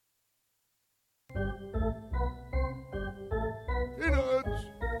Peanuts!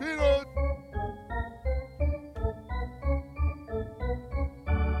 Peanuts!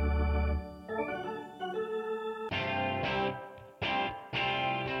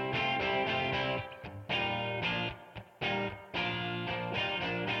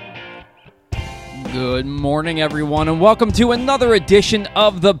 Good morning, everyone, and welcome to another edition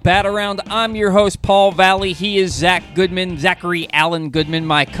of the Bat Around. I'm your host, Paul Valley. He is Zachary Allen Goodman,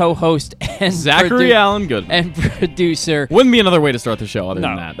 my co-host and Allen Goodman and producer. Wouldn't be another way to start the show other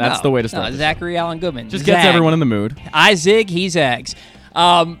than that. That's the way to start. Zachary Allen Goodman Just gets everyone in the mood. I zig, he zags.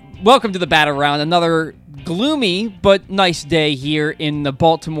 Welcome to the Bat Around. Another gloomy but nice day here in the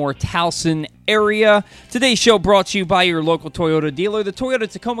Baltimore Towson area. Today's show brought to you by your local Toyota dealer. The Toyota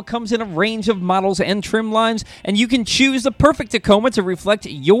Tacoma comes in a range of models and trim lines, and you can choose the perfect Tacoma to reflect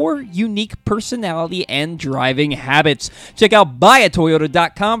your unique personality and driving habits. Check out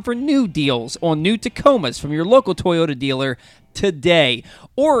buyatoyota.com for new deals on new Tacomas from your local Toyota dealer today.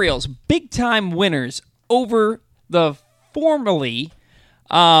 Orioles, big-time winners over the formerly...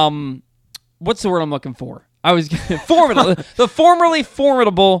 what's the word I'm looking for? The formerly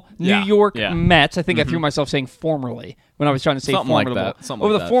formidable New York Mets. I think I threw myself saying formerly when I was trying to say formidable.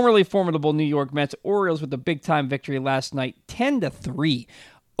 Over the formerly formidable New York Mets, Orioles with the big-time victory last night, 10-3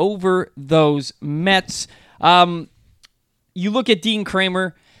 over those Mets. You look at Dean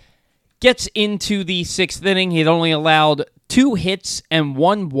Kramer, gets into the sixth inning. He had only allowed 2 hits and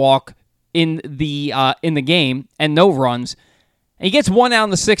 1 walk in the game and no runs. He gets 1 out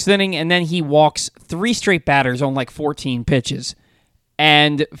in the 6th inning, and then he walks 3 straight batters on like 14 pitches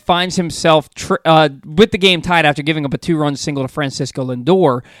and finds himself with the game tied after giving up a 2-run single to Francisco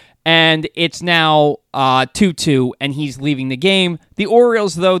Lindor. And it's now 2-2, and he's leaving the game. The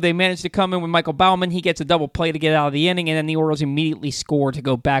Orioles, though, they managed to come in with Michael Baumann. He gets a double play to get out of the inning, and then the Orioles immediately score to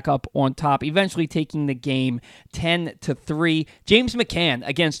go back up on top, eventually taking the game 10-3. James McCann,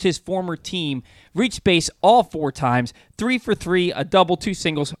 against his former team, reached base all 4 times, 3 for 3, a double, 2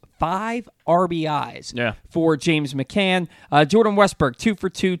 singles, 5 RBIs for James McCann. Jordan Westburg, 2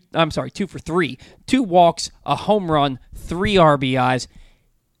 for 3, 2 walks, a home run, 3 RBIs.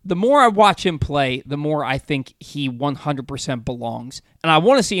 The more I watch him play, the more I think he 100% belongs. And I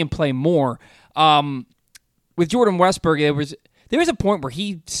want to see him play more. With Jordan Westburg, there was a point where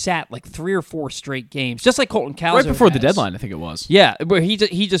he sat like 3 or 4 straight games, just like Colton Cowser right before the deadline, I think it was. Yeah, where he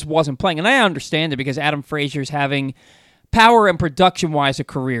just wasn't playing. And I understand it because Adam Frazier's having power and production-wise a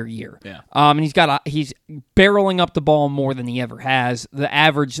career year. Yeah. And he's barreling up the ball more than he ever has. The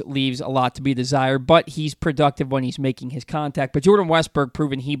average leaves a lot to be desired, but he's productive when he's making his contact. But Jordan Westburg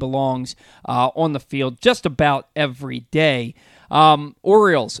proven he belongs on the field just about every day.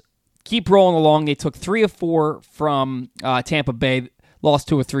 Orioles keep rolling along. They took 3 of 4 from Tampa Bay. Lost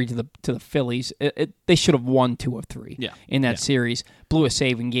 2 of 3 to the Phillies. They should have won 2 of 3 in that series. Blew a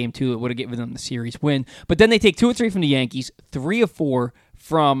save in Game 2. It would have given them the series win. But then they take 2 of 3 from the Yankees, 3 of 4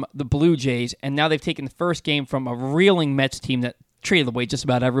 from the Blue Jays, and now they've taken the first game from a reeling Mets team that traded away just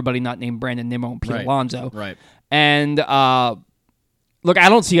about everybody not named Brandon Nimmo and Pete Alonso. Right. And look, I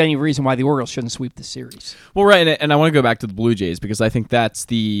don't see any reason why the Orioles shouldn't sweep the series. Well, right, and I want to go back to the Blue Jays because I think that's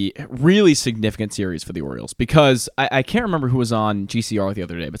the really significant series for the Orioles because I can't remember who was on GCR the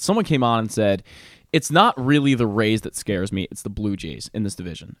other day, but someone came on and said, it's not really the Rays that scares me, it's the Blue Jays in this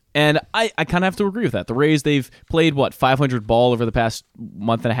division. And I kind of have to agree with that. The Rays, they've played, 500 ball over the past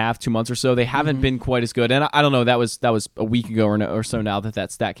month and a half, 2 months or so. They haven't been quite as good. And I don't know, that was a week ago or so now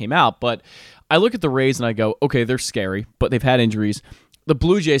that stat came out. But I look at the Rays and I go, okay, they're scary, but they've had injuries. The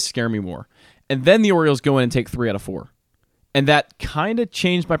Blue Jays scare me more. And then the Orioles go in and take 3 out of 4. And that kind of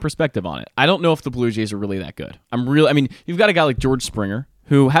changed my perspective on it. I don't know if the Blue Jays are really that good. You've got a guy like George Springer,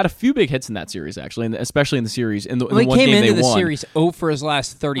 who had a few big hits in that series, actually, and especially in the series. In the one game they won. He came into the series 0 for his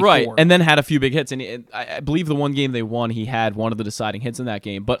last 34. Right, and then had a few big hits. And I believe the one game they won, he had one of the deciding hits in that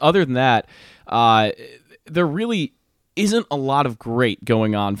game. But other than that, there really isn't a lot of great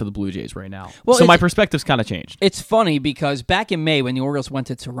going on for the Blue Jays right now. Well, so my perspective's kind of changed. It's funny because back in May when the Orioles went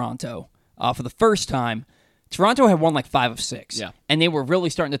to Toronto for the first time, Toronto had won like 5 of 6. Yeah. And they were really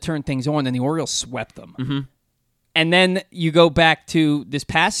starting to turn things on, and the Orioles swept them. Mm-hmm. And then you go back to this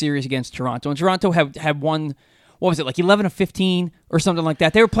past series against Toronto, and Toronto had won, what was it, like 11 of 15 or something like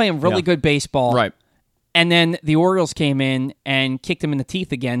that. They were playing really good baseball. Right. And then the Orioles came in and kicked them in the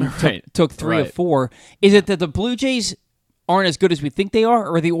teeth again, took 3 of 4. Is it that the Blue Jays aren't as good as we think they are,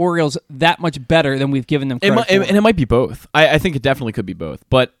 or are the Orioles that much better than we've given them credit for? And it might be both. I think it definitely could be both.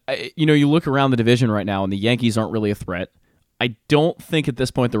 But, you look around the division right now, and the Yankees aren't really a threat. I don't think at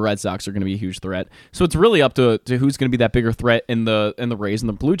this point the Red Sox are going to be a huge threat. So it's really up to who's going to be that bigger threat in the Rays and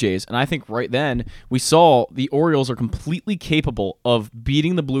the Blue Jays. And I think right then we saw the Orioles are completely capable of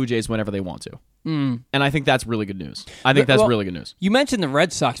beating the Blue Jays whenever they want to. And I think that's really good news. Really good news. You mentioned the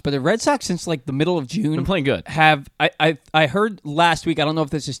Red Sox, but the Red Sox since like the middle of June been playing good. I heard last week, I don't know if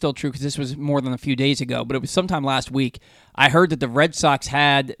this is still true because this was more than a few days ago, but it was sometime last week, I heard that the Red Sox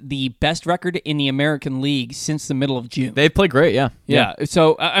had the best record in the American League since the middle of June. They've played great, yeah.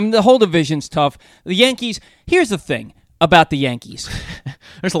 So the whole division's tough. The Yankees, here's the thing about the Yankees.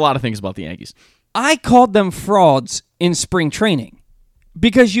 There's a lot of things about the Yankees. I called them frauds in spring training.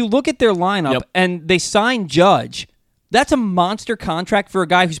 Because you look at their lineup and they sign Judge. That's a monster contract for a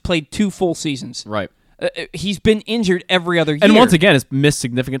guy who's played 2 full seasons. Right. He's been injured every other year. And once again, it's missed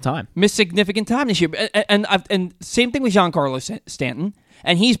significant time. This year. And same thing with Giancarlo Stanton.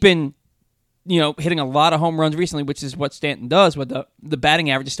 And he's been, hitting a lot of home runs recently, which is what Stanton does. But the batting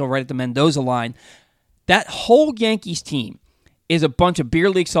average is still right at the Mendoza line. That whole Yankees team is a bunch of beer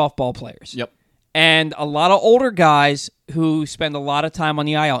league softball players. Yep. And a lot of older guys who spend a lot of time on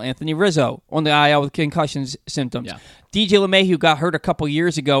the IL. Anthony Rizzo on the IL with concussion symptoms. Yeah. DJ LeMahieu got hurt a couple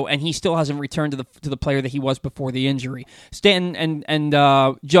years ago, and he still hasn't returned to the player that he was before the injury. Stanton and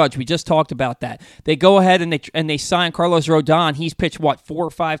Judge, we just talked about that. They go ahead and they sign Carlos Rodon. He's pitched 4 or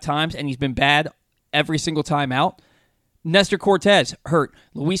 5 times, and he's been bad every single time out. Nestor Cortez hurt.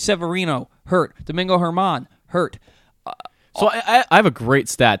 Luis Severino hurt. Domingo Germán hurt. So I have a great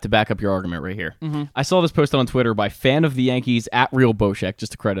stat to back up your argument right here. Mm-hmm. I saw this posted on Twitter by fan of the Yankees @RealBoshek,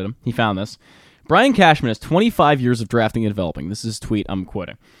 just to credit him. He found this. Brian Cashman has 25 years of drafting and developing. This is his tweet. I'm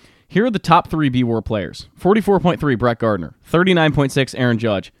quoting. Here are the top 3 B-War players. 44.3, Brett Gardner. 39.6, Aaron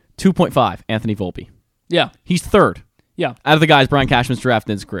Judge. 2.5, Anthony Volpe. Yeah. He's third. Yeah. Out of the guys Brian Cashman's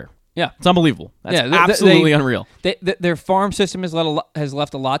drafted in his career. Yeah. It's unbelievable. That's absolutely unreal. Their farm system has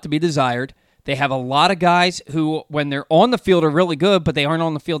left a lot to be desired. They have a lot of guys who, when they're on the field, are really good, but they aren't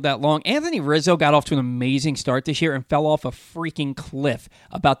on the field that long. Anthony Rizzo got off to an amazing start this year and fell off a freaking cliff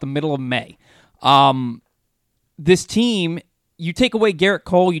about the middle of May. This team, you take away Garrett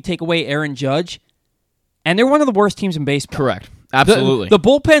Cole, you take away Aaron Judge, and they're one of the worst teams in baseball. Correct. Absolutely. The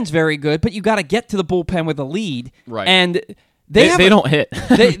bullpen's very good, but you got to get to the bullpen with a lead. Right. And they don't hit.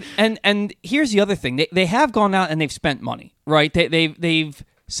 and here's the other thing. They have gone out and they've spent money, right? They've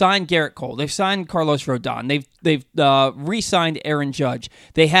signed Garrett Cole. They've signed Carlos Rodon. They've re-signed Aaron Judge.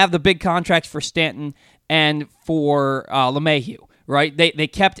 They have the big contracts for Stanton and for LeMahieu, right? They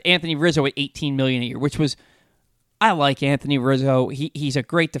kept Anthony Rizzo at $18 million a year, which was, I like Anthony Rizzo. He's a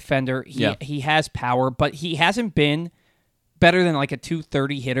great defender. He has power, but he hasn't been better than like a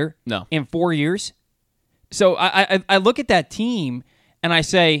 .230 hitter in 4 years. So I look at that team and I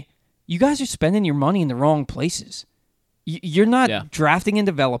say, you guys are spending your money in the wrong places. You're not drafting and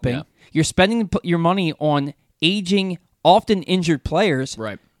developing. Yeah. You're spending your money on aging, often injured players.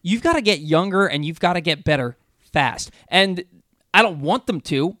 Right. You've got to get younger and you've got to get better fast. And I don't want them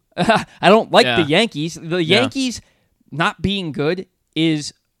to. I don't like the Yankees. The Yankees not being good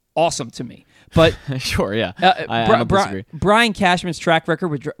is awesome to me. But sure, yeah. I don't disagree. Brian Cashman's track record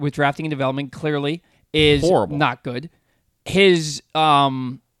with drafting and development clearly is horrible. Not good. His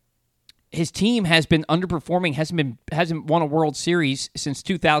team has been underperforming. Hasn't won a World Series since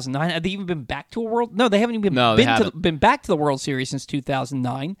 2009. Have they even been back to a World? No, they haven't even been back to the World Series since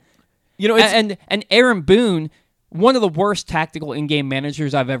 2009. You know, and Aaron Boone, one of the worst tactical in-game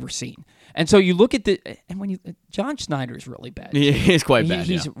managers I've ever seen. And so you look at John Schneider is really bad. He's quite bad.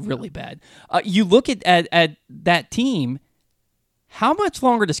 He's really bad. You look at that team. How much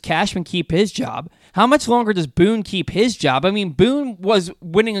longer does Cashman keep his job? How much longer does Boone keep his job? I mean, Boone was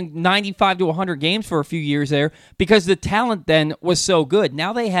winning 95 to 100 games for a few years there because the talent then was so good.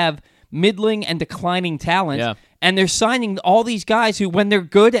 Now they have middling and declining talent, and they're signing all these guys who, when they're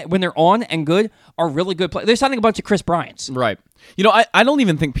good, when they're on and good, are really good players. They're signing a bunch of Chris Bryants. Right. You know, I don't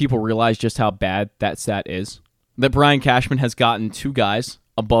even think people realize just how bad that stat is, that Brian Cashman has gotten 2 guys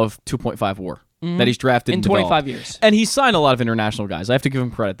above 2.5 WAR. Mm-hmm. That he's drafted in 25 years. And he's signed a lot of international guys. I have to give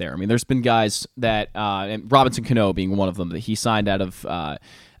him credit there. I mean, there's been guys that, and Robinson Cano being one of them, that he signed out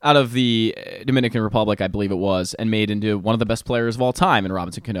of the Dominican Republic, I believe it was, and made into one of the best players of all time in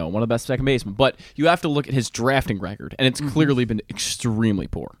Robinson Cano, one of the best second basemen. But you have to look at his drafting record, and it's clearly been extremely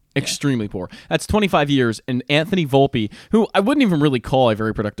poor. Extremely poor. That's 25 years, and Anthony Volpe, who I wouldn't even really call a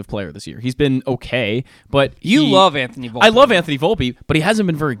very productive player this year. He's been okay, but you love Anthony Volpe. I love Anthony Volpe, but he hasn't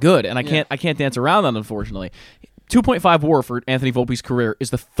been very good, and I can't dance around that, unfortunately. 2.5 WAR for Anthony Volpe's career is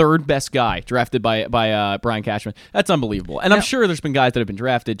the 3rd best guy drafted by Brian Cashman. That's unbelievable. And I'm sure there's been guys that have been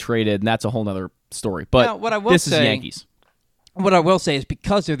drafted, traded, and that's a whole other story. But what I will this say, is Yankees. what I will say is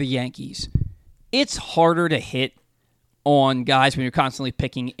because they're the Yankees, it's harder to hit on guys when you're constantly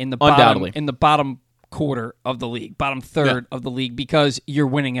picking in the bottom quarter of the league, bottom third of the league, because you're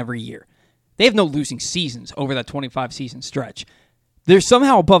winning every year. They have no losing seasons over that 25-season stretch. They're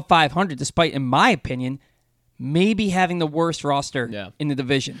somehow above 500, despite, in my opinion, maybe having the worst roster in the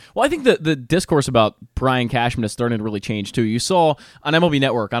division. Well, I think the discourse about Brian Cashman is starting to really change, too. You saw on MLB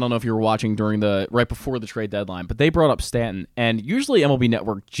Network, I don't know if you were watching right before the trade deadline, but they brought up Stanton, and usually MLB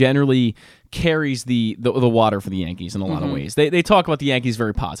Network generally carries the water for the Yankees in a lot of ways. They talk about the Yankees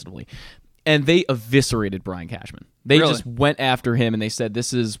very positively. And they eviscerated Brian Cashman. They just went after him, and they said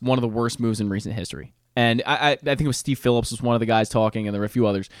this is one of the worst moves in recent history. And I think it was Steve Phillips was one of the guys talking, and there were a few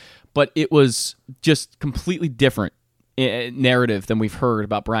others. But it was just completely different narrative than we've heard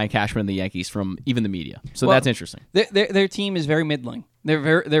about Brian Cashman and the Yankees from even the media. So that's interesting. Their team is very middling.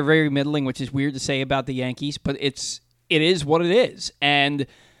 They're very middling, which is weird to say about the Yankees, but it is what it is. And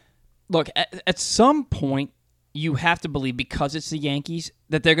look, at some point, you have to believe, because it's the Yankees,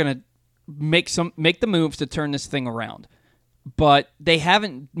 that they're going to make the moves to turn this thing around. But they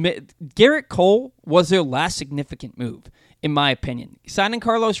haven't. Garrett Cole was their last significant move, in my opinion. Signing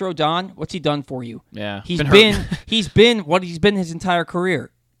Carlos Rodon, what's he done for you? Yeah, he's been what he's been his entire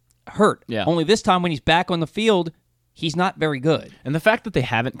career, hurt. Yeah. Only this time when he's back on the field, he's not very good. And the fact that they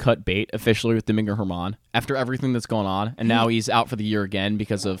haven't cut bait officially with Domingo Germán after everything that's going on, and now he's out for the year again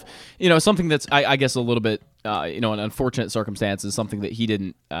because of something that's I guess a little bit an unfortunate circumstances, something that he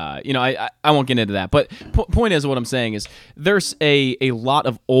didn't I won't get into that. But point is, what I'm saying is there's a lot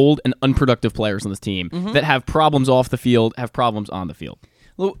of old and unproductive players on this team that have problems off the field, have problems on the field.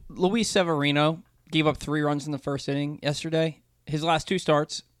 Luis Severino gave up 3 runs in the first inning yesterday. His last 2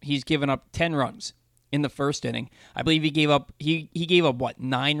 starts, he's given up 10 runs in the first inning. I believe he gave up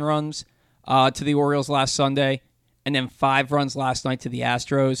 9 runs to the Orioles last Sunday, and then 5 runs last night to the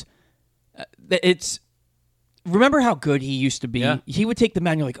Astros. Remember how good he used to be? Yeah. He would take the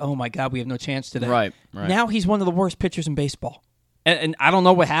mound, and you're like, oh my God, we have no chance today. Right. Now he's one of the worst pitchers in baseball. And I don't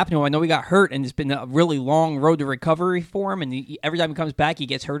know what happened to him. I know he got hurt, and it's been a really long road to recovery for him, and every time he comes back, he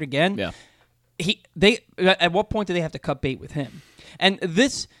gets hurt again. Yeah. At what point do they have to cut bait with him? And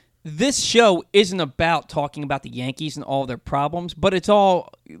this show isn't about talking about the Yankees and all their problems, but it's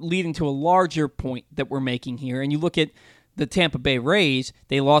all leading to a larger point that we're making here. And you look at the Tampa Bay Rays,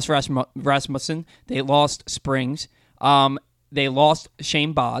 they lost Rasmussen, they lost Springs, they lost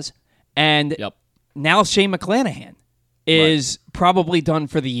Shane Baz, and now Shane McClanahan is probably done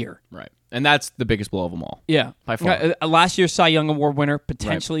for the year. Right. And that's the biggest blow of them all. Yeah. By far. Last year's Cy Young Award winner,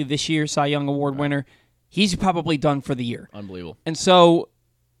 potentially this year's Cy Young Award winner, he's probably done for the year. Unbelievable. And so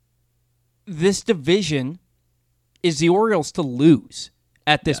this division is the Orioles to lose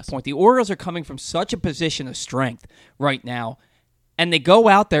at this point. The Orioles are coming from such a position of strength right now, and they go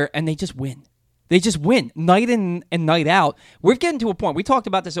out there and they just win. They just win night in and night out. We're getting to a point, we talked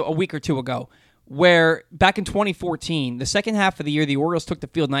about this a week or two ago, where back in 2014, the second half of the year, the Orioles took the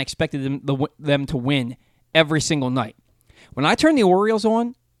field and I expected them to win every single night. When I turn the Orioles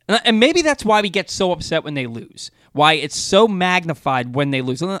on, and maybe that's why we get so upset when they lose, why it's so magnified when they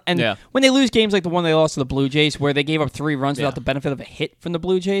lose. And when they lose games like the one they lost to the Blue Jays, where they gave up 3 runs without the benefit of a hit from the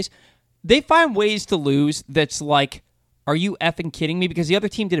Blue Jays, they find ways to lose that's like, are you effing kidding me? Because the other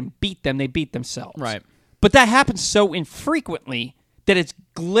team didn't beat them, they beat themselves. Right. But that happens so infrequently that it's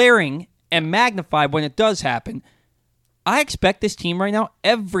glaring and magnified when it does happen. I expect this team right now,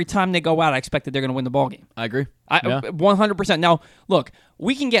 every time they go out, I expect that they're going to win the ballgame. I agree. 100%. Now, look,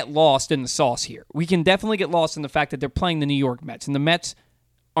 we can get lost in the sauce here. We can definitely get lost in the fact that they're playing the New York Mets, and the Mets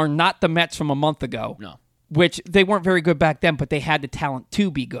are not the Mets from a month ago. No. Which they weren't very good back then, but they had the talent to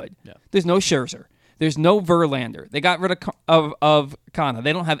be good. Yeah. There's no Scherzer. There's no Verlander. They got rid of Kana.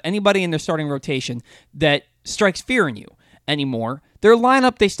 They don't have anybody in their starting rotation that strikes fear in you anymore. Their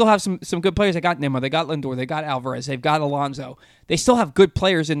lineup, they still have some good players. They got Nimmo, they got Lindor, they got Alvarez, they've got Alonso. They still have good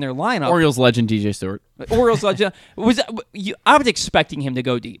players in their lineup. Orioles legend DJ Stewart. Orioles legend. I was expecting him to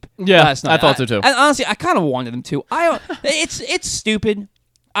go deep. Yeah, last night. I thought so too. Honestly, I kind of wanted him to. It's stupid.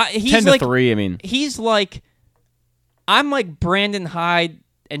 He's 10-3. I mean, he's like, I'm like Brandon Hyde,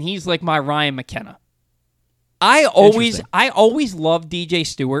 and he's like my Ryan McKenna. I always loved DJ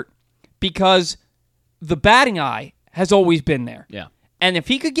Stewart because the batting eye has always been there. Yeah. And if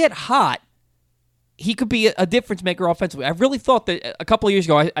he could get hot, he could be a difference maker offensively. I really thought that a couple of years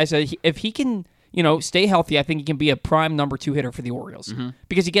ago, I said if he can, stay healthy, I think he can be a prime number 2 hitter for the Orioles.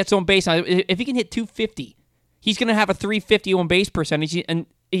 Because he gets on base. If he can hit 250, he's going to have a 350 on base percentage, and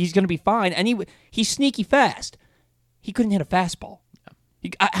he's going to be fine. And he's sneaky fast. He couldn't hit a fastball.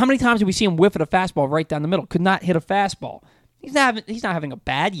 How many times did we see him whiff at a fastball right down the middle? Could not hit a fastball. He's not having a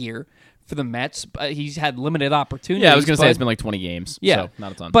bad year for the Mets, but he's had limited opportunities. Yeah, I was going to say it's been like 20 games. Yeah, so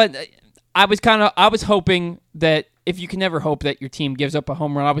not a ton. But I was hoping that if you can never hope that your team gives up a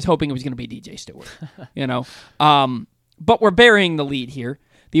home run, I was hoping it was going to be DJ Stewart. But we're burying the lead here.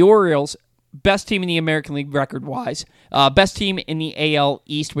 The Orioles, best team in the American League record-wise, best team in the AL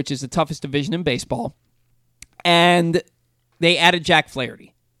East, which is the toughest division in baseball, and they added Jack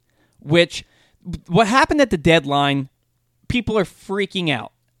Flaherty, which what happened at the deadline, people are freaking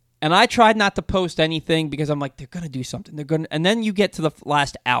out. And I tried not to post anything because I'm like, they're going to do something. And then you get to the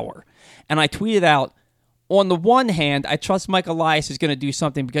last hour. And I tweeted out, on the one hand, I trust Mike Elias is going to do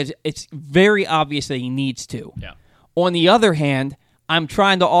something because it's very obvious that he needs to. Yeah. On the other hand, I'm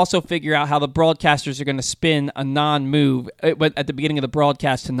trying to also figure out how the broadcasters are going to spin a non-move at the beginning of the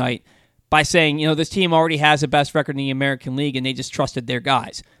broadcast tonight by saying, this team already has the best record in the American League and they just trusted their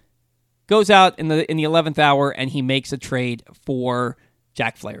guys. Goes out in the 11th hour and he makes a trade for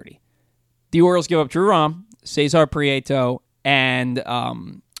Jack Flaherty. The Orioles give up Drew Rom, Cesar Prieto, and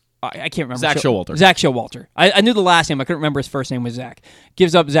I can't remember. Zach Showalter. Zach Showalter. I knew the last name. I couldn't remember his first name was Zach.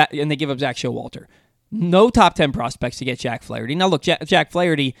 Gives up Zach, and they give up Zach Showalter. No top 10 prospects to get Jack Flaherty. Now look, Jack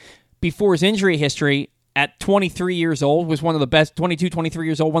Flaherty, before his injury history, at 23 years old, was one of the best, 22, 23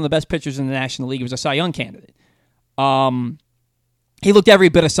 years old, one of the best pitchers in the National League. He was a Cy Young candidate. He looked every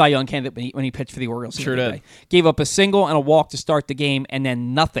bit a Cy Young candidate when he pitched for the Orioles. Sure did. Gave up a single and a walk to start the game, and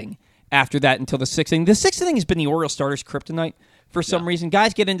then nothing after that until the sixth inning. The sixth inning has been the Orioles starters' kryptonite for some reason.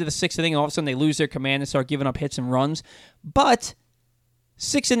 Guys get into the sixth inning, and all of a sudden they lose their command and start giving up hits and runs. But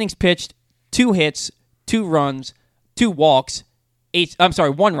 6 innings pitched, 2 hits, 2 runs, 2 walks,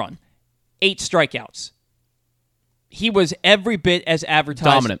 1 run, 8 strikeouts. He was every bit as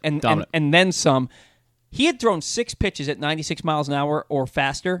advertised. Dominant. And then some. He had thrown 6 pitches at 96 miles an hour or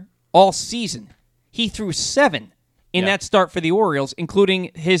faster all season. He threw 7 in that start for the Orioles,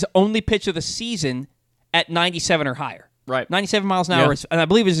 including his only pitch of the season at 97 or higher. Right. 97 miles an hour, and I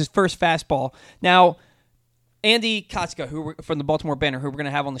believe it was his first fastball. Now, Andy Kotska, from the Baltimore Banner, who we're going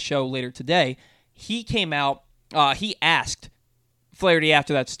to have on the show later today, he came out, he asked Flaherty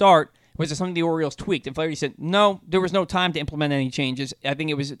after that start, was it something the Orioles tweaked? And Flaherty said, no, there was no time to implement any changes. I think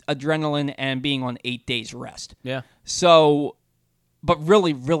it was adrenaline and being on 8 days rest. Yeah. So, but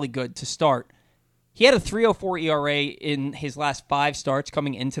really, really good to start. He had a 3.04 ERA in his last 5 starts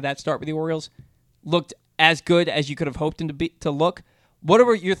coming into that start with the Orioles. Looked as good as you could have hoped him to look. What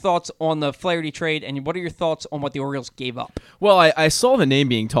are your thoughts on the Flaherty trade, and what are your thoughts on what the Orioles gave up? Well, I saw the name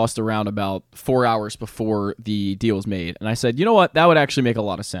being tossed around about 4 hours before the deal was made, and I said, you know what, that would actually make a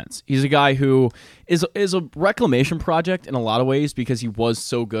lot of sense. He's a guy who is a reclamation project in a lot of ways because he was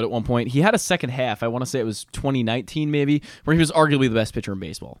so good at one point. He had a second half, I want to say it was 2019 maybe, where he was arguably the best pitcher in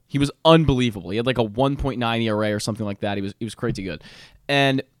baseball. He was unbelievable. He had like a 1.9 ERA or something like that. He was crazy good.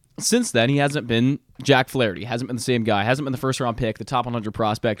 And since then, he hasn't been Jack Flaherty. Hasn't been the same guy. Hasn't been the first-round pick, the top 100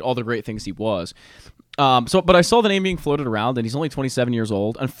 prospect, all the great things he was. But I saw the name being floated around, and he's only 27 years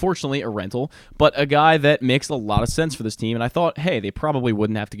old. Unfortunately, a rental, but a guy that makes a lot of sense for this team. And I thought, hey, they probably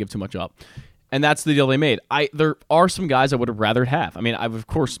wouldn't have to give too much up. And that's the deal they made. There are some guys I would have rather have. I mean, I, of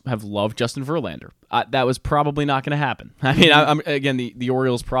course, have loved Justin Verlander. That was probably not going to happen. I mean, again, the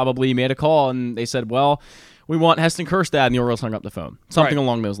Orioles probably made a call, and they said, well, we want Heston Kjerstad, and the Orioles hung up the phone. Something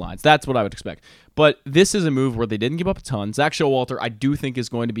along those lines. That's what I would expect. But this is a move where they didn't give up a ton. Zach Showalter, I do think, is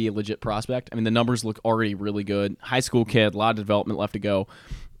going to be a legit prospect. I mean, the numbers look already really good. High school kid, a lot of development left to go.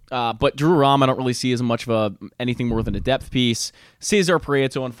 But Drew Rom, I don't really see as much of anything more than a depth piece. Cesar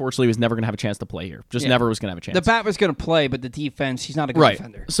Prieto, unfortunately, was never going to have a chance to play here. Never was going to have a chance. The bat was going to play, but the defense, he's not a good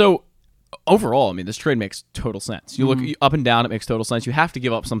defender. So, overall, I mean, this trade makes total sense. You look up and down, it makes total sense. You have to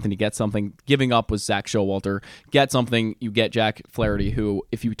give up something to get something. Giving up was Zach Showalter. Get something, you get Jack Flaherty, who,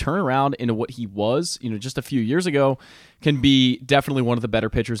 if you turn around into what he was, just a few years ago, can be definitely one of the better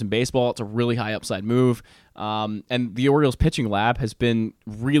pitchers in baseball. It's a really high upside move. And the Orioles pitching lab has been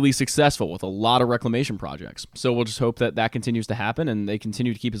really successful with a lot of reclamation projects. So we'll just hope that continues to happen and they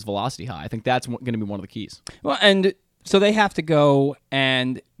continue to keep his velocity high. I think that's going to be one of the keys. Well, and so they have to go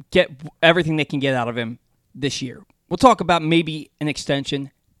and get everything they can get out of him this year. We'll talk about maybe an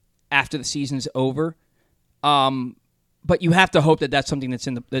extension after the season's over. But you have to hope that that's something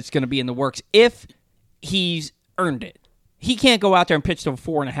that's going to be in the works if he's earned it. He can't go out there and pitch to a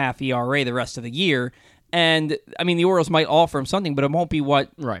 4.5 ERA the rest of the year. And, I mean, the Orioles might offer him something, but it won't be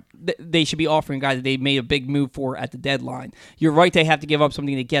what they should be offering a guy that they made a big move for at the deadline. You're right, they have to give up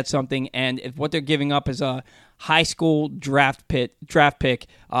something to get something, and if what they're giving up is a high school draft pick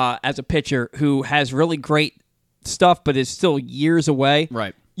as a pitcher who has really great stuff but is still years away,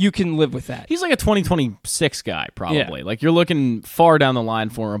 you can live with that. He's like a 2026 guy, probably. Like, you're looking far down the line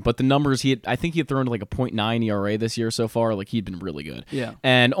for him, but the numbers, I think he had thrown like a 0.9 ERA this year so far. Like, he'd been really good. Yeah.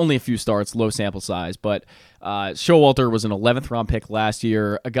 And only a few starts, low sample size, but Showalter was an 11th round pick last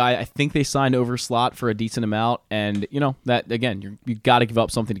year, a guy I think they signed over slot for a decent amount, and that again, you got to give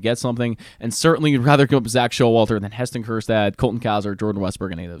up something to get something, and certainly you'd rather give up Zach Showalter than Heston Kjerstad, Colton Cowser, Jordan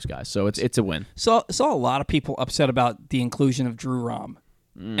Westberg, any of those guys. So it's a win. Saw a lot of people upset about the inclusion of Drew Rom,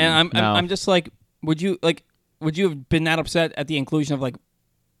 and I'm just like, would you have been that upset at the inclusion of like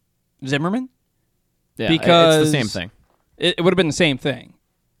Zimmerman? Yeah, because it's the same thing. It would have been the same thing,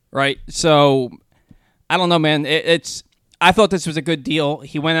 right? So. I don't know, man. I thought this was a good deal.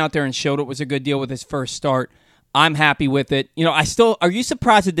 He went out there and showed it was a good deal with his first start. I'm happy with it. Are you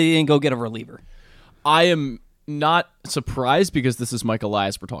surprised that they didn't go get a reliever? I am not surprised because this is Mike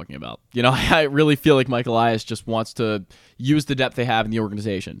Elias we're talking about. I really feel like Mike Elias just wants to use the depth they have in the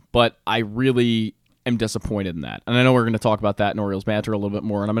organization, but I really am disappointed in that. And I know we're going to talk about that in Orioles Banter a little bit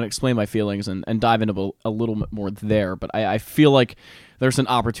more, and I'm going to explain my feelings and dive into a little bit more there, but I feel like there's an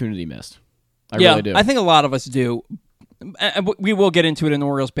opportunity missed. I really do. I think a lot of us do. We will get into it in the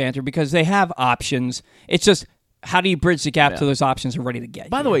Orioles Banter because they have options. It's just, how do you bridge the gap till those options are ready to get?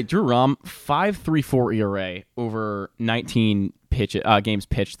 By the way, Drew Rom, 5.34 ERA over 19 games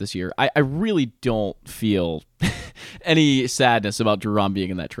pitched this year. I really don't feel any sadness about Drew Rom being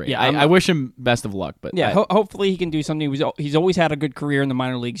in that trade. Yeah, I wish him best of luck. But hopefully he can do something. He's always had a good career in the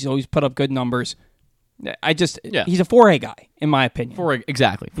minor leagues. He's always put up good numbers. He's a 4A guy, in my opinion.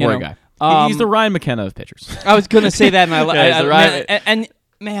 4A guy. He's the Ryan McKenna of pitchers. I was going to say that, and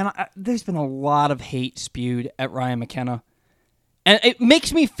there's been a lot of hate spewed at Ryan McKenna, and it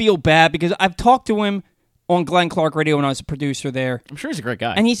makes me feel bad because I've talked to him on Glenn Clark Radio when I was a producer there. I'm sure he's a great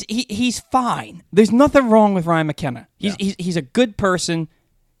guy, and he's fine. There's nothing wrong with Ryan McKenna. He's a good person.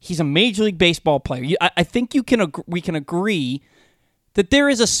 He's a Major League Baseball player. I think we can agree that there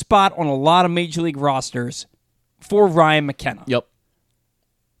is a spot on a lot of Major League rosters for Ryan McKenna. Yep.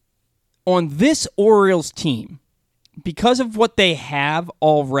 On this Orioles team, because of what they have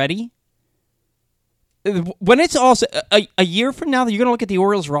already, when it's also a year from now, you're going to look at the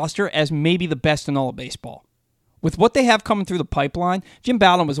Orioles roster as maybe the best in all of baseball. With what they have coming through the pipeline, Jim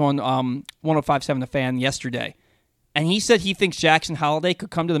Bowden was on 105.7 The Fan yesterday, and he said he thinks Jackson Holliday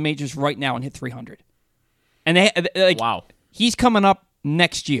could come to the majors right now and hit 300. And wow, he's coming up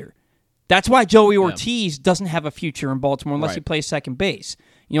next year. That's why Joey Ortiz doesn't have a future in Baltimore unless he plays second base.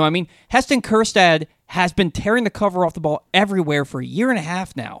 You know what I mean? Heston Kjerstad has been tearing the cover off the ball everywhere for a year and a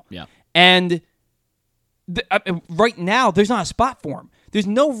half now. Yeah. And right now, there's not a spot for him. There's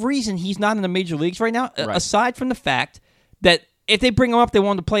no reason he's not in the major leagues right now, aside from the fact that if they bring him up, they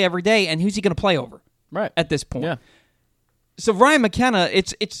want him to play every day, and who's he going to play over at this point? Yeah. So Ryan McKenna,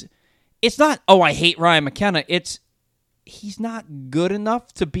 it's not, oh, I hate Ryan McKenna. He's not good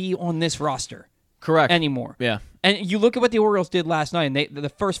enough to be on this roster. Correct. Anymore. Yeah. And you look at what the Orioles did last night, and the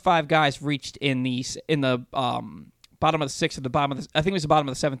first five guys reached in the bottom of the sixth or I think it was the bottom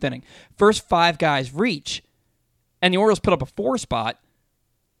of the seventh inning. First five guys reach, and the Orioles put up a 4 spot,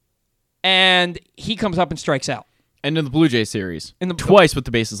 and he comes up and strikes out. And in the Blue Jays series, twice with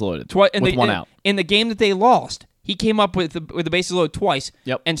the bases loaded, with one out. In the game that they lost, he came up with the bases loaded twice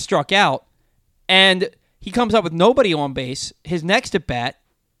and struck out, and he comes up with nobody on base. His next at bat.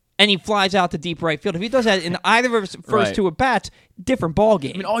 And he flies out to deep right field. If he does that in either of his first two at-bats, different ball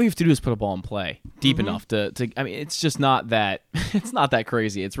game. I mean, all you have to do is put a ball in play deep enough to. I mean, it's just not that. It's not that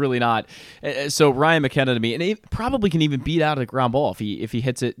crazy. It's really not. So Ryan McKenna to me, and he probably can even beat out a ground ball if he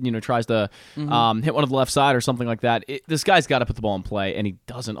hits it. Tries to hit one of the left side or something like that. This guy's got to put the ball in play, and he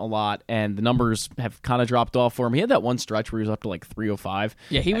doesn't a lot. And the numbers have kind of dropped off for him. He had that one stretch where he was up to like 305.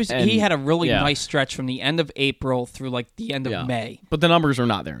 Yeah, he had a really nice stretch from the end of April through like the end of May. But the numbers are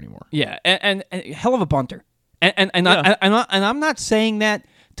not there anymore. Yeah, and hell of a bunter. And I'm not saying that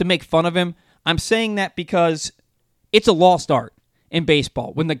to make fun of him. I'm saying that because it's a lost art in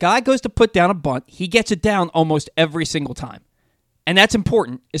baseball. When the guy goes to put down a bunt, he gets it down almost every single time. And that's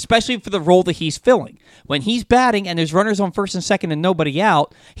important, especially for the role that he's filling. When he's batting and there's runners on first and second and nobody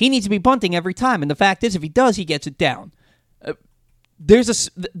out, he needs to be bunting every time. And the fact is, if he does, he gets it down.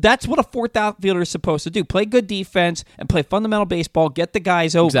 That's what a fourth outfielder is supposed to do. Play good defense and play fundamental baseball, get the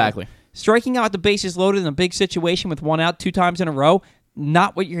guys over. Exactly. Striking out the bases loaded in a big situation with one out 2 times in a row,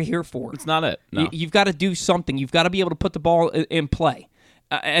 not what you're here for. It's not it. No. You've got to do something. You've got to be able to put the ball in play.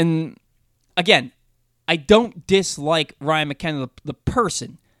 And again, I don't dislike Ryan McKenna, the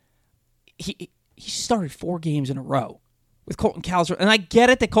person. He started 4 games in a row with Colton Cowser. And I get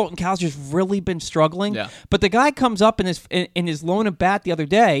it that Colton Cowser's really been struggling. Yeah. But the guy comes up in his lone at bat the other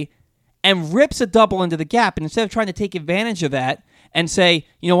day and rips a double into the gap. And instead of trying to take advantage of that and say,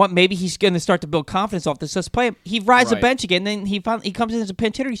 you know what, maybe he's going to start to build confidence off this, let's play him, he rides the bench again. Then he comes in as a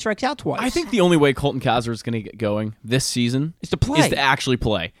pinch hitter. He strikes out twice. I think the only way Colton Cowser is going to get going this season is to play. Is to actually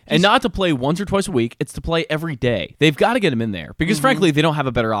play. And not to play once or twice a week. It's to play every day. They've got to get him in there because, frankly, they don't have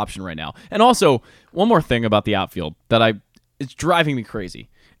a better option right now. And also, one more thing about the outfield that it's driving me crazy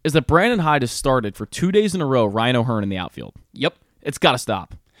is that Brandon Hyde has started for 2 days in a row Ryan O'Hearn in the outfield. Yep. It's got to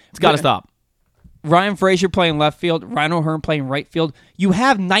stop. It's got to stop. Ryan Frazier playing left field, Ryan O'Hearn playing right field. You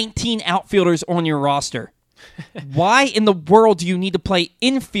have 19 outfielders on your roster. Why in the world do you need to play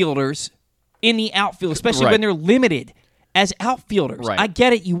infielders in the outfield, especially when they're limited as outfielders? Right. I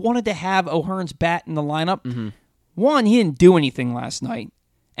get it. You wanted to have O'Hearn's bat in the lineup. One, he didn't do anything last night.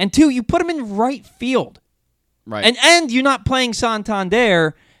 And two, you put him in right field. Right. And you're not playing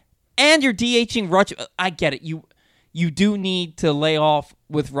Santander, and you're DHing Rutschman. I get it. You do need to lay off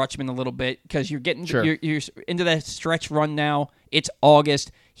with Rutschman a little bit because you're getting you're into that stretch run now. It's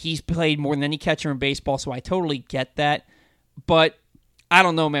August. He's played more than any catcher in baseball, so I totally get that. But I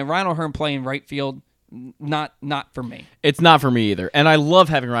don't know, man. Ryan O'Hearn playing right field, not for me. It's not for me either. And I love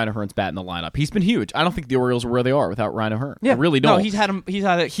having Ryan O'Hearn's bat in the lineup. He's been huge. I don't think the Orioles are where they are without Ryan O'Hearn. Yeah. I really don't. No, he's had an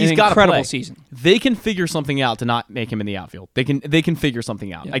incredible season. They can figure something out to not make him in the outfield. They can figure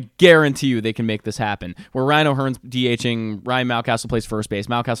something out. Yeah. I guarantee you they can make this happen. Where Ryan O'Hearn's DHing, Ryan Mountcastle plays first base,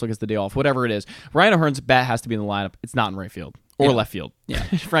 Mountcastle gets the day off, whatever it is. Ryan O'Hearn's bat has to be in the lineup. It's not in right field or left field. Yeah.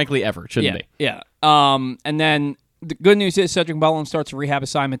 Frankly, ever. It shouldn't be. Yeah. And then the good news is Cedric Mullins starts a rehab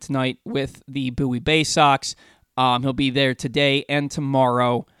assignment tonight with the Bowie Bay Sox. He'll be there today and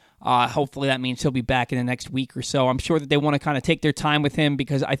tomorrow. Hopefully that means he'll be back in the next week or so. I'm sure that they want to kind of take their time with him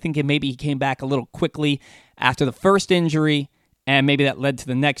because I think maybe he came back a little quickly after the first injury, and maybe that led to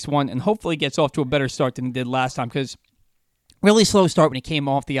the next one, and hopefully gets off to a better start than he did last time because really slow start when he came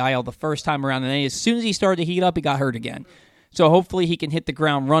off the IL the first time around, and then as soon as he started to heat up, he got hurt again. So hopefully he can hit the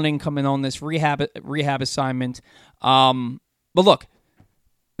ground running coming on this rehab assignment. But look,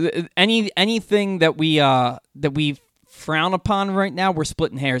 anything that we frown upon right now, we're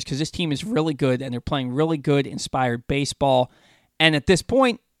splitting hairs because this team is really good and they're playing really good, inspired baseball. And at this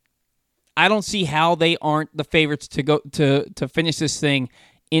point, I don't see how they aren't the favorites to go to finish this thing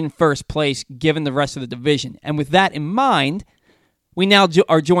in first place, given the rest of the division. And with that in mind, we now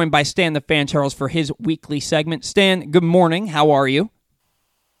are joined by Stan the Fan Charles for his weekly segment. Stan, good morning. How are you?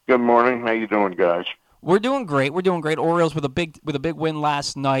 Good morning. How you doing, guys? We're doing great. Orioles with a big win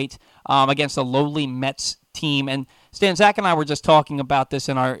last night against a lowly Mets team. And Stan, Zach and I were just talking about this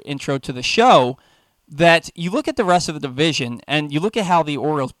in our intro to the show, that you look at the rest of the division and you look at how the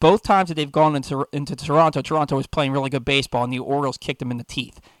Orioles, both times that they've gone into Toronto was playing really good baseball, and the Orioles kicked them in the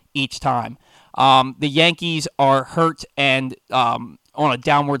teeth each time. The Yankees are hurt and on a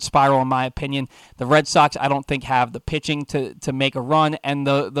downward spiral, in my opinion. The Red Sox, I don't think, have the pitching to make a run, and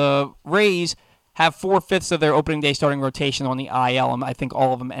the Rays have 4/5 of their opening day starting rotation on the IL, and I think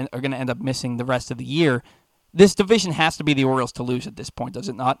all of them are going to end up missing the rest of the year. This division has to be the Orioles to lose at this point, does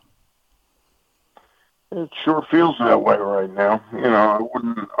it not? It sure feels that way right now. I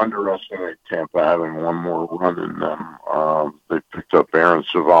wouldn't underestimate Tampa having one more run in them. They picked up Aaron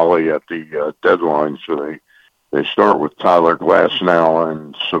Savali at the deadline, so they start with Tyler Glasnow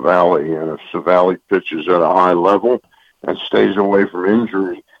and Savali, and if Savali pitches at a high level and stays away from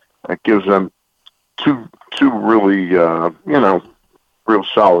injury, that gives them two really, real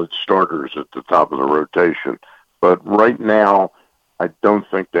solid starters at the top of the rotation. But right now, I don't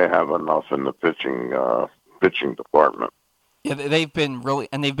think they have enough in the pitching department. Yeah, they've been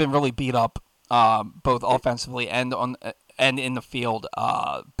really beat up, both offensively and in the field,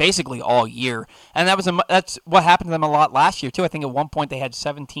 basically all year. And that's what happened to them a lot last year too. I think at one point they had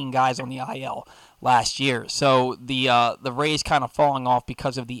 17 guys on the IL last year. So the Rays kind of falling off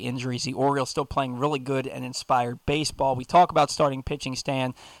because of the injuries. The Orioles still playing really good and inspired baseball. We talk about starting pitching,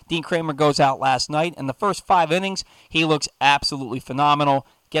 Stan. Dean Kramer goes out last night. In the first 5 innings, he looks absolutely phenomenal.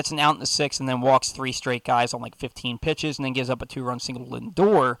 Gets an out in the 6th and then walks 3 straight guys on like 15 pitches and then gives up a 2-run single to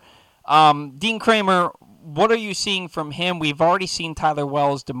Lindor. Dean Kramer, what are you seeing from him? We've already seen Tyler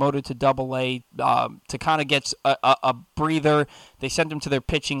Wells demoted to Double-A to kind of get a breather. They sent him to their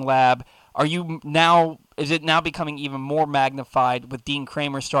pitching lab. Is it now becoming even more magnified with Dean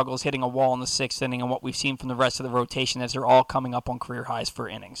Kramer's struggles hitting a wall in the 6th inning and what we've seen from the rest of the rotation as they're all coming up on career highs for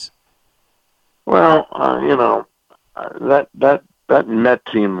innings? Well, that Met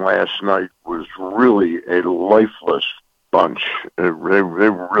team last night was really a lifeless bunch. They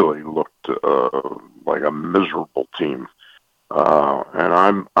really looked like a miserable team.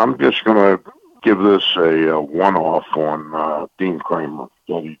 And I'm just going to give this a one-off on Dean Kramer,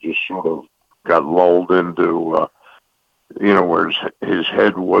 that he just sort of got lulled into, where his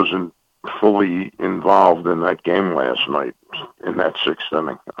head wasn't fully involved in that game last night in that sixth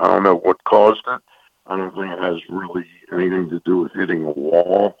inning. I don't know what caused it. I don't think it has really anything to do with hitting a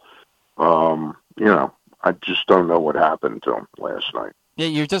wall. I just don't know what happened to him last night. Yeah,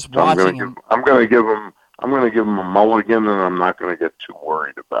 you're just watching him. I'm going to give him a mulligan, and I'm not going to get too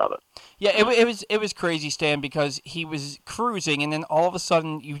worried about it. Yeah, it was crazy, Stan, because he was cruising, and then all of a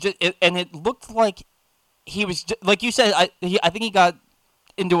sudden it looked like he was like you said. I think he got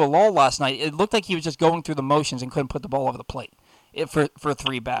into a lull last night. It looked like he was just going through the motions and couldn't put the ball over the plate for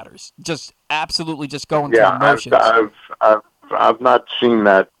three batters. Just absolutely just going through the motions. I've not seen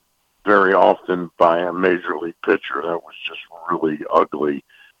that very often by a major league pitcher. That was just really ugly,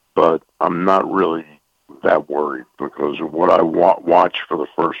 but I'm not really that worried because of what I watched for the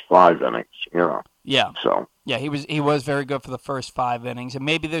first 5 innings. Yeah. So. Yeah, he was very good for the first 5 innings, and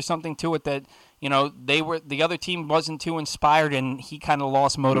maybe there's something to it that the other team wasn't too inspired, and he kind of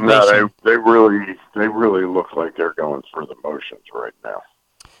lost motivation. No, they really look like they're going through the motions right now.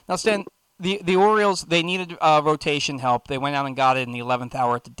 Now, Stan, the Orioles, they needed rotation help. They went out and got it in the 11th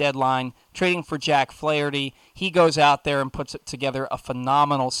hour at the deadline, trading for Jack Flaherty. He goes out there and puts together a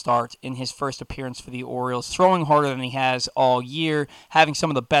phenomenal start in his first appearance for the Orioles, throwing harder than he has all year, having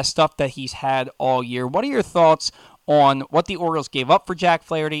some of the best stuff that he's had all year. What are your thoughts on what the Orioles gave up for Jack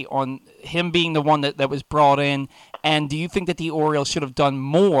Flaherty, on him being the one that was brought in, and do you think that the Orioles should have done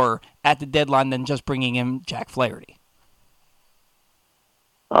more at the deadline than just bringing in Jack Flaherty?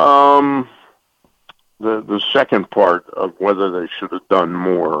 The second part of whether they should have done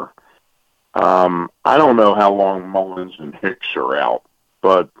more, I don't know how long Mullins and Hicks are out,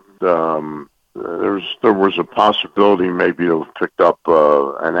 but there was a possibility maybe to have picked up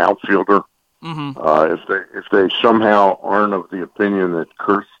an outfielder. Mm-hmm. If they somehow aren't of the opinion that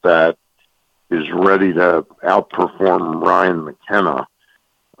Kotska is ready to outperform Ryan McKenna,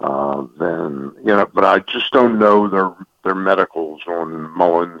 then but I just don't know their medicals on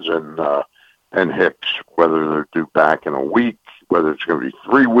Mullins and Hicks, whether they're due back in a week, whether it's going to be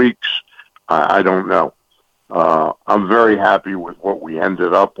 3 weeks. I don't know. I'm very happy with what we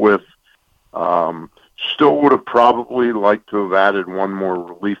ended up with. Still would have probably liked to have added one more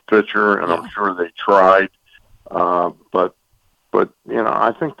relief pitcher, and I'm sure they tried. But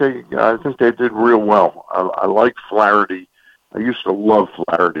I think they did real well. I like Flaherty. I used to love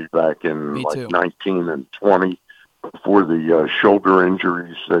Flaherty back in 19 and 20 before the shoulder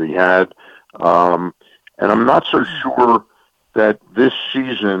injuries that he had. And I'm not so sure that this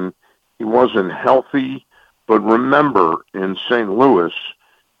season he wasn't healthy. But remember, in St. Louis,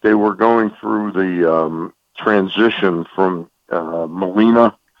 they were going through the transition from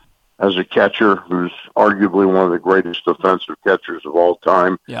Molina as a catcher, who's arguably one of the greatest defensive catchers of all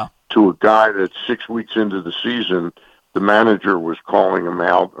time, to a guy that 6 weeks into the season, the manager was calling him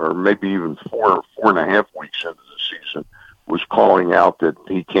out, or maybe even 4.5 weeks into the season, was calling out that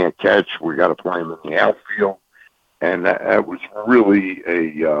he can't catch. We got to play him in the outfield, and that was really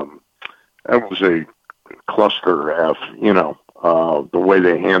a cluster F. The way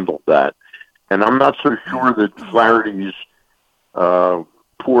they handled that, and I'm not so sure that Flaherty's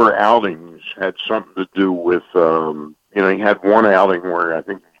poor outings had something to do with. He had one outing where I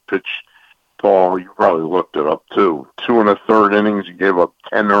think he pitched. Paul, you probably looked it up too. 2 1/3 innings, he gave up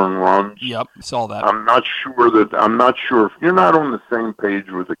 10 earned runs. Yep, saw that. I'm not sure if you're not on the same page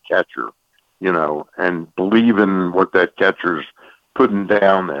with the catcher, and believe in what that catcher's putting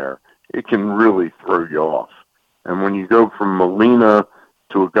down there, it can really throw you off. And when you go from Molina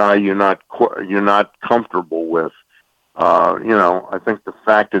to a guy you're not comfortable with, I think the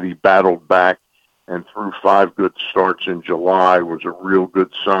fact that he battled back and threw 5 good starts in July was a real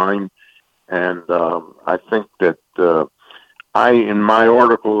good sign. And I think that in my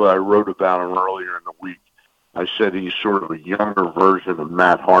article that I wrote about him earlier in the week, I said he's sort of a younger version of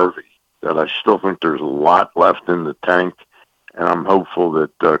Matt Harvey, that I still think there's a lot left in the tank. And I'm hopeful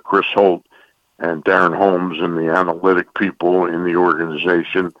that Chris Holt and Darren Holmes and the analytic people in the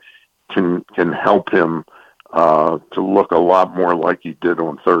organization can help him to look a lot more like he did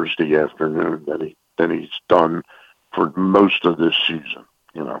on Thursday afternoon than he's done for most of this season,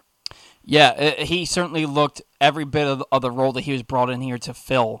 Yeah, he certainly looked every bit of the role that he was brought in here to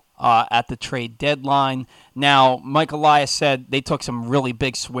fill at the trade deadline. Now, Mike Elias said they took some really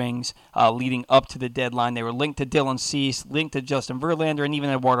big swings leading up to the deadline. They were linked to Dylan Cease, linked to Justin Verlander, and even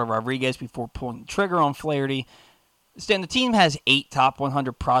Eduardo Rodriguez before pulling the trigger on Flaherty. Stan, the team has 8 top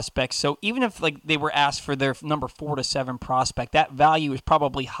 100 prospects, so even if they were asked for their number 4 to 7 prospect, that value is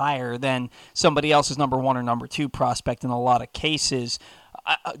probably higher than somebody else's number 1 or number 2 prospect in a lot of cases.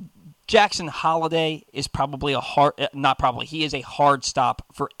 Jackson Holliday is probably he is a hard stop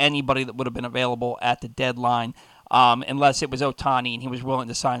for anybody that would have been available at the deadline, unless it was Ohtani and he was willing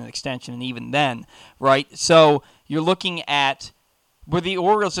to sign an extension, and even then, right? So you're looking at, were the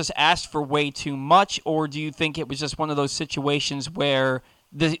Orioles just asked for way too much, or do you think it was just one of those situations where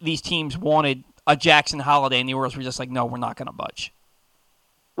these teams wanted a Jackson Holliday and the Orioles were just like, no, we're not going to budge?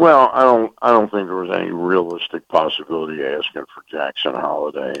 Well, I don't think there was any realistic possibility asking for Jackson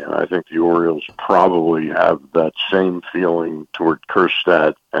Holliday, and I think the Orioles probably have that same feeling toward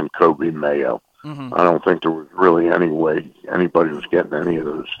Kjerstad and Kobe Mayo. Mm-hmm. I don't think there was really any way anybody was getting any of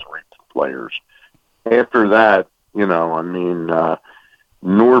those 3 players. After that,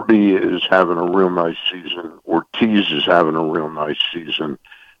 Norby is having a real nice season. Ortiz is having a real nice season.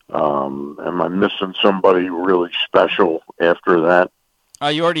 Am I missing somebody really special after that?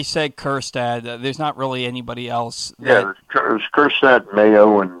 You already said Kjerstad. There's not really anybody else. Yeah, there's Kjerstad,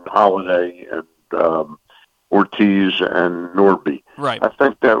 Mayo, and Holliday, and Ortiz, and Norby. Right. I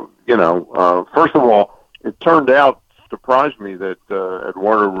think that, first of all, it turned out, surprised me that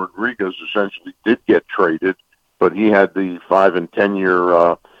Eduardo Rodriguez essentially did get traded, but he had the 5 and 10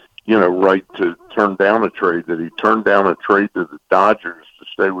 year, right to turn down a trade. That he turned down a trade to the Dodgers to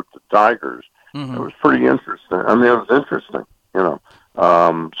stay with the Tigers. Mm-hmm. It was pretty interesting. I mean, it was interesting, So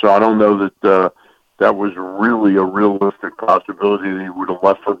I don't know that that was really a realistic possibility that he would have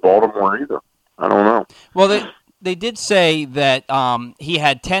left for Baltimore either. I don't know. Well, they did say that he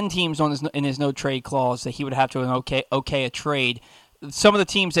had 10 teams in his no trade clause that he would have to okay a trade. Some of the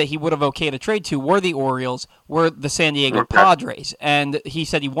teams that he would have okayed a trade to were the Orioles, were the San Diego Padres. And he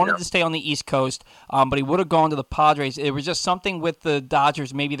said he wanted to stay on the East Coast, but he would have gone to the Padres. It was just something with the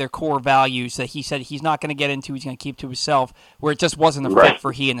Dodgers, maybe their core values, that he said he's not going to get into, he's going to keep to himself, where it just wasn't a fit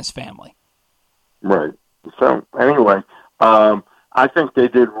for he and his family. Right. So, anyway, I think they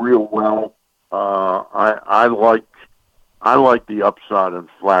did real well. I like the upside in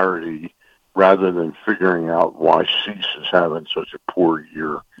Flaherty rather than figuring out why Cease is having such a poor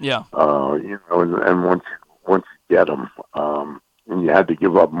year. Yeah. And once you get him, and you had to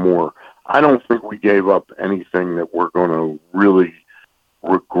give up more. I don't think we gave up anything that we're going to really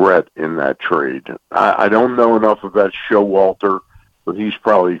regret in that trade. I don't know enough about Showalter, but he's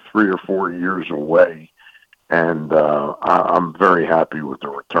probably 3 or 4 years away. And I'm very happy with the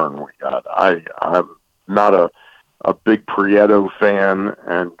return we got. I'm not a big Prieto fan,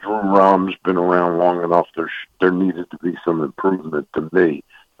 and Drew Rahm's been around long enough. There needed to be some improvement to me.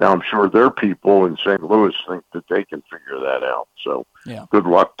 Now, I'm sure their people in St. Louis think that they can figure that out. So Good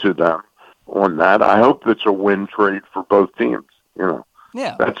luck to them on that. I hope it's a win trade for both teams.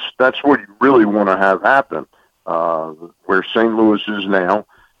 Yeah. That's what you really want to have happen. Where St. Louis is now,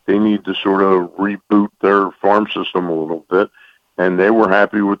 they need to sort of reboot their farm system a little bit, and they were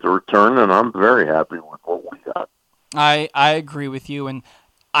happy with the return, and I'm very happy with what we got. I agree with you, and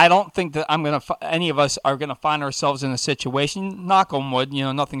I don't think that any of us are going to find ourselves in a situation, knock on wood,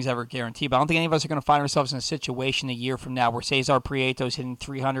 nothing's ever guaranteed, but I don't think any of us are going to find ourselves in a situation a year from now where Cesar Prieto's hitting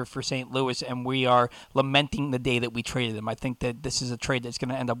 300 for St. Louis and we are lamenting the day that we traded him. I think that this is a trade that's going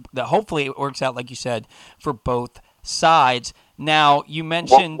to end up, that hopefully it works out, like you said, for both sides. Now, you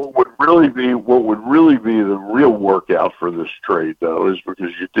mentioned what would really be the real workout for this trade, though, is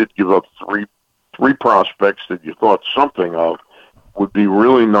because you did give up three prospects that you thought something of. Would be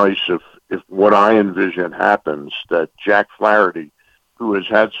really nice if what I envision happens, that Jack Flaherty, who has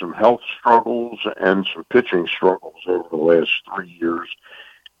had some health struggles and some pitching struggles over the last 3 years,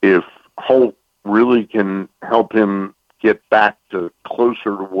 if Holt really can help him get back to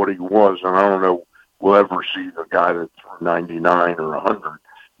closer to what he was, and I don't know we'll ever see the guy that threw 99 or 100,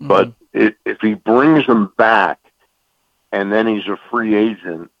 mm-hmm. but if he brings him back and then he's a free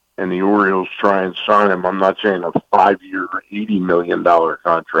agent, and the Orioles try and sign him, I'm not saying a 5-year, $80 million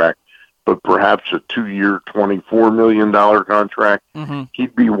contract, but perhaps a 2-year, $24 million contract. Mm-hmm.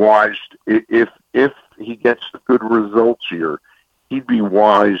 He'd be wise, if he gets the good results here, he'd be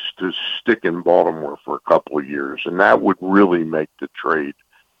wise to stick in Baltimore for a couple of years, and that would really make the trade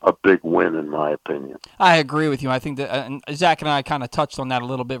a big win, in my opinion. I agree with you. I think that and Zach and I kind of touched on that a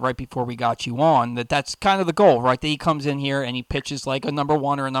little bit right before we got you on, that's kind of the goal, right? That he comes in here and he pitches like a number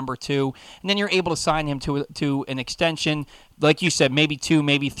 1 or a number 2, and then you're able to sign him to an extension, like you said, maybe 2,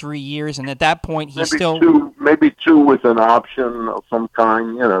 maybe 3 years, and at that point he's maybe two with an option of some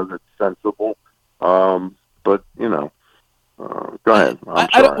kind, that's sensible. But Go ahead.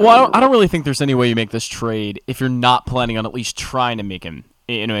 I don't really think there's any way you make this trade if you're not planning on at least trying to make him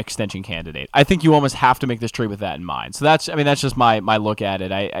an extension candidate. I think you almost have to make this trade with that in mind. So that's just my look at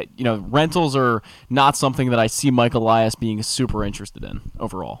it. I rentals are not something that I see Mike Elias being super interested in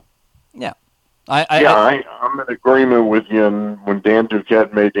overall. Yeah. I'm in agreement with you. And when Dan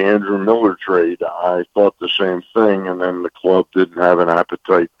Duquette made the Andrew Miller trade, I thought the same thing, and then the club didn't have an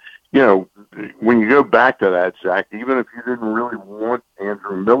appetite. When you go back to that, Zach, even if you didn't really want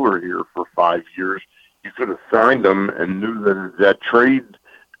Andrew Miller here for 5 years, you could have signed him and knew that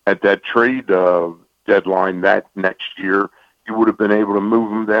at that trade deadline that next year, you would have been able to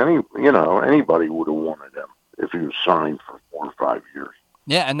move him to anybody would have wanted him if he was signed for 4 or 5 years.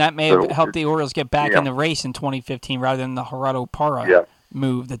 Yeah, and that may have helped the Orioles get back in the race in 2015 rather than the Gerardo Parra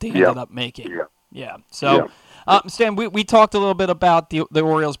move that they ended up making. So, Stan, we talked a little bit about the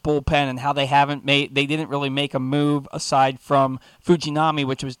Orioles bullpen and how they didn't really make a move aside from Fujinami,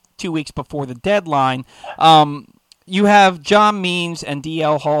 which was 2 weeks before the deadline. You have John Means,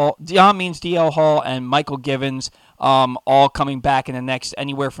 DL Hall, and Michael Givens all coming back in the next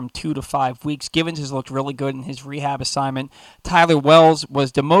anywhere from 2 to 5 weeks. Givens has looked really good in his rehab assignment. Tyler Wells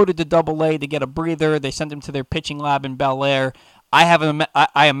was demoted to Double-A to get a breather. They sent him to their pitching lab in Bel Air.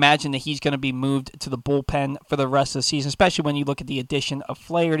 I imagine that he's going to be moved to the bullpen for the rest of the season, especially when you look at the addition of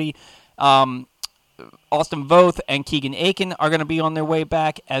Flaherty. Austin Voth and Keegan Aiken are going to be on their way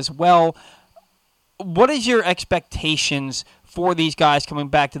back as well. What is your expectations for these guys coming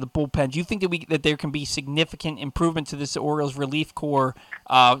back to the bullpen? Do you think that there can be significant improvement to this Orioles relief corps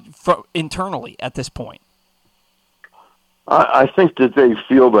internally at this point? I think that they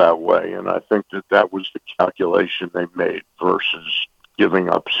feel that way, and I think that was the calculation they made versus giving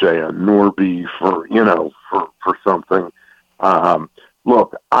up, say, a Norby for something.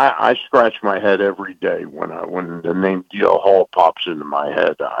 Look, I scratch my head every day when the name DL Hall pops into my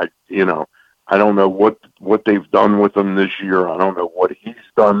head. I don't know what they've done with him this year. I don't know what he's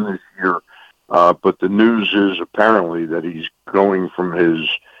done this year. But the news is apparently that he's going from his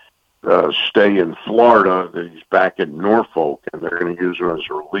stay in Florida, that he's back in Norfolk, and they're going to use him as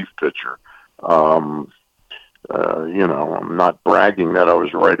a relief pitcher. I'm not bragging that I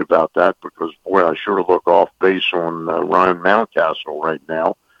was right about that because, boy, I sure look off base on Ryan Mountcastle right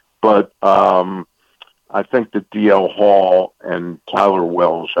now. But I think that DL Hall and Tyler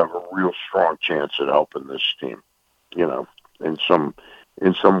Wells have a real strong chance at helping this team, in some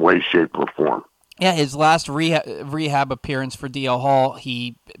way, shape, or form. Yeah, his last rehab appearance for DL Hall,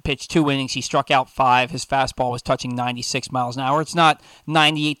 he pitched 2 innings. He struck out 5. His fastball was touching 96 miles an hour. It's not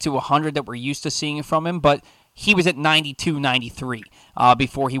 98 to 100 that we're used to seeing from him, but he was at 92, 93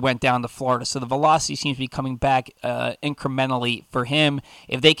 before he went down to Florida. So the velocity seems to be coming back incrementally for him.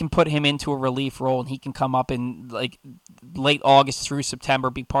 If they can put him into a relief role and he can come up in like late August through September,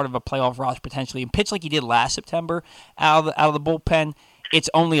 be part of a playoff rush potentially, and pitch like he did last September out of the bullpen, it's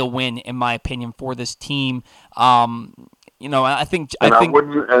only a win, in my opinion, for this team. I think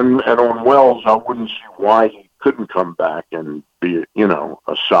wouldn't, and on Wells, I wouldn't see why he couldn't come back and be,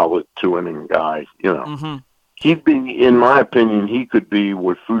 a solid 2-inning guy. Mm-hmm. He'd be, in my opinion, he could be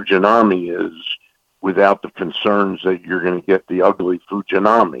what Fujinami is without the concerns that you're going to get the ugly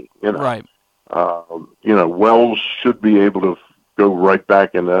Fujinami. Right. Wells should be able to go right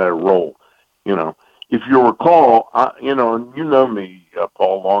back into that role. If you recall, and you know me,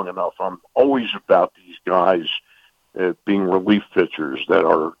 Paul, long enough, I'm always about these guys being relief pitchers that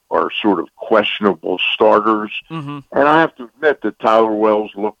are sort of questionable starters. Mm-hmm. And I have to admit that Tyler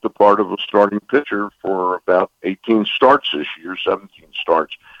Wells looked the part of a starting pitcher for about 18 starts this year, 17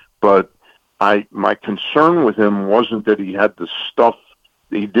 starts. But my concern with him wasn't that he had the stuff.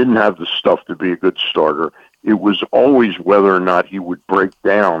 He didn't have the stuff to be a good starter. It was always whether or not he would break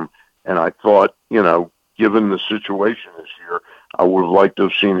down. And I thought, given the situation this year, I would have liked to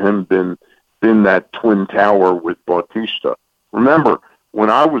have seen him been that twin tower with Bautista. Remember, when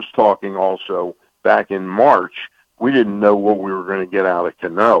I was talking also back in March, we didn't know what we were going to get out of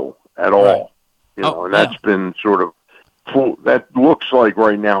Cano at all. And that's been sort of that looks like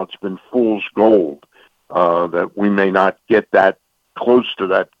right now it's been fool's gold, that we may not get that close to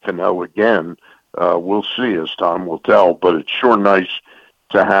that Cano again. We'll see as time will tell, but it's sure nice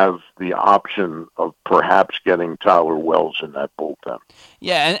to have the option of perhaps getting Tyler Wells in that bullpen.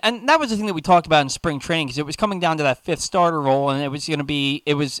 Yeah, and that was the thing that we talked about in spring training, because it was coming down to that 5th starter role, and it was going to be,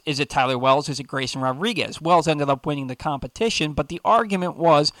 is it Tyler Wells, is it Grayson Rodriguez? Wells ended up winning the competition, but the argument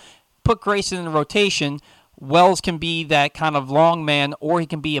was, put Grayson in the rotation, Wells can be that kind of long man, or he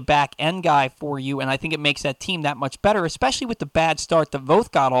can be a back-end guy for you, and I think it makes that team that much better, especially with the bad start that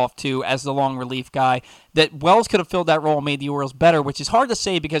both got off to as the long relief guy, that Wells could have filled that role and made the Orioles better, which is hard to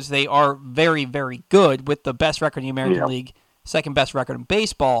say because they are very, very good with the best record in the American League, second best record in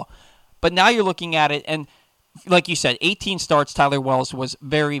baseball. But now you're looking at it, and like you said, 18 starts, Tyler Wells was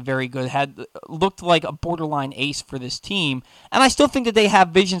very, very good. Looked like a borderline ace for this team. And I still think that they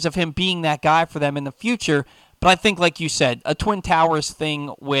have visions of him being that guy for them in the future. But I think, like you said, a Twin Towers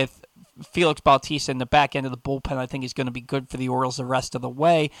thing with Felix Bautista in the back end of the bullpen, I think is going to be good for the Orioles the rest of the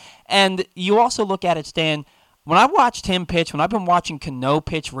way. And you also look at it, Stan, when I watched him pitch, when I've been watching Cano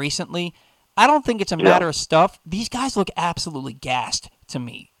pitch recently, I don't think it's a matter of stuff. These guys look absolutely gassed to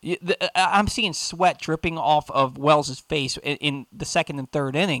me. I'm seeing sweat dripping off of Wells' face in the second and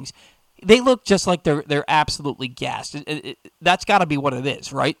third innings. They look just like they're absolutely gassed. That's got to be what it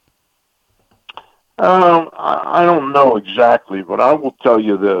is, right? I don't know exactly, but I will tell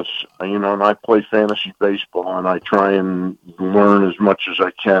you this. And I play fantasy baseball, and I try and learn as much as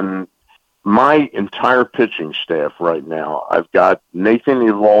I can. My entire pitching staff right now, I've got Nathan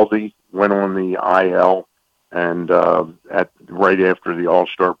Eovaldi, went on the IL, and right after the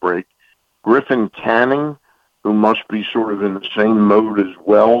All-Star break. Griffin Canning, who must be sort of in the same mode as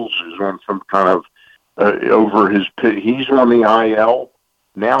Wells, is on some kind of over his pit. He's on the IL.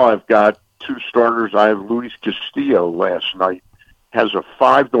 Now I've got two starters. I have Luis Castillo last night, has a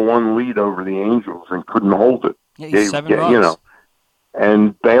 5-1 lead over the Angels and couldn't hold it. Yeah, he's 7 runs.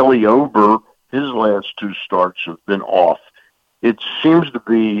 And Bailey Ober, his last two starts have been off. It seems to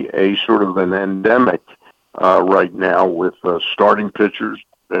be a sort of an endemic right now with starting pitchers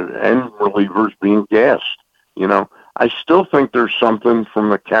and relievers being gassed. I still think there's something from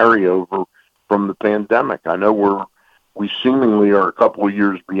the carryover from the pandemic. I know we seemingly are a couple of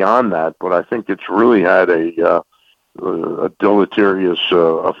years beyond that, but I think it's really had a deleterious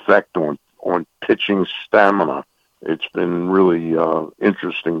effect on pitching stamina. It's been really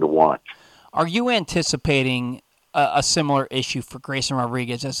interesting to watch. Are you anticipating a similar issue for Grayson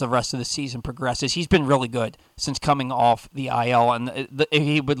Rodriguez as the rest of the season progresses? He's been really good since coming off the IL, and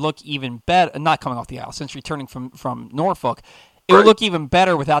he would look even better, not coming off the IL, since returning from Norfolk. It would look even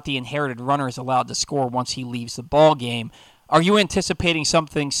better without the inherited runners allowed to score once he leaves the ball game. Are you anticipating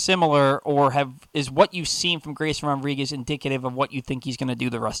something similar, or is what you've seen from Grayson Rodriguez indicative of what you think he's going to do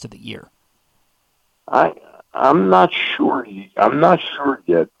the rest of the year? I'm not sure. I'm not sure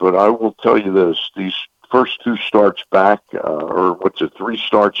yet, but I will tell you this: these first two starts back, or 3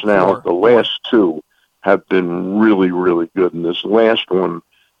 starts now? The last two have been really, really good. And this last one,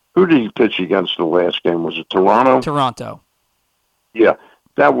 who did he pitch against the last game? Was it Toronto? Toronto. Yeah,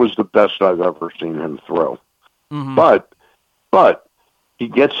 that was the best I've ever seen him throw. Mm-hmm. But he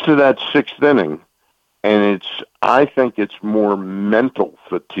gets to that 6th inning, and I think it's more mental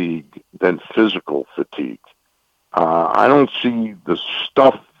fatigue than physical fatigue. I don't see the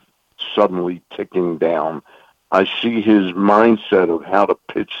stuff suddenly ticking down. I see his mindset of how to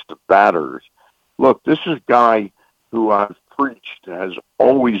pitch to batters. Look, this is a guy who I've preached has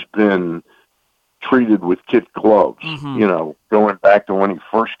always been treated with kid gloves, going back to when he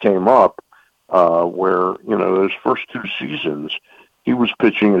first came up, where, those first 2 seasons, he was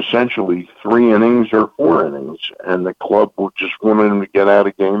pitching essentially 3 innings or 4 innings, and the club just wanted him to get out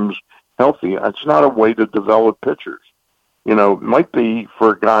of games healthy. That's not a way to develop pitchers. It might be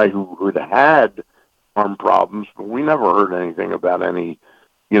for a guy who had arm problems, but we never heard anything about any,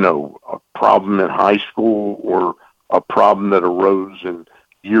 a problem in high school or a problem that arose in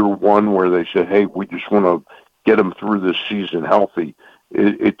year 1 where they said, hey, we just want to get him through this season healthy.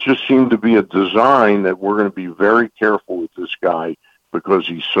 It just seemed to be a design that we're going to be very careful with this guy because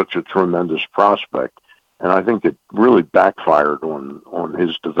he's such a tremendous prospect. And I think it really backfired on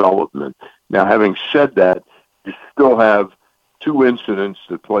his development. Now, having said that, you still have 2 incidents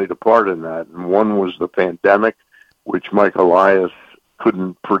that played a part in that. And one was the pandemic, which Mike Elias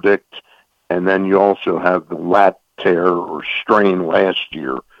couldn't predict. And then you also have the lat tear or strain last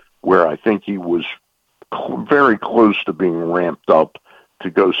year, where I think he was very close to being ramped up to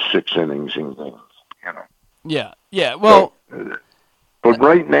go 6 innings in games. Yeah. Well, but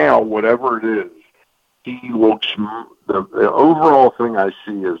right now, whatever it is, he looks. The overall thing I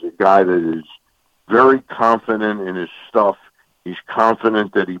see is a guy that is very confident in his stuff. He's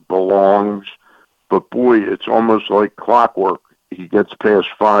confident that he belongs. But boy, it's almost like clockwork. He gets past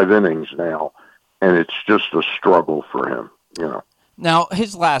 5 innings now, and it's just a struggle for him. Now,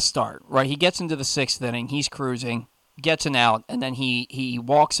 his last start, right? He gets into the 6th inning. He's cruising, gets an out, and then he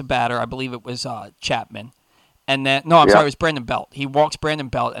walks a batter. I believe it was Chapman. And then, sorry, it was Brandon Belt. He walks Brandon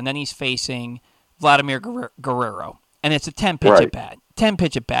Belt, and then he's facing Vladimir Guerrero, and it's a 10-pitch at bat.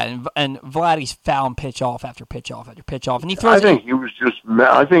 10-pitch at bat, and Vladdy's fouling pitch off after pitch off after pitch off, and he throws. I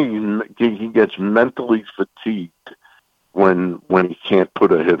think he gets mentally fatigued when he can't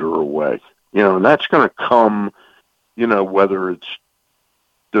put a hitter away. And that's going to come. Whether it's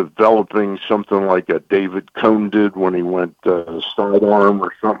developing something like a David Cone did when he went sidearm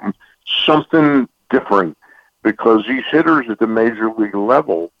or something different, because these hitters at the major league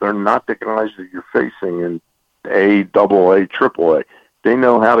level, they're not the guys that you're facing in A, AA, AAA. They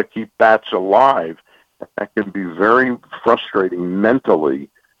know how to keep bats alive. That can be very frustrating mentally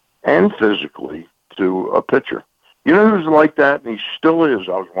and physically to a pitcher. You know who's like that, and he still is.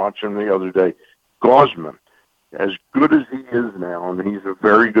 I was watching the other day, Gausman. As good as he is now, and he's a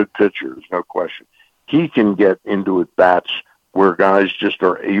very good pitcher, there's no question, he can get into at-bats where guys just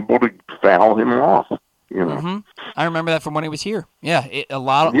are able to foul him off. Mm-hmm. I remember that from when he was here. Yeah, a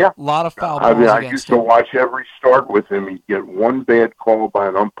lot of foul balls I against used him. to watch every start with him. He'd get one bad call by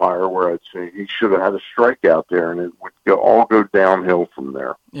an umpire where I'd say he should have had a strikeout there, and it would all go downhill from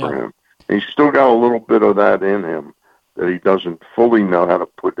there for him. He's still got a little bit of that in him that he doesn't fully know how to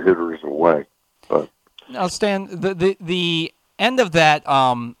put hitters away. But now, Stan, the end of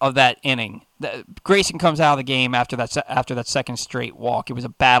that inning, Grayson comes out of the game after that second straight walk. It was a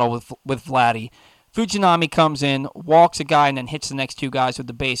battle with Vladdy. Fujinami comes in, walks a guy, and then hits the next two guys with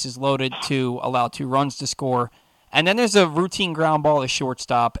the bases loaded to allow 2 runs to score. And then there's a routine ground ball to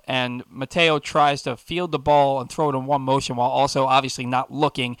shortstop, and Mateo tries to field the ball and throw it in one motion while also obviously not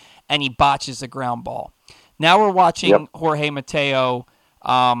looking, and he botches the ground ball. Now we're watching Jorge Mateo.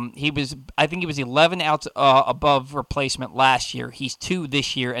 I think he was 11 outs above replacement last year. He's 2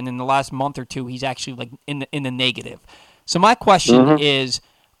 this year, and in the last month or two, he's actually like in the negative. So my question is,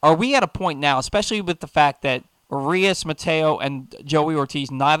 are we at a point now, especially with the fact that Arias, Mateo, and Joey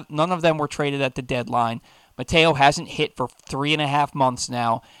Ortiz, none of them were traded at the deadline. Mateo hasn't hit for 3.5 months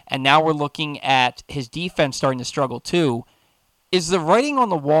now, and now we're looking at his defense starting to struggle too. Is the writing on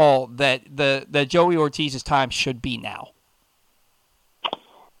the wall that Joey Ortiz's time should be now?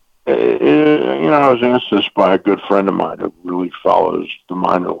 I was asked this by a good friend of mine who really follows the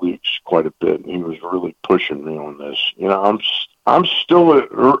minor leagues quite a bit, and he was really pushing me on this. I'm still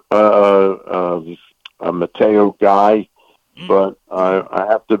a Mateo guy, but I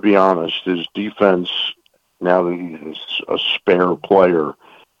have to be honest. His defense, now that he's a spare player,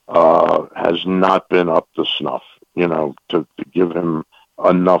 has not been up to snuff. To give him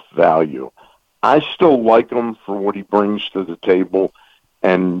enough value. I still like him for what he brings to the table.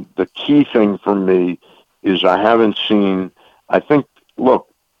 And the key thing for me is I haven't seen,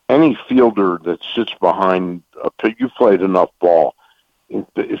 any fielder that sits behind you played enough ball.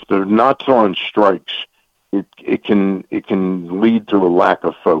 If they're not throwing strikes, it can lead to a lack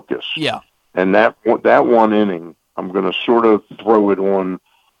of focus. Yeah. And that one inning, I'm going to sort of throw it on.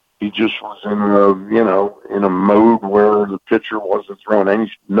 He just was in a mode where the pitcher wasn't throwing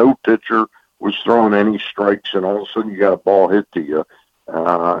no pitcher was throwing any strikes, and all of a sudden you got a ball hit to you.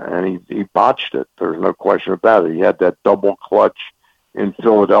 And he botched it. There's no question about it. He had that double clutch in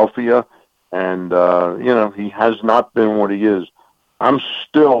Philadelphia, and he has not been what he is. I'm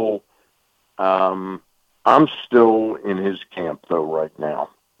still in his camp though right now.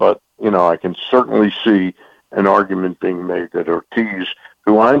 But I can certainly see an argument being made that Ortiz,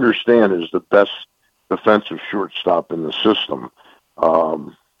 who I understand is the best defensive shortstop in the system,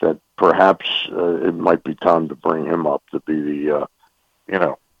 that perhaps it might be time to bring him up to be the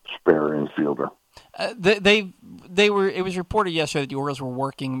spare infielder. It was reported yesterday that the Orioles were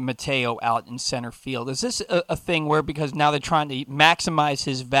working Mateo out in center field. Is this a thing where, because now they're trying to maximize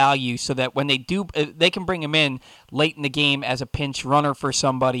his value so that when they do, they can bring him in late in the game as a pinch runner for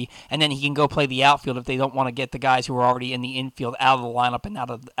somebody, and then he can go play the outfield if they don't want to get the guys who are already in the infield out of the lineup and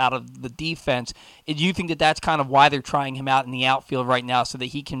out of the defense? Do you think that that's kind of why they're trying him out in the outfield right now, so that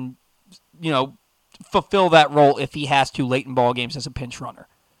he can, fulfill that role if he has to late in ball games as a pinch runner?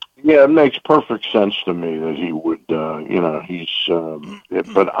 Yeah, it makes perfect sense to me that he would. But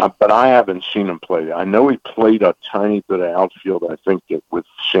I haven't seen him play. I know he played a tiny bit of outfield. I think with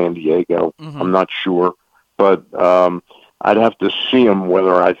San Diego. Mm-hmm. I'm not sure, but I'd have to see him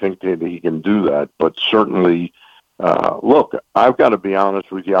whether I think that he can do that. But certainly, look, I've got to be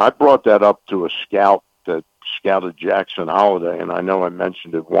honest with you. I brought that up to a scout that scouted Jackson Holiday, and I know I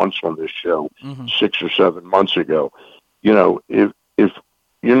mentioned it once on this show 6 or 7 months ago. If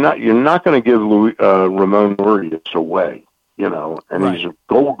you're not going to give Ramon Urias away, and right. He's a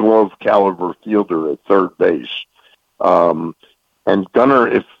Gold Glove caliber fielder at third base. And Gunnar,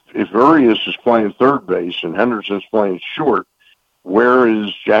 if Urias is playing third base and Henderson's playing short, where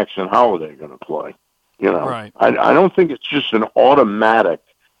is Jackson Holiday going to play? Right. I don't think it's just an automatic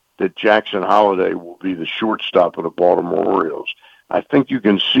that Jackson Holiday will be the shortstop of the Baltimore Orioles. I think you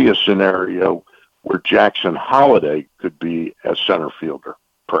can see a scenario where Jackson Holiday could be a center fielder,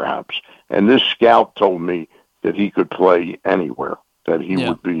 perhaps. And this scout told me that he could play anywhere, that he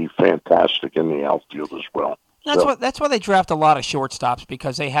would be fantastic in the outfield as well. That's why they draft a lot of shortstops,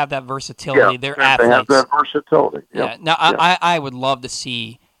 because they have that versatility. They're athletes. They have that versatility. Yeah. Now, I would love to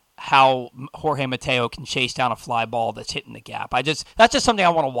see how Jorge Mateo can chase down a fly ball that's hitting the gap. that's just something I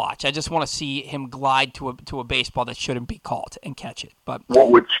want to watch. I just want to see him glide to a baseball that shouldn't be caught and catch it. But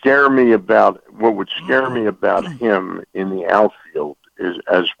what would scare me about him in the outfield is,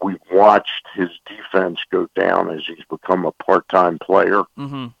 as we've watched his defense go down as he's become a part-time player,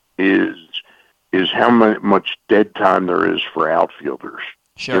 is how much dead time there is for outfielders.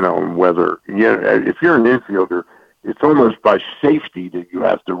 Sure. And if you're an infielder, it's almost by safety that you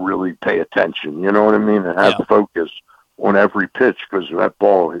have to really pay attention, you know what I mean, and have focus on every pitch, because that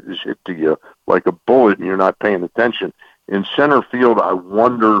ball is hit to you like a bullet and you're not paying attention. In center field, I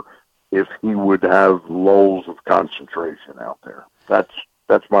wonder if he would have lulls of concentration out there. That's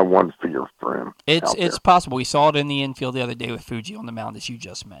my one fear for him. It's possible. We saw it in the infield the other day with Fuji on the mound, as you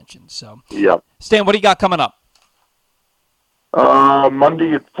just mentioned. So, Stan, what do you got coming up?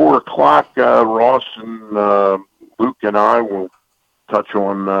 Monday at 4:00, Ross and Luke and I will touch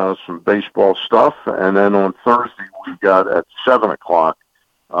on some baseball stuff, and then on Thursday we've got at 7:00.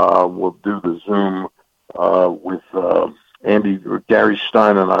 We'll do the Zoom with Andy, Gary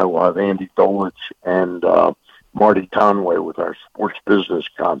Stein, and I will have Andy Dolich and Marty Conway with our sports business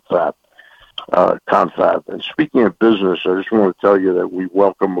confab. And speaking of business, I just want to tell you that we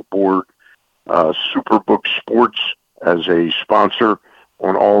welcome aboard Superbook Sports as a sponsor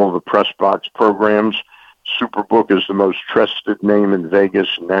on all of the press box programs. Superbook is the most trusted name in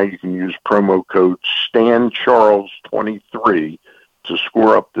Vegas, and now you can use promo code StanCharles23 to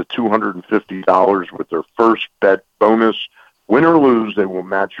score up to $250 with their first bet bonus. Win or lose, they will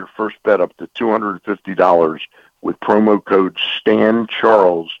match your first bet up to $250 with promo code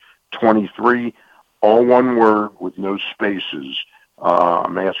StanCharles23, all one word with no spaces.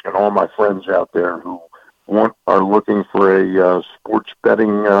 I'm asking all my friends out there who are looking for a sports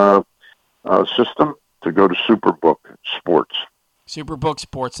betting system to go to Superbook Sports. Superbook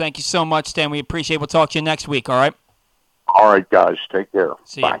Sports. Thank you so much, Stan. We appreciate it. We'll talk to you next week, all right? All right, guys. Take care.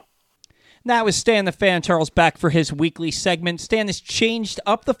 See Bye. You. Now is Stan the Fan Charles back for his weekly segment. Stan has changed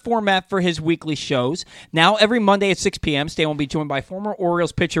up the format for his weekly shows. Now every Monday at 6 p.m., Stan will be joined by former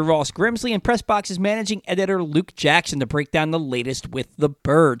Orioles pitcher Ross Grimsley and Press Box's managing editor Luke Jackson to break down the latest with the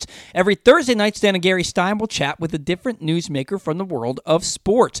Birds. Every Thursday night, Stan and Gary Stein will chat with a different newsmaker from the world of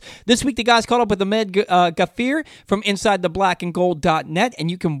sports. This week, the guys caught up with Ahmed Ghaffir from InsideTheBlackAndGold.net,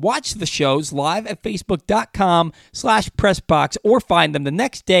 and you can watch the shows live at Facebook.com/PressBox or find them the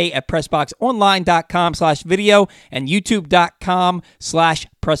next day at PressBoxOnline.com/video and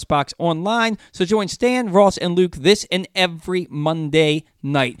YouTube.com/PressBoxOnline. So join Stan, Ross, and Luke this and every Monday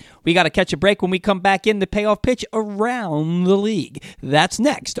night. We got to catch a break. When we come back in, the payoff pitch around the league. That's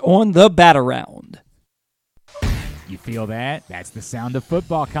next on the Bat Around. You feel that? That's the sound of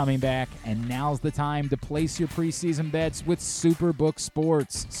football coming back, and now's the time to place your preseason bets with Superbook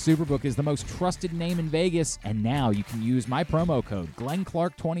Sports. Superbook is the most trusted name in Vegas, and now you can use my promo code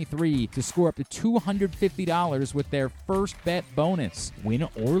GlennClark23 to score up to $250 with their first bet bonus. Win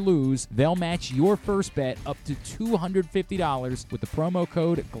or lose, they'll match your first bet up to $250 with the promo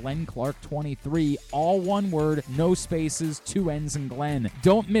code GlennClark23, all one word, no spaces, two N's in Glenn.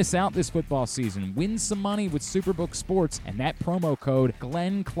 Don't miss out this football season. Win some money with Superbook Sports and that promo code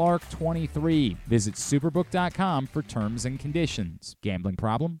GlennClark23. Visit superbook.com for terms and conditions. Gambling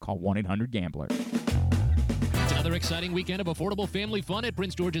problem? Call 1-800-GAMBLER. It's another exciting weekend of affordable family fun at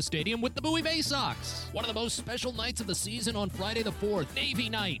Prince George's Stadium with the Bowie Bay Sox. One of the most special nights of the season on Friday the 4th, Navy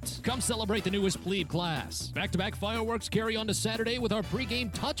Night. Come celebrate the newest plebe class. Back-to-back fireworks carry on to Saturday with our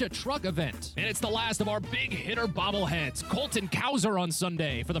pregame Touch a Truck event. And it's the last of our big hitter bobbleheads, Colton Cowser on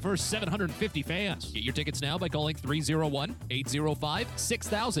Sunday for the first 750 fans. Get your tickets now by calling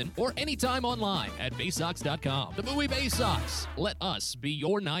 301-805-6000 or anytime online at baysox.com. The Bowie Bay Sox. Let us be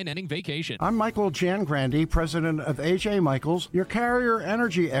your 9-inning vacation. I'm Michael Jangrandi, president of AJ Michaels, your carrier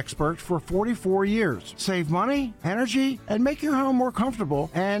energy expert for 44 years. Save money, energy, and make your home more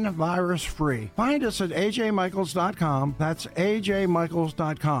comfortable and virus-free. Find us at ajmichaels.com. That's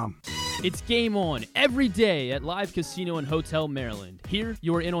ajmichaels.com. It's game on every day at Live Casino and Hotel Maryland. Here,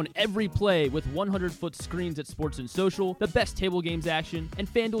 you are in on every play with 100-foot screens at Sports and Social, the best table games action, and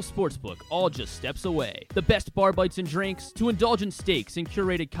FanDuel Sportsbook, all just steps away. The best bar bites and drinks to indulgent steaks and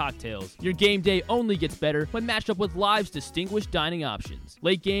curated cocktails. Your game day only gets better when matched up with Live's distinguished dining options.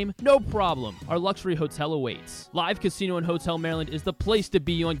 Late game? No problem. Our luxury hotel awaits. Live Casino and Hotel Maryland is the place to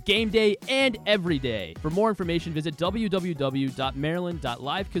be on game day and every day. For more information, visit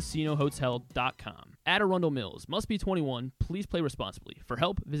www.maryland.livecasinohotel.com. At Arundel Mills. Must be 21. Please play responsibly. For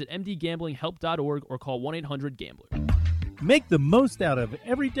help, visit mdgamblinghelp.org or call 1-800-GAMBLER. Make the most out of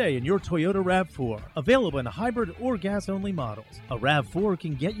every day in your Toyota RAV4. Available in hybrid or gas-only models. A RAV4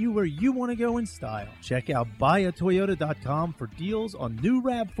 can get you where you want to go in style. Check out buyatoyota.com for deals on new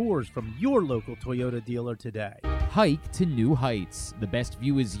RAV4s from your local Toyota dealer today. Hike to new heights. The best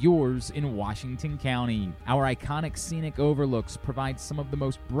view is yours in Washington County. Our iconic scenic overlooks provide some of the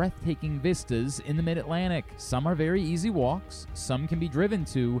most breathtaking vistas in the Mid-Atlantic. Some are very easy walks, some can be driven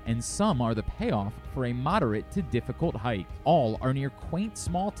to, and some are the payoff for a moderate to difficult hike. All are near quaint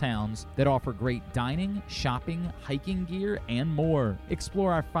small towns that offer great dining, shopping, hiking gear, and more.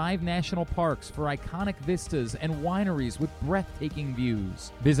 Explore our 5 national parks for iconic vistas and wineries with breathtaking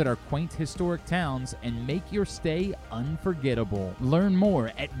views. Visit our quaint historic towns and make your stay unforgettable. Learn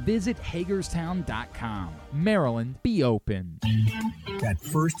more at visithagerstown.com. Maryland, be open. That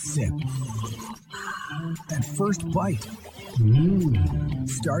first sip. That first bite.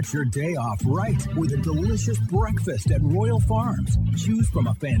 Start your day off right with a delicious breakfast at Royal Farms. Choose from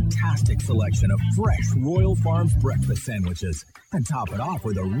a fantastic selection of fresh Royal Farms breakfast sandwiches and top it off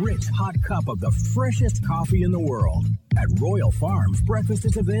with a rich hot cup of the freshest coffee in the world. At Royal Farms, breakfast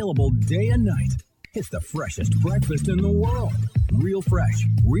is available day and night. It's the freshest breakfast in the world. Real fresh,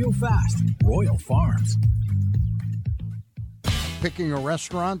 real fast. Royal Farms. Picking a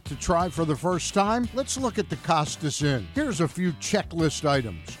restaurant to try for the first time? Let's look at the Kotska Inn. Here's a few checklist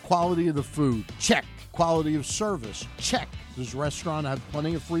items. Quality of the food? Check. Quality of service? Check. Does restaurant have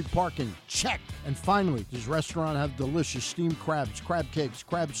plenty of free parking? Check. And finally, does restaurant have delicious steamed crabs, crab cakes,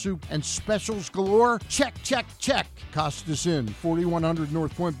 crab soup, and specials galore? Check, check, check. Kotska Inn, 4100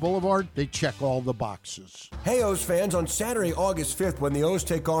 North Point Boulevard. They check all the boxes. Hey, O's fans, on Saturday, August 5th, when the O's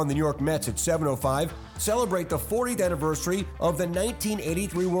take on the New York Mets at 7:05, celebrate the 40th anniversary of the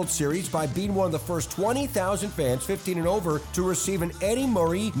 1983 World Series by being one of the first 20,000 fans 15 and over to receive an Eddie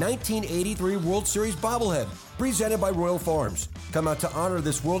Murray 1983 World Series bobblehead. Presented by Royal Farms. Come out to honor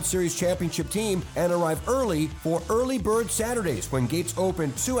this World Series championship team and arrive early for Early Bird Saturdays when gates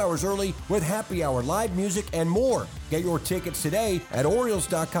open 2 hours early with happy hour, live music, and more. Get your tickets today at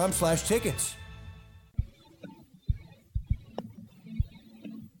Orioles.com/tickets.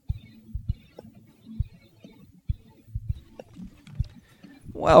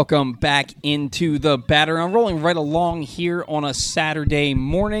 Welcome back into the Banter. I'm rolling right along here on a Saturday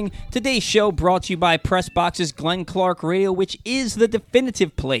morning. Today's show brought to you by PressBox's Glenn Clark Radio, which is the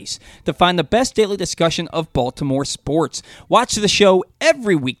definitive place to find the best daily discussion of Baltimore sports. Watch the show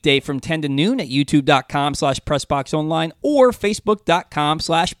every weekday from 10 to noon at youtube.com/PressBoxOnline or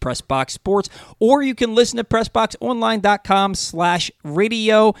facebook.com/PressBoxSports, or you can listen to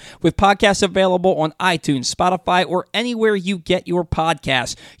PressBoxOnline.com/radio with podcasts available on iTunes, Spotify, or anywhere you get your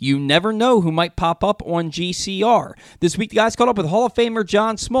podcasts. You never know who might pop up on GCR. This week, the guys caught up with Hall of Famer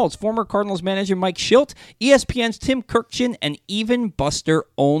John Smoltz, former Cardinals manager Mike Schilt, ESPN's Tim Kirkchin, and even Buster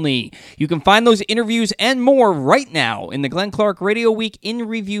Olney. You can find those interviews and more right now in the Glenn Clark Radio Week in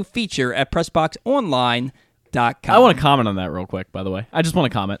Review feature at PressBoxOnline.com. I want to comment on that real quick, by the way. I just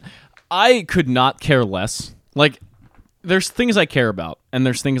want to comment. I could not care less. Like, there's things I care about, and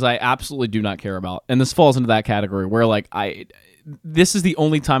there's things I absolutely do not care about. And this falls into that category where, like, this is the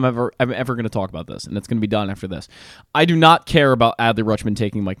only time I'm ever going to talk about this, and it's going to be done after this. I do not care about Adley Rutschman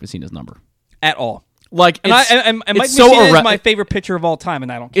taking Mike Messina's number. At all. Like, and Mike Messina is my favorite pitcher of all time,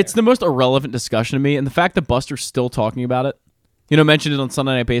 and I don't care. It's the most irrelevant discussion to me, and the fact that Buster's still talking about it, mentioned it on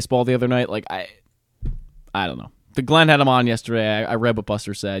Sunday Night Baseball the other night, like, I don't know. The Glenn had him on yesterday. I read what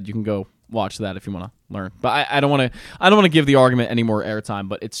Buster said. You can go watch that if you want to learn. But I don't want to give the argument any more airtime,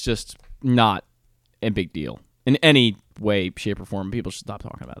 but it's just not a big deal in any way, shape, or form. People should stop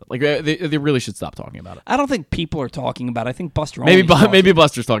talking about it. Like, they really should stop talking about it. I don't think people are talking about it. I think Buster maybe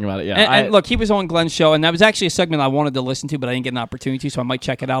Buster's talking about it, yeah. And look, he was on Glenn's show, and that was actually a segment I wanted to listen to, but I didn't get an opportunity, so I might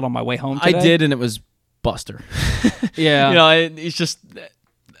check it out on my way home today. I did, and it was Buster. Yeah. It's just...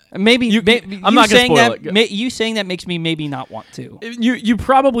 Maybe I'm not going to spoil it. You saying that makes me maybe not want to. You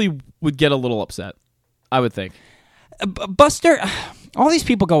probably would get a little upset, I would think. Buster, all these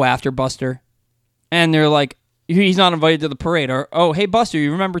people go after Buster, and they're like, he's not invited to the parade. Or, oh, hey, Buster,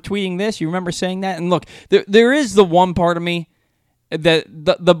 you remember tweeting this? You remember saying that? And look, there is the one part of me that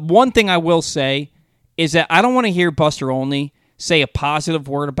the one thing I will say is that I don't want to hear Buster Olney say a positive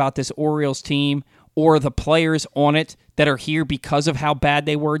word about this Orioles team or the players on it that are here because of how bad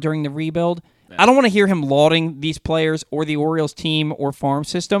they were during the rebuild. I don't want to hear him lauding these players or the Orioles team or farm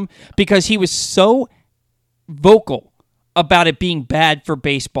system because he was so vocal about it being bad for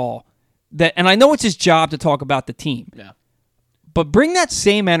baseball. And I know it's his job to talk about the team. Yeah. But bring that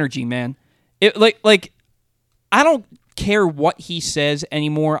same energy, man. Like I don't care what he says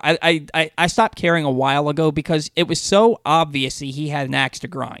anymore. I stopped caring a while ago because it was so obvious that he had an axe to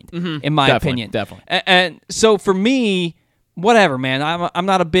grind, in my opinion. Definitely. And so for me, whatever, man. I'm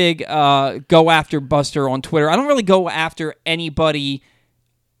not a big go after Buster on Twitter. I don't really go after anybody.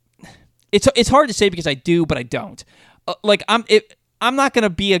 It's hard to say because I do, but I don't. I'm not going to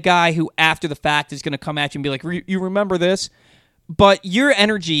be a guy who after the fact is going to come at you and be like, you remember this? But your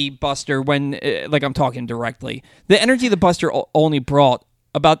energy, Buster, when I'm talking directly, the energy that Buster only brought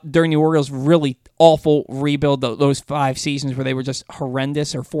about during the Orioles' really awful rebuild, those 5 seasons where they were just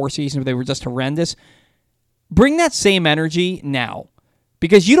horrendous, or 4 seasons where they were just horrendous, bring that same energy now.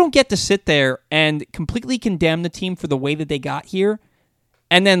 Because you don't get to sit there and completely condemn the team for the way that they got here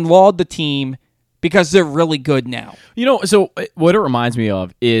and then laud the team because they're really good now. So what it reminds me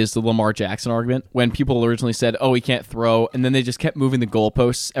of is the Lamar Jackson argument when people originally said, oh, he can't throw, and then they just kept moving the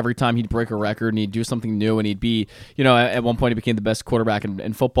goalposts every time he'd break a record and he'd do something new and he'd be, at one point he became the best quarterback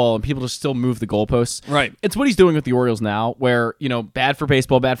in football and people just still move the goalposts. Right. It's what he's doing with the Orioles now where, bad for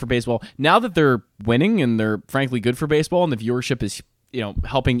baseball. Now that they're winning and they're frankly good for baseball and the viewership is,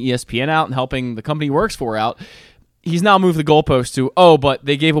 helping ESPN out and helping the company he works for out, he's now moved the goalpost to, but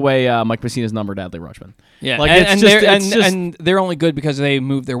they gave away Mike Messina's number to Adley Rutschman. Yeah, and they're only good because they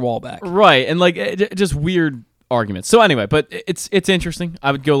moved their wall back. Right, and just weird arguments. So anyway, but it's interesting.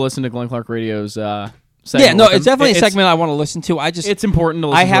 I would go listen to Glenn Clark Radio's segment. Yeah, no, it's definitely a segment I want to listen to. It's important to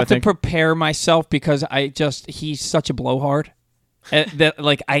listen to. I have to prepare myself because he's such a blowhard. That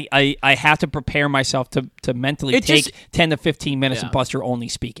I have to prepare myself to mentally take 10 to 15 minutes of Buster only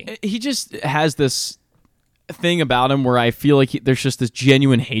speaking. He just has this thing about him where I feel like there's just this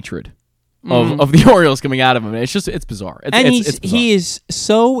genuine hatred of the Orioles coming out of him. It's bizarre. It's bizarre. He is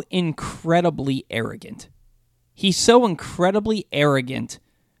so incredibly arrogant. He's so incredibly arrogant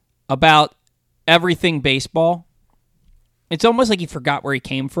about everything baseball. It's almost like he forgot where he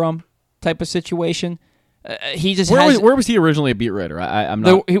came from type of situation. He just where was he originally a beat writer? I'm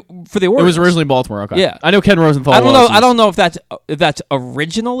not for the Orioles. It was originally Baltimore. Okay, yeah, I know Ken Rosenthal. I don't know if that's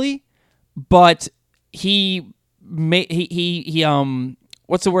originally, but he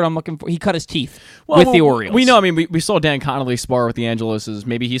what's the word I'm looking for? He cut his teeth with the Orioles. We know. I mean, we saw Dan Connolly spar with the Angeloses.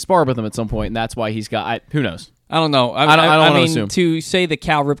 Maybe he sparred with them at some point, and that's why he's got. Who knows? I don't know. I don't want to assume. To say that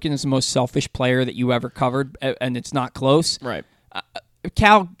Cal Ripken is the most selfish player that you ever covered, and it's not close. Right.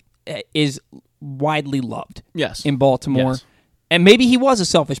 Cal is widely loved. Yes. In Baltimore. Yes. And maybe he was a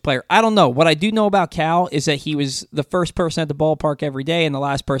selfish player. I don't know. What I do know about Cal is that he was the first person at the ballpark every day and the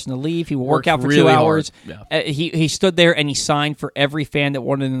last person to leave. He would work out for really 2 hours. Yeah. He stood there and he signed for every fan that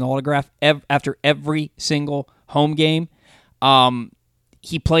wanted an autograph after every single home game.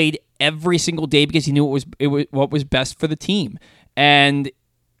 He played every single day because he knew what was best for the team. And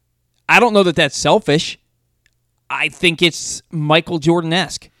I don't know that that's selfish. I think it's Michael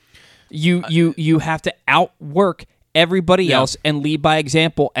Jordan-esque. You have to outwork everybody else and lead by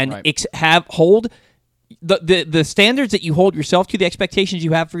example and hold the standards that you hold yourself to, the expectations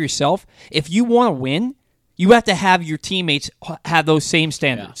you have for yourself. If you want to win, you have to have your teammates have those same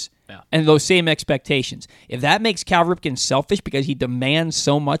standards and those same expectations. If that makes Cal Ripken selfish because he demands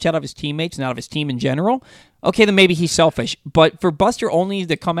so much out of his teammates and out of his team in general, okay, then maybe he's selfish. But for Buster Olney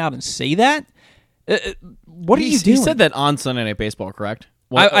to come out and say that, what are you doing? He said that on Sunday Night Baseball, correct?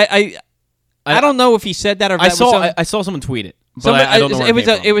 Well, I don't know if he said that or if I saw someone tweet it. But I don't know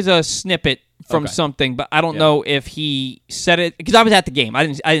where it was a snippet from something, but I don't know if he said it because I was at the game. I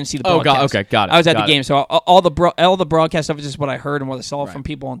didn't see the broadcast. Got it. I was at the game, so all the broadcast stuff is just what I heard and what I saw from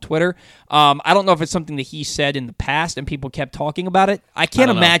people on Twitter. I don't know if it's something that he said in the past and people kept talking about it. I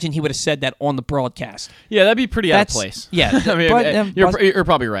can't imagine he would have said that on the broadcast. Yeah, that'd be pretty out of place. Yeah, I mean, you're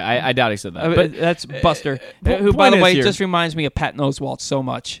probably right. I doubt he said that. But that's Buster, who, by the way, just reminds me of Pat Oswalt so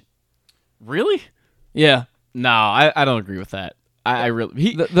much. Really? Yeah. No, I don't agree with that. I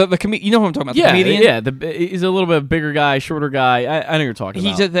really the comedian. You know who I'm talking about? The comedian. Yeah. He's a little bit bigger guy, shorter guy. I know you're talking about.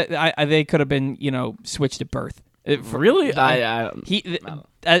 He said that they could have been switched at birth. Really?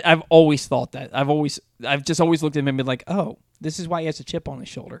 I've always thought that. I've just always looked at him and been like, oh, this is why he has a chip on his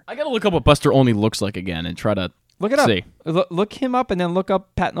shoulder. I gotta look up what Buster Olney looks like again and try to Look it up. Look him up and then look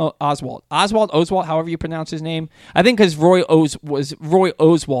up Patton Oswalt. Oswalt, however you pronounce his name. I think because Roy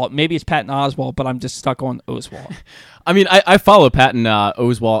Oswalt. Maybe it's Patton Oswalt, but I'm just stuck on Oswalt. I mean, I follow Patton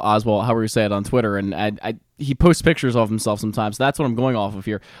Oswalt, however you say it, on Twitter, and he posts pictures of himself sometimes. So that's what I'm going off of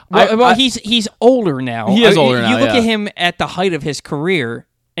here. He's older now. He is older now. You look at him at the height of his career,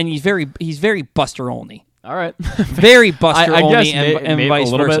 and he's very Buster only. All right, very Buster I only, guess and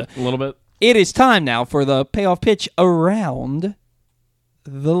vice versa. A little bit. It is time now for the payoff pitch around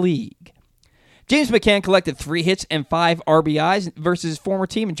the league. James McCann collected 3 hits and 5 RBIs versus his former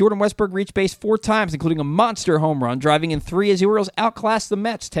team, and Jordan Westburg reached base 4 times, including a monster home run, driving in 3 as the Orioles outclassed the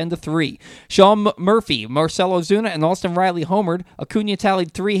Mets 10-3. Sean Murphy, Marcell Ozuna, and Austin Riley homered. Acuna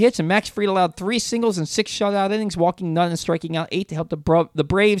tallied 3 hits, and Max Fried allowed 3 singles and 6 shutout innings, walking none and striking out 8 to help the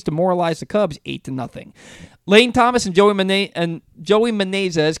Braves demoralize the Cubs 8-0. Lane Thomas and Joey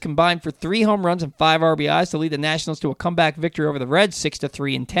Menezes combined for 3 home runs and 5 RBIs to lead the Nationals to a comeback victory over the Reds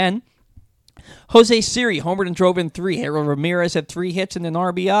 6-3 and 10. Jose Siri homered and drove in 3. Harold Ramirez had 3 hits and an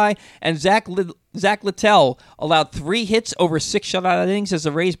RBI, and Zach Littell allowed 3 hits over 6 shutout innings as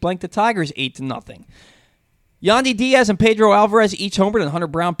the Rays blanked the Tigers 8-0. Yandy Diaz and Pedro Alvarez each homered, and Hunter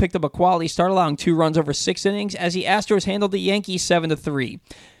Brown picked up a quality start, allowing 2 runs over 6 innings as the Astros handled the Yankees 7-3.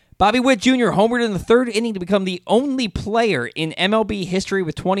 Bobby Witt Jr. homered in the 3rd inning to become the only player in MLB history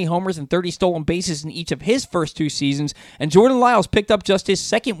with 20 homers and 30 stolen bases in each of his first 2 seasons, and Jordan Lyles picked up just his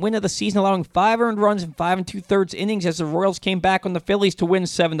 2nd win of the season, allowing 5 earned runs in 5 2/3 innings as the Royals came back on the Phillies to win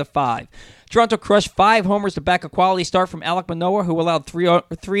 7-5. Toronto crushed 5 homers to back a quality start from Alek Manoah, who allowed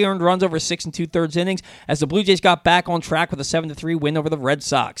 3 earned runs over 6 2/3 innings as the Blue Jays got back on track with a 7-3 win over the Red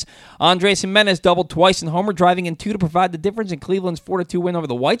Sox. Andrés Giménez doubled twice in homer, driving in 2 to provide the difference in Cleveland's 4-2 win over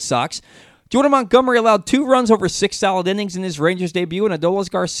the White Sox. Jordan Montgomery allowed 2 runs over 6 solid innings in his Rangers debut, and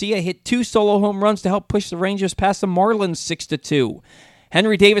Adolis Garcia hit 2 solo home runs to help push the Rangers past the Marlins 6-2.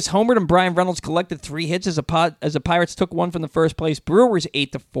 Henry Davis homered, and Brian Reynolds collected 3 hits as the Pirates took one from the first-place Brewers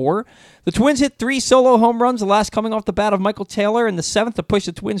 8-4. The Twins hit 3 solo home runs, the last coming off the bat of Michael Taylor in the 7th to push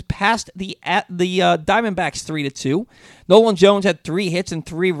the Twins past the Diamondbacks 3-2. Nolan Jones had 3 hits and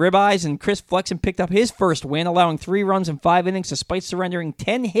 3 ribeyes, and Chris Flexen picked up his first win, allowing 3 runs in 5 innings despite surrendering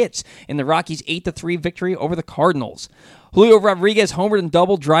 10 hits in the Rockies' 8-3 victory over the Cardinals. Julio Rodriguez homered and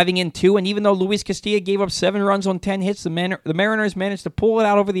doubled, driving in 2, and even though Luis Castilla gave up 7 runs on 10 hits, the Mariners managed to pull it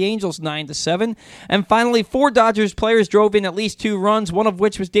out over the Angels 9-7. And finally, 4 Dodgers players drove in at least 2 runs, one of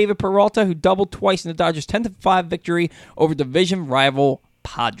which was David Peralta, who doubled twice in the Dodgers' 10-5 victory over division rival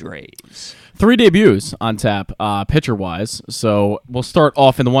Padres. 3 debuts on tap, pitcher-wise. So we'll start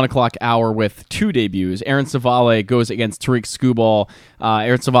off in the 1 o'clock hour with 2 debuts. Aaron Civale goes against Tariq Skubal.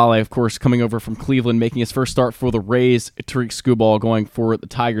 Aaron Civale, of course, coming over from Cleveland, making his first start for the Rays. Tariq Skubal going for the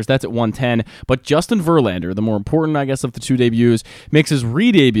Tigers. That's at 1:10. But Justin Verlander, the more important, I guess, of the 2 debuts, makes his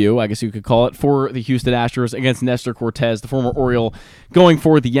re-debut, I guess you could call it, for the Houston Astros against Nestor Cortez, the former Oriole, going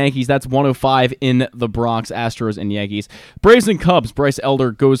for the Yankees. That's 1:05 in the Bronx, Astros and Yankees. Braves and Cubs, Bryce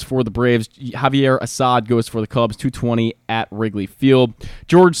Elder goes for the Braves. Javier Assad goes for the Cubs, 2:20 at Wrigley Field.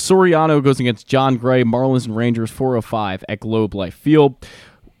 George Soriano goes against John Gray, Marlins and Rangers, 4:05 at Globe Life Field.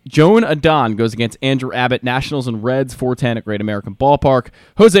 Joan Adon goes against Andrew Abbott, Nationals and Reds, 4:10 at Great American Ballpark.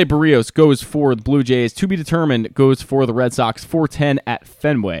 Jose Barrios goes for the Blue Jays, to be determined, goes for the Red Sox, 4:10 at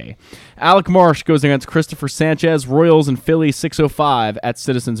Fenway. Alec Marsh goes against Christopher Sanchez, Royals and Phillies, 6:05 at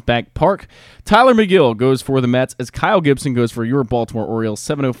Citizens Bank Park. Tyler McGill goes for the Mets as Kyle Gibson goes for your Baltimore Orioles,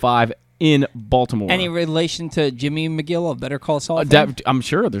 7:05 in Baltimore. Any relation to Jimmy McGill of Better Call Saul? I'm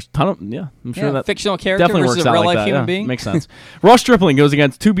sure there's a ton of, I'm sure that fictional character definitely versus works a out real like life that. human being. Makes sense. Ross Stripling goes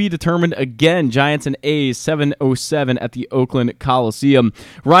against to be determined again, Giants and A's, 7:07 at the Oakland Coliseum.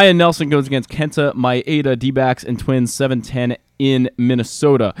 Ryan Nelson goes against Kenta Maeda, D-backs and Twins, 7:10 in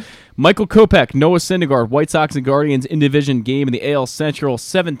Minnesota. Michael Kopech, Noah Syndergaard, White Sox and Guardians in-division game in the AL Central,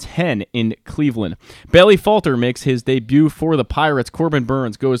 7:10 in Cleveland. Bailey Falter makes his debut for the Pirates. Corbin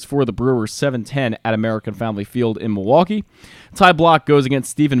Burns goes for the Brewers, 7:10 at American Family Field in Milwaukee. Ty Block goes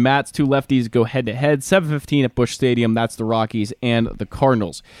against Steven Matz. 2 lefties go head-to-head, 7:15 at Busch Stadium. That's the Rockies and the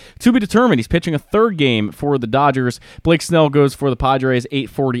Cardinals. To be determined, he's pitching a 3rd game for the Dodgers. Blake Snell goes for the Padres,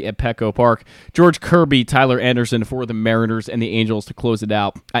 8:40 at Petco Park. George Kirby, Tyler Anderson for the Mariners and the Angels to close it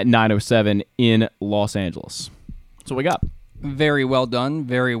out at 9:07 in Los Angeles. So we got. Very well done.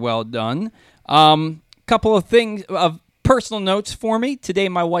 Very well done. Couple of things of personal notes for me. Today,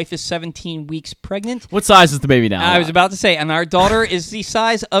 my wife is 17 weeks pregnant. What size is the baby now? I was about to say, and our daughter is the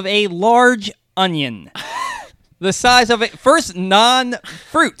size of a large onion. The size of a first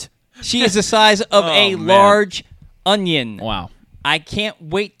non-fruit. She is the size of a large onion. Wow. I can't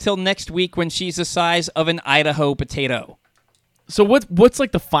wait till next week when she's the size of an Idaho potato. So what's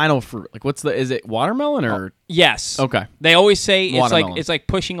like the final fruit? Like is it watermelon or? Yes. Okay. They always say it's like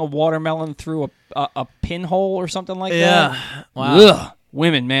pushing a watermelon through a pinhole or something like that. Yeah. Wow. Ugh.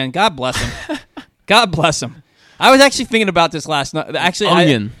 Women, man, God bless them. God bless them. I was actually thinking about this last night. Actually,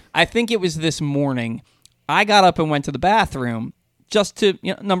 onion. I think it was this morning. I got up and went to the bathroom just to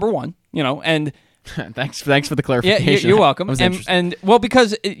number one, and. Thanks for the clarification. Yeah, you're welcome. And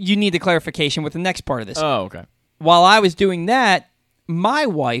because you need the clarification with the next part of this. Oh, okay. While I was doing that, my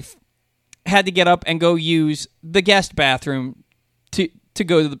wife had to get up and go use the guest bathroom to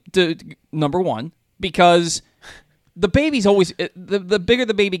go to number one, because the baby's always the bigger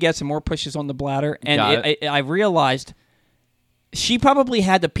the baby gets, the more pushes on the bladder. And I realized she probably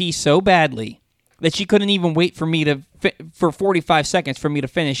had to pee so badly that she couldn't even wait for me for 45 seconds for me to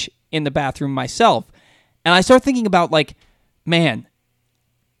finish in the bathroom myself. And I started thinking about, like, man,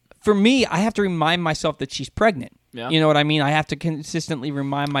 for me, I have to remind myself that she's pregnant. Yeah. You know what I mean? I have to consistently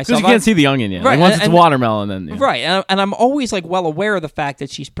remind myself. Because you can't see the onion yet. Right. Like, once it's watermelon, then... Yeah. Right. And I'm always, like, well aware of the fact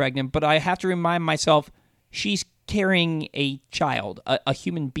that she's pregnant, but I have to remind myself she's carrying a child, a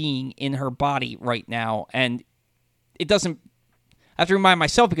human being in her body right now, and it doesn't... I have to remind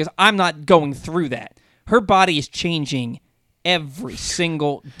myself because I'm not going through that. Her body is changing every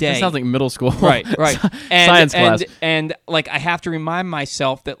single day. It sounds like middle school. Right. Science class. And like, I have to remind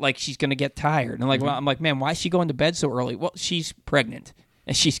myself that, like, she's going to get tired. And like, I'm like, man, why is she going to bed so early? Well, she's pregnant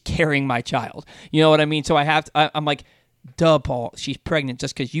and she's carrying my child. You know what I mean? So I'm like, duh, Paul, she's pregnant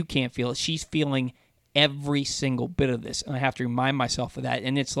just because you can't feel it. She's feeling every single bit of this. And I have to remind myself of that.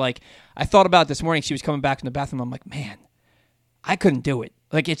 And it's like, I thought about it this morning. She was coming back from the bathroom. I'm like, man, I couldn't do it.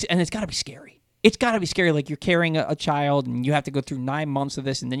 Like, it's got to be scary. It's got to be scary. Like, you're carrying a child, and you have to go through 9 months of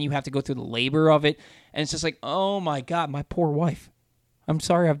this, and then you have to go through the labor of it. And it's just like, oh, my God, my poor wife. I'm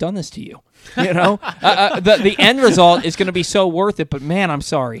sorry I've done this to you. You know? The end result is going to be so worth it, but, man, I'm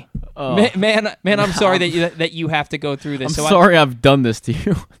sorry. Man, I'm sorry that you have to go through this. I'm sorry I've done this to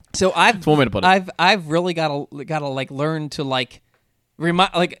you. So That's one way to put it. I've really got to like, learn to, like,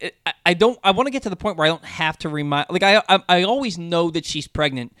 remind, like, I want to get to the point where I don't have to remind, like, I always know that she's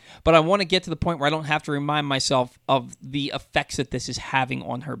pregnant, but I want to get to the point where I don't have to remind myself of the effects that this is having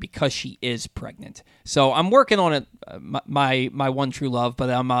on her because she is pregnant. So I'm working on it, my one true love,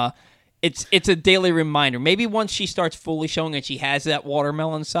 but it's a daily reminder. Maybe once she starts fully showing that she has that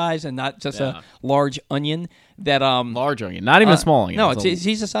watermelon size and not just a large onion, that large onion, not even a small onion. No,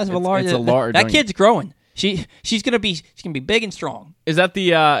 he's the size of a large. It's a large. That kid's growing. She's gonna be big and strong. Is that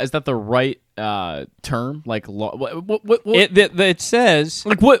the right term? Like what? It says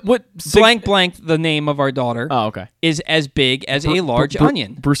like what blank the name of our daughter. Oh, okay. Is as big as a large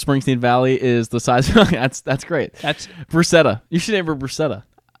onion. Bruce Springsteen Valley is the size of that's great. That's bruschetta. You should name her bruschetta.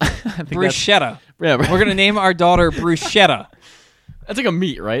 Bruschetta. Yeah, we're gonna name our daughter Bruschetta. That's like a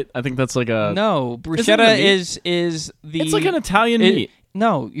meat, right? I think that's like a bruschetta is the. It's like an Italian meat.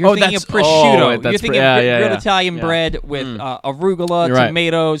 No, you're thinking of prosciutto. You're thinking of grilled Italian bread with arugula,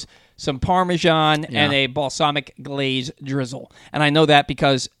 tomatoes, some Parmesan, and a balsamic glaze drizzle. And I know that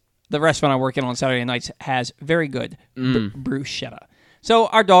because the restaurant I work in on Saturday nights has very good bruschetta. So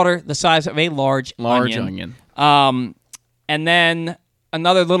our daughter, the size of a large onion. And then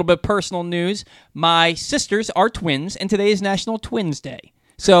another little bit personal news. My sisters are twins, and today is National Twins Day.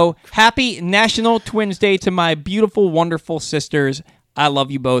 So happy National Twins Day to my beautiful, wonderful sisters. I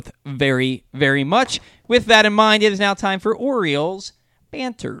love you both very, very much. With that in mind, it is now time for Orioles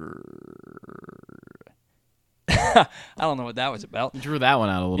banter. I don't know what that was about. You drew that one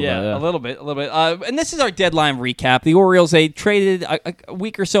out a little bit. Yeah, a little bit. And this is our deadline recap. The Orioles, they traded a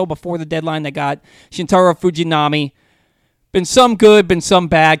week or so before the deadline. They got Shintaro Fujinami. Been some good, been some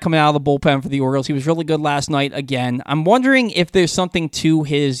bad coming out of the bullpen for the Orioles. He was really good last night again. I'm wondering if there's something to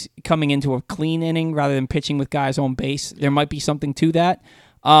his coming into a clean inning rather than pitching with guys on base. There might be something to that.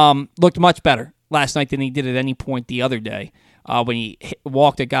 Looked much better last night than he did at any point the other day when he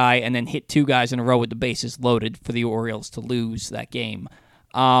walked a guy and then hit 2 guys in a row with the bases loaded for the Orioles to lose that game.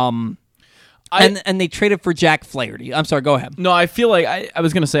 And they traded for Jack Flaherty. I'm sorry, go ahead. No, I feel like I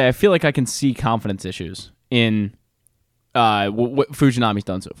was going to say I feel like I can see confidence issues in what Fujinami's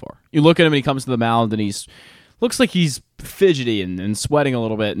done so far. You look at him and he comes to the mound and looks like he's fidgety and sweating a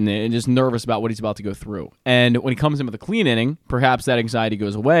little bit and just nervous about what he's about to go through. And when he comes in with a clean inning, perhaps that anxiety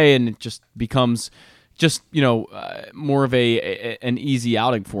goes away and it just becomes more of an easy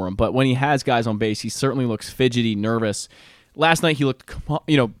outing for him. But when he has guys on base, he certainly looks fidgety, nervous. Last night he looked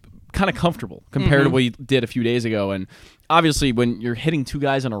kind of comfortable compared to what he did a few days ago. And obviously when you're hitting two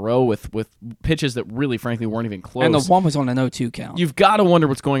guys in a row with pitches that really, frankly, weren't even close. And the one was on an 0-2 count. You've got to wonder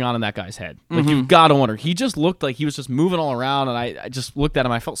what's going on in that guy's head. Like, you've got to wonder. He just looked like he was just moving all around, and I just looked at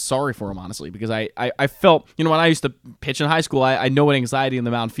him. I felt sorry for him, honestly, because I felt, when I used to pitch in high school, I know what anxiety in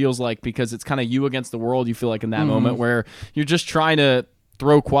the mound feels like, because it's kind of you against the world, you feel like, in that moment, where you're just trying to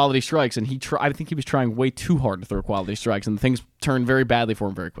throw quality strikes, and I think he was trying way too hard to throw quality strikes, and things turned very badly for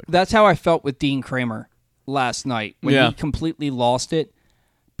him very quickly. That's how I felt with Dean Kramer last night, when he completely lost it,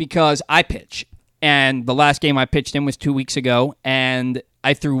 because I pitch, and the last game I pitched in was 2 weeks ago, and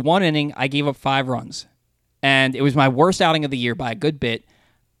I threw one inning, I gave up 5 runs, and it was my worst outing of the year by a good bit.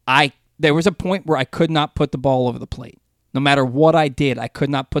 There was a point where I could not put the ball over the plate. No matter what I did, I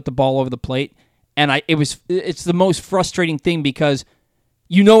could not put the ball over the plate, and it's the most frustrating thing, because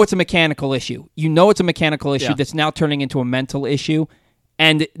it's a mechanical issue. It's a mechanical issue that's now turning into a mental issue.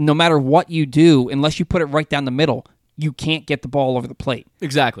 And no matter what you do, unless you put it right down the middle, you can't get the ball over the plate.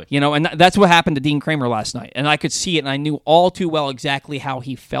 Exactly. And that's what happened to Dean Kramer last night. And I could see it, and I knew all too well exactly how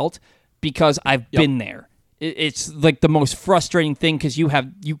he felt, because I've been there. It's like the most frustrating thing, because you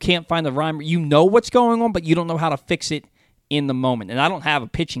can't find the rhyme. You know what's going on, but you don't know how to fix it in the moment. And I don't have a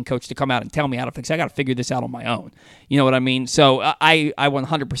pitching coach to come out and tell me how to fix it. I got to figure this out on my own. You know what I mean? So I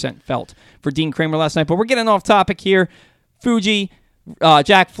 100% felt for Dean Kramer last night. But we're getting off topic here. Fuji,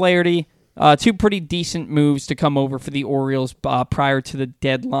 Jack Flaherty, 2 pretty decent moves to come over for the Orioles prior to the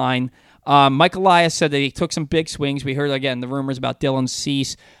deadline. Mike Elias said that he took some big swings. We heard, again, the rumors about Dylan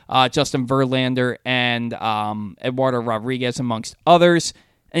Cease, Justin Verlander, and Eduardo Rodriguez, amongst others.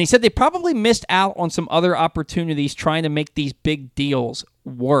 And he said they probably missed out on some other opportunities trying to make these big deals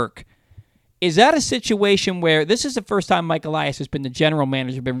work. Is that a situation where this is the first time Mike Elias has been the general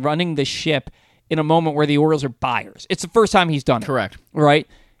manager, been running the ship in a moment where the Orioles are buyers? It's the first time he's done it. Correct. Right?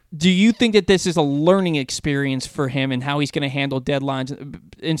 Do you think that this is a learning experience for him and how he's going to handle deadlines,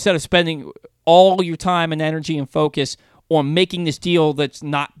 instead of spending all your time and energy and focus on making this deal that's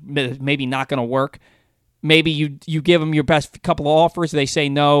maybe not going to work? Maybe you give them your best couple of offers, they say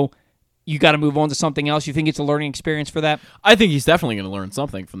no, you got to move on to something else. You think it's a learning experience for that? I think he's definitely going to learn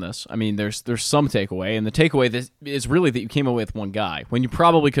something from this. I mean, there's some takeaway, and the takeaway is really that you came away with one guy when you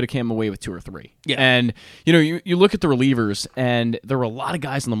probably could have came away with 2 or 3. Yeah. And you look at the relievers, and there were a lot of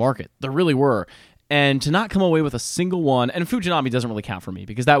guys in the market. There really were. And to not come away with a single one, and Fujinami doesn't really count for me,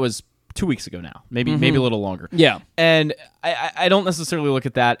 because that was 2 weeks ago now, maybe a little longer. Yeah. And I don't necessarily look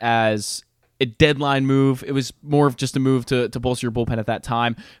at that as a deadline move. It was more of just a move to bolster your bullpen at that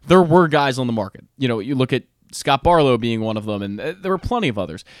time. There were guys on the market. You look at Scott Barlow being one of them, and there were plenty of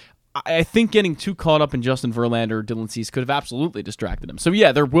others. I think getting too caught up in Justin Verlander or Dylan Cease could have absolutely distracted him. So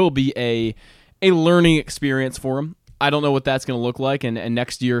yeah, there will be a learning experience for him. I don't know what that's going to look like, and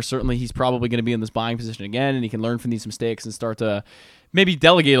next year certainly he's probably going to be in this buying position again, and he can learn from these mistakes and start to maybe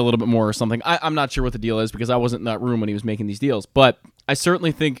delegate a little bit more or something. I'm not sure what the deal is, because I wasn't in that room when he was making these deals, but I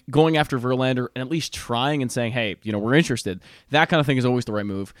certainly think going after Verlander and at least trying and saying, hey, we're interested, that kind of thing is always the right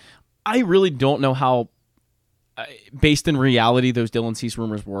move. I really don't know how based in reality those Dylan Cease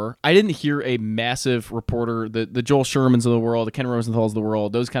rumors were. I didn't hear a massive reporter, the Joel Shermans of the world, the Ken Rosenthal's of the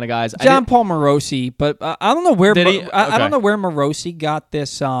world, those kind of guys. John Paul Morosi, but I don't know where I don't know where Morosi got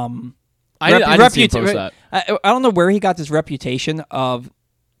this I didn't see him post that. I don't know where he got this reputation of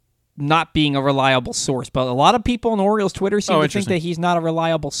not being a reliable source, but a lot of people on Orioles Twitter seem to think that he's not a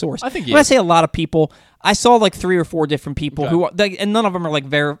reliable source. I think when I say a lot of people, I saw like 3 or 4 different people who are, and none of them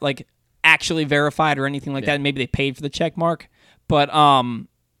are like actually verified or anything like that. And maybe they paid for the check mark, but and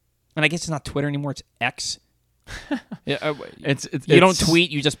I guess it's not Twitter anymore; it's X. It's you don't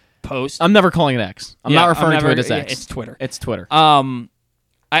tweet; you just post. I'm never calling it X. I'm not referring to it as X. It's Twitter. It's Twitter.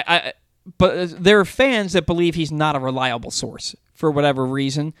 But there are fans that believe he's not a reliable source for whatever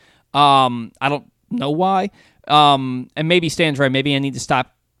reason. I don't know why. And maybe Stan's right. Maybe I need to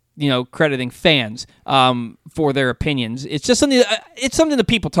stop, crediting fans for their opinions. It's just something. It's something that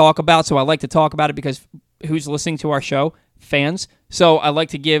people talk about, so I like to talk about it because who's listening to our show? Fans. So I like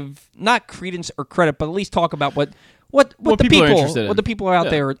to give not credence or credit, but at least talk about what the people out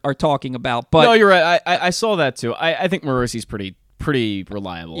there are talking about. But no, you're right. I saw that too. I think Morosi's pretty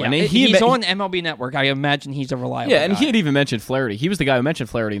reliable. Yeah, and he's on MLB Network. I imagine he's a reliable guy. And he had even mentioned Flaherty. He was the guy who mentioned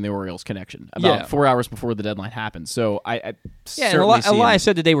Flaherty in the Orioles connection about 4 hours before the deadline happened. So I certainly see him. Elias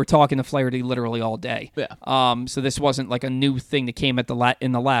said that they were talking to Flaherty literally all day. Yeah. So this wasn't like a new thing that came in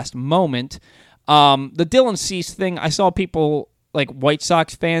the last moment. The Dylan Cease thing, I saw people like White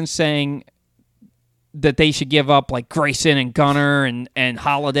Sox fans saying that they should give up like Grayson and Gunnar and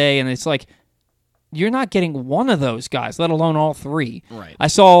Holiday, and it's like, you're not getting one of those guys, let alone all 3. Right. I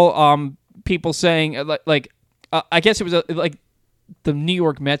saw people saying, like I guess it was like the New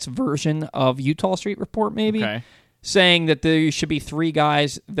York Mets version of Utah Street Report, maybe, saying that there should be 3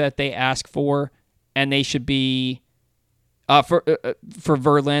 guys that they ask for, and they should be for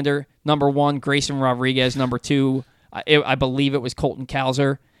Verlander, number 1, Grayson Rodriguez, number 2, I believe it was Colton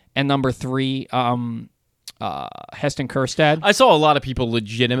Cowser, and number 3, Heston Kjerstad. I saw a lot of people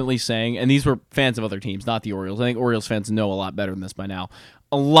legitimately saying, and these were fans of other teams, not the Orioles. I think Orioles fans know a lot better than this by now.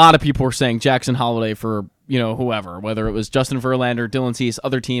 A lot of people were saying Jackson Holliday for, whoever, whether it was Justin Verlander, Dylan Cease,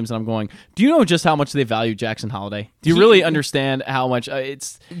 other teams, and I'm going, do you know just how much they value Jackson Holliday? Do you really understand how much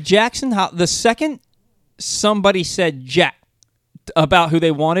it's... Jackson, the second somebody said Jack about who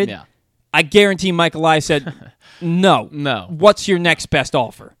they wanted, I guarantee Mike Elias said... No. What's your next best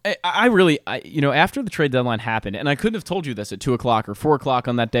offer? I really, after the trade deadline happened, and I couldn't have told you this at 2 o'clock or 4 o'clock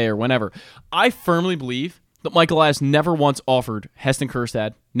on that day or whenever, I firmly believe that Mike Elias never once offered Heston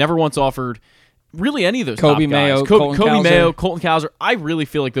Kjerstad, never once offered really any of those Kobe top Mayo, guys. Kobe Mayo, Colton Cowser. I really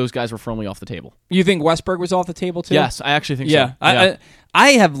feel like those guys were firmly off the table. You think Westberg was off the table too? Yes, I actually think so. Yeah. I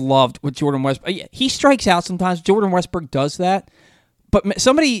have loved what Jordan Westberg... He strikes out sometimes. Jordan Westberg does that. But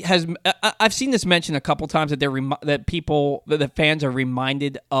somebody has, I've seen this mentioned a couple times that the fans are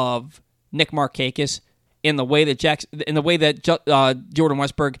reminded of Nick Markakis in the way that Jordan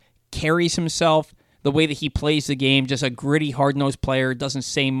Westberg carries himself, the way that he plays the game, just a gritty, hard-nosed player, doesn't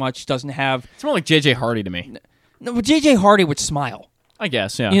say much, doesn't have... It's more like J.J. Hardy to me. No, but J.J. Hardy would smile. I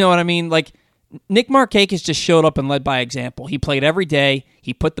guess, yeah. You know what I mean? Like, Nick Markakis just showed up and led by example. He played every day,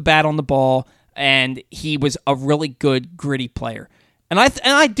 he put the bat on the ball, and he was a really good, gritty player. And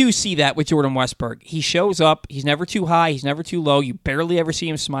I do see that with Jordan Westberg. He shows up. He's never too high. He's never too low. You barely ever see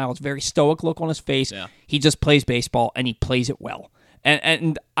him smile. It's a very stoic look on his face. Yeah. He just plays baseball, and he plays it well.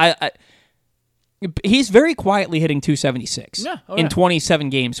 And he's very quietly hitting 276 in 27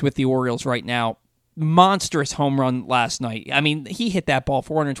 games with the Orioles right now. Monstrous home run last night. I mean, he hit that ball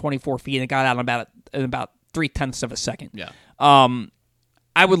 424 feet and it got out in about 0.3 of a second. Yeah.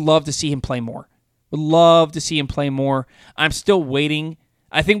 I would love to see him play more. Would love to see him play more. I'm still waiting.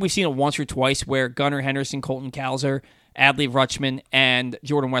 I think we've seen it once or twice where Gunnar Henderson, Colton Cowser, Adley Rutschman, and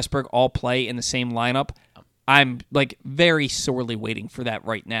Jordan Westberg all play in the same lineup. I'm very sorely waiting for that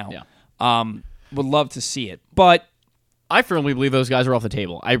right now. Yeah. Would love to see it. But I firmly believe those guys are off the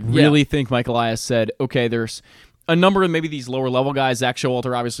table. I really think Mike Elias said, okay, there's a number of maybe these lower level guys, Zach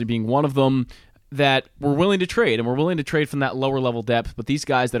Showalter obviously being one of them, that we're willing to trade, and we're willing to trade from that lower level depth, but these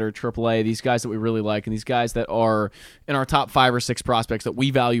guys that are AAA, these guys that we really like, and these guys that are in our top 5 or 6 prospects that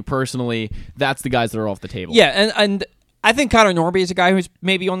we value personally, that's the guys that are off the table. Yeah, and I think Connor Norby is a guy who's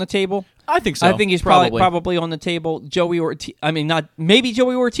maybe on the table. I think so. I think he's probably on the table. Joey Ortiz, not maybe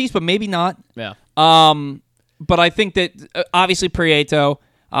Joey Ortiz, but maybe not. Yeah. But I think that obviously Prieto.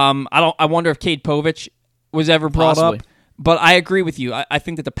 I wonder if Cade Povich was ever brought up. But I agree with you. I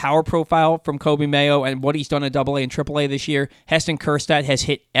think that the power profile from Kobe Mayo and what he's done at AA and AAA this year, Heston Kjerstad has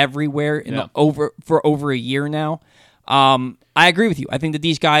hit everywhere for over a year now. I agree with you. I think that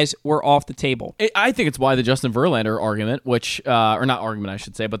these guys were off the table. I think it's why the Justin Verlander argument, which or not argument I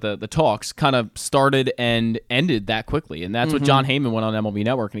should say, but the talks kind of started and ended that quickly. And that's what John Heyman went on MLB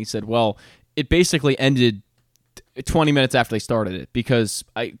Network and he said, well, it basically ended 20 minutes after they started it because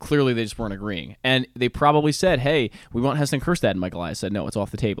clearly they just weren't agreeing. And they probably said, hey, we want Heston Kjerstad. And Mike Elias said, no, it's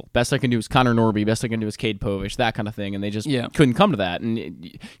off the table. Best I can do is Connor Norby. Best I can do is Cade Povich, that kind of thing. And they just couldn't come to that.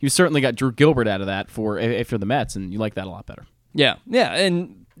 And you certainly got Drew Gilbert out of that if you're the Mets, and you like that a lot better. Yeah.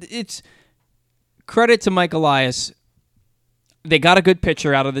 And it's credit to Mike Elias. They got a good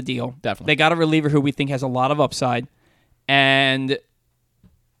pitcher out of the deal. Definitely. They got a reliever who we think has a lot of upside. And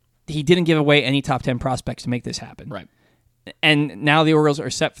he didn't give away any top 10 prospects to make this happen. Right. And now the Orioles are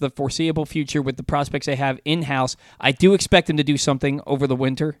set for the foreseeable future with the prospects they have in-house. I do expect them to do something over the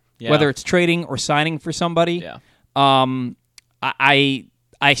winter, whether it's trading or signing for somebody. Yeah. I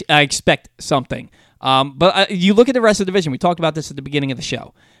expect something. But you look at the rest of the division. We talked about this at the beginning of the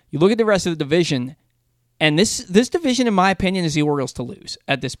show. You look at the rest of the division, and this division, in my opinion, is the Orioles to lose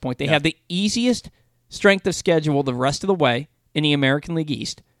at this point. They have the easiest strength of schedule the rest of the way in the American League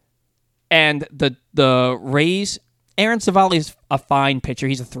East. And the Rays, Aaron Savali is a fine pitcher.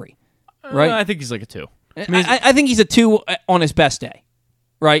 He's a 3, right? I think he's like a 2. I think he's a 2 on his best day,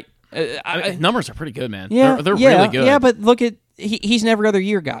 right? Numbers are pretty good, man. Yeah, they're really good. Yeah, but look at he's an every other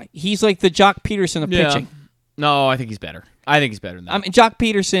year guy. He's like the Jock Peterson of pitching. No, I think he's better. I think he's better than that. I mean, Jock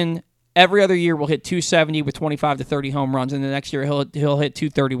Peterson every other year will hit 270 with 25 to 30 home runs, and the next year he'll hit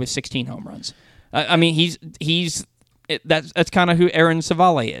 230 with 16 home runs. I mean, he's. That's kind of who Aaron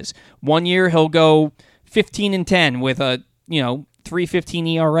Savali is. One year he'll go 15-10 with a 3.15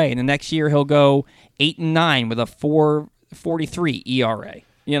 ERA, and the next year he'll go 8-9 with a 4.43 ERA.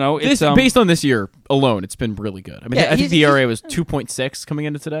 It's based on this year alone, it's been really good. I mean, I think the ERA was 2.6 coming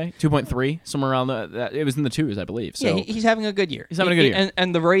into today, 2.3, somewhere around that. It was in the 2s, I believe. So he's having a good year. He's having a good year.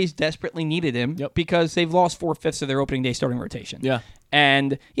 And the Rays desperately needed him because they've lost 4/5 of their opening day starting rotation. Yeah.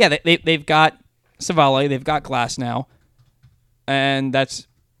 And, they've got Savale, they've got Glass now, and that's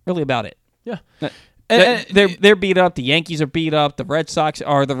really about it. Yeah. They're beat up. The Yankees are beat up. The Red Sox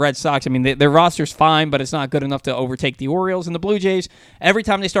are the Red Sox. I mean, their roster's fine, but it's not good enough to overtake the Orioles and the Blue Jays. Every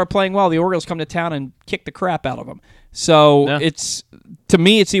time they start playing well, the Orioles come to town and kick the crap out of them. So to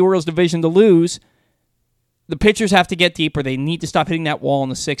me, it's the Orioles' division to lose. The pitchers have to get deeper. They need to stop hitting that wall in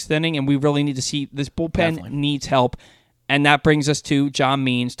the 6th inning, and we really need to see this bullpen needs help. And that brings us to John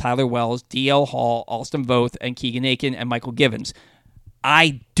Means, Tyler Wells, D.L. Hall, Austin Voth, and Keegan Aiken, and Michael Givens.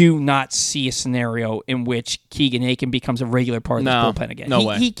 I do not see a scenario in which Keegan Aiken becomes a regular part of this bullpen again. No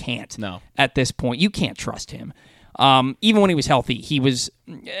way. He can't. No. At this point, you can't trust him. Even when he was healthy, he was.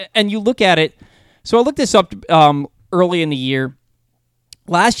 And you look at it. So I looked this up early in the year.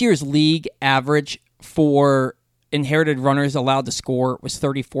 Last year's league average for inherited runners allowed to score was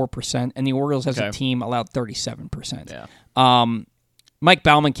 34%, and the Orioles as a team allowed 37%. Yeah. Mike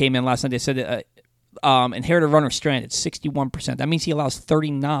Baumann came in last night. They said inherited runners stranded 61%. That means he allows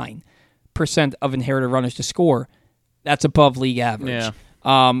 39% of inherited runners to score. That's above league average.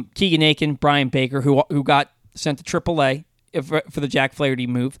 Yeah. Keegan Aiken, Brian Baker, who got sent to AAA for the Jack Flaherty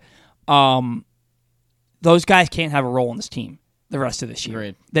move. Those guys can't have a role in this team the rest of this year.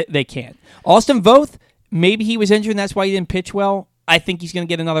 Right. They can't. Austin Voth, maybe he was injured and that's why he didn't pitch well. I think he's going to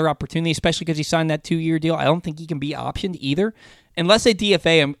get another opportunity, especially because he signed that 2-year deal. I don't think he can be optioned either. Unless they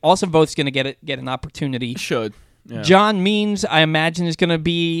DFA him, Austin Voth's going to get an opportunity. Should. Yeah. John Means, I imagine, is going to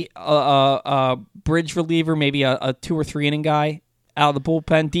be a bridge reliever, maybe a 2 or 3 inning guy out of the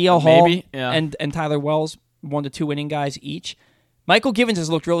bullpen. DL Hall and Tyler Wells, 1 to 2 inning guys each. Michael Givens has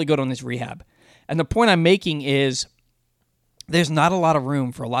looked really good on this rehab. And the point I'm making is there's not a lot of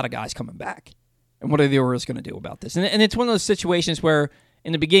room for a lot of guys coming back. And what are the Orioles going to do about this? And it's one of those situations where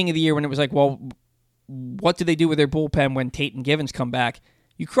in the beginning of the year when it was like, well, what do they do with their bullpen when Tate and Givens come back?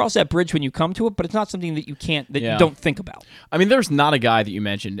 You cross that bridge when you come to it, but it's not something that you don't think about. I mean, there's not a guy that you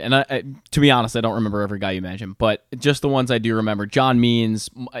mentioned, and to be honest, I don't remember every guy you mentioned, but just the ones I do remember: John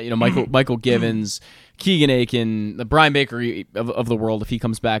Means, Michael Givens, Keegan Aiken, the Brian Baker of the world if he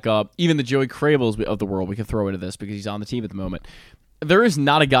comes back up, even the Joey Crabels of the world. We can throw into this because he's on the team at the moment. There is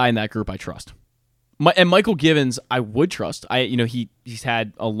not a guy in that group I trust. And Michael Givens, I would trust. He's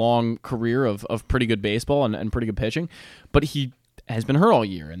had a long career of pretty good baseball and pretty good pitching, but he has been hurt all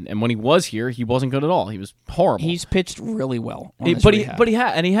year, and when he was here, he wasn't good at all. He was horrible. He's pitched really well, but he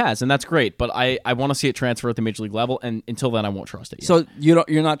has, and that's great. But I want to see it transfer at the major league level, and until then, I won't trust it yet. So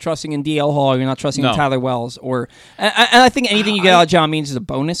you're not trusting in DL Hall, you're not trusting in Tyler Wells, and I think anything you get out of John Means is a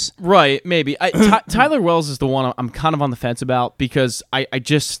bonus. Right? Maybe. Tyler Wells is the one I'm kind of on the fence about because I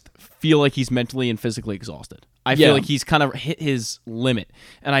just feel like he's mentally and physically exhausted. I feel like he's kind of hit his limit,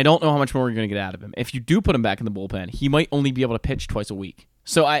 and I don't know how much more you're going to get out of him. If you do put him back in the bullpen, he might only be able to pitch twice a week.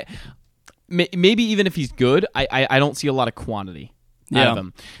 So maybe even if he's good, I don't see a lot of quantity out of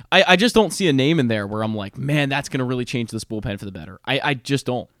him. I just don't see a name in there where I'm like, man, that's going to really change this bullpen for the better. I just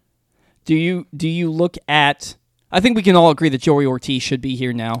don't. Do you look at? I think we can all agree that Joey Ortiz should be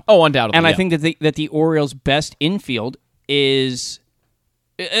here now. Oh, undoubtedly. And I think that the Orioles' best infield is.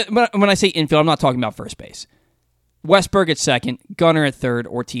 When I say infield, I'm not talking about first base. Westberg at second, Gunnar at third,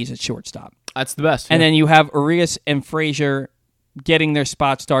 Ortiz at shortstop. That's the best. And then you have Arias and Frazier getting their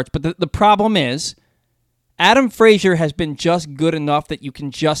spot starts. But the problem is, Adam Frazier has been just good enough that you can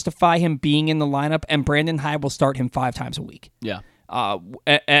justify him being in the lineup, and Brandon Hyde will start him 5 times a week. Yeah.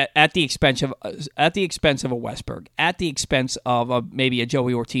 At the expense of a Westberg, at the expense of maybe a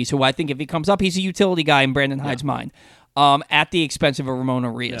Joey Ortiz, who I think if he comes up, he's a utility guy in Brandon Hyde's mind. At the expense of a Ramon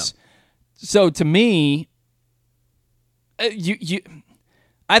Arias. Yeah. So to me,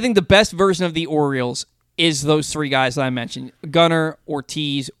 I think the best version of the Orioles is those 3 guys that I mentioned: Gunnar,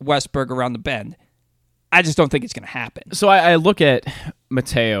 Ortiz, Westberg around the bend. I just don't think it's going to happen. So I look at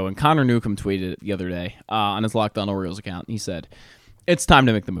Mateo, and Connor Newcomb tweeted it the other day on his Locked On Orioles account. He said, "It's time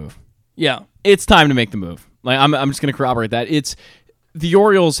to make the move." Yeah, it's time to make the move. Like I'm just going to corroborate that. It's the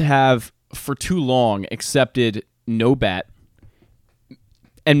Orioles have for too long accepted no bat,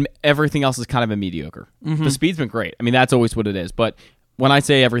 and everything else is kind of a mediocre. Mm-hmm. The speed's been great. I mean, that's always what it is. But when I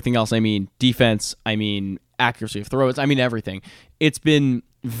say everything else, I mean defense, I mean accuracy of throws, I mean everything. It's been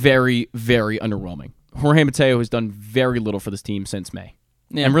very, very underwhelming. Jorge Mateo has done very little for this team since May.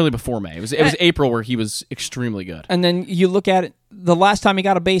 Yeah. And really before May. It was April where he was extremely good. And then you look at it, the last time he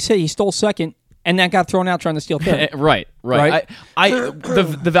got a base hit, he stole second and that got thrown out trying to steal third. Right.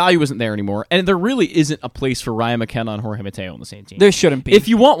 The value isn't there anymore, and there really isn't a place for Ryan McKenna and Jorge Mateo on the same team. There shouldn't be. If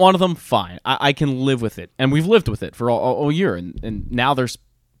you want one of them, fine. I can live with it, and we've lived with it for all year, and now there's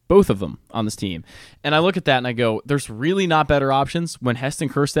both of them on this team. And I look at that and I go, there's really not better options when Heston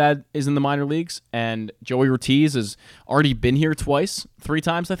Kjerstad is in the minor leagues and Joey Ortiz has already been here 3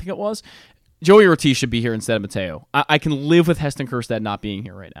 times, I think it was. Joey Ortiz should be here instead of Mateo. I can live with Heston Kjerstad not being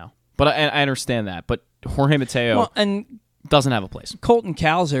here right now. But I understand that. But Jorge Mateo doesn't have a place. Colton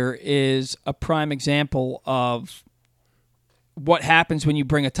Cowser is a prime example of what happens when you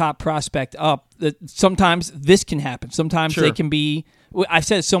bring a top prospect up. Sometimes this can happen. Sometimes they can be... I've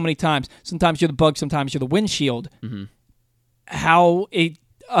said it so many times. Sometimes you're the bug, sometimes you're the windshield. Mm-hmm. How a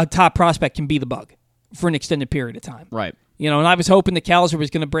top prospect can be the bug for an extended period of time. Right. And I was hoping that Cowser was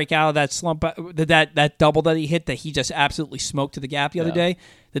going to break out of that slump, that double that he hit, that he just absolutely smoked to the gap the other day,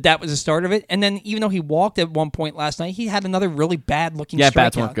 that was the start of it. And then even though he walked at one point last night, he had another really bad-looking strikeout. Yeah,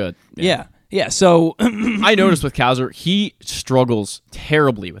 bats weren't good. Yeah, so... I noticed with Cowser, he struggles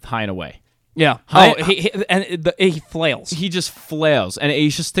terribly with high and away. Yeah. He flails. He just flails, and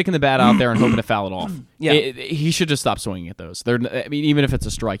he's just sticking the bat out there and hoping to foul it off. Yeah. He should just stop swinging at those. Even if it's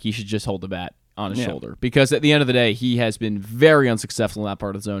a strike, he should just hold the bat on his shoulder, because at the end of the day, he has been very unsuccessful in that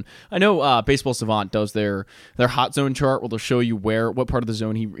part of the zone. I know Baseball Savant does their hot zone chart where they'll show you what part of the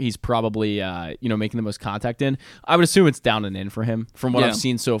zone he's probably making the most contact in. I would assume it's down and in for him from what I've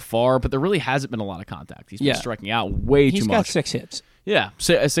seen so far, but there really hasn't been a lot of contact. He's been striking out way too much. He's got 6 hits. Yeah,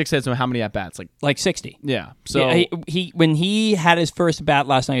 6 hits. And how many at bats? Like 60. Yeah. So he when he had his first bat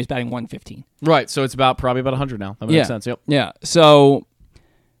last night, he was batting 115. Right. So it's probably about 100 now. That makes sense. Yep. Yeah. So,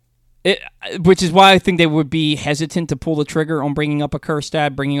 which is why I think they would be hesitant to pull the trigger on bringing up a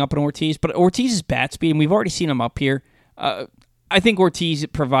Kjerstad, bringing up an Ortiz. But Ortiz's bat speed, and we've already seen him up here. I think Ortiz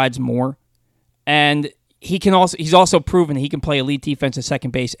provides more, and he's also proven he can play elite defense at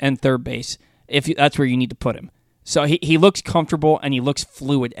second base and third base if that's where you need to put him. So he looks comfortable and he looks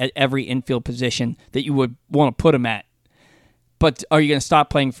fluid at every infield position that you would want to put him at. But are you going to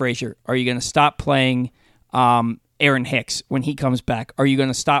stop playing Frazier? Are you going to stop playing Aaron Hicks when he comes back? Are you going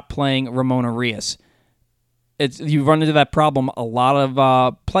to stop playing Ramon Arias? You run into that problem. A lot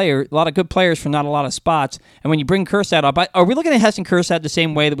of good players for not a lot of spots. And when you bring Kjerstad up, are we looking at Heston Kjerstad the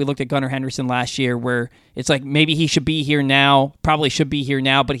same way that we looked at Gunnar Henderson last year, where it's like maybe he should be here now, probably should be here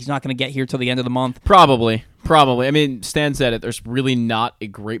now, but he's not going to get here till the end of the month? Probably. I mean, Stan said it. There's really not a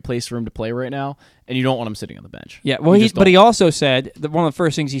great place for him to play right now, and you don't want him sitting on the bench. Yeah, well, he also said that one of the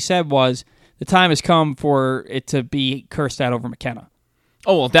first things he said was the time has come for it to be Kjerstad over McKenna.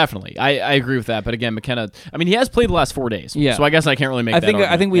 Oh, well, definitely. I agree with that. But again, McKenna, I mean, he has played the last 4 days. Yeah. So I guess I can't really make that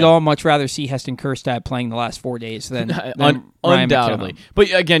argument. I think we'd all much rather see Heston Kjerstad playing the last 4 days than undoubtedly.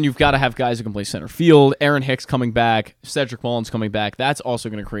 But again, you've got to have guys who can play center field. Aaron Hicks coming back. Cedric Mullins coming back. That's also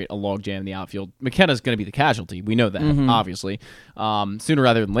going to create a logjam in the outfield. McKenna's going to be the casualty. We know that, obviously, sooner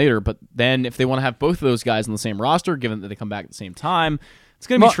rather than later. But then if they want to have both of those guys on the same roster, given that they come back at the same time, it's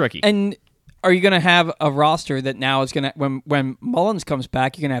going to be tricky. And are you going to have a roster that now is going to, when Mullins comes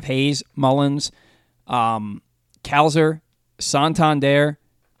back, you're going to have Hayes, Mullins, Cowser, Santander,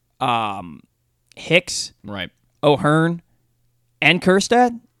 Hicks, right, O'Hearn, and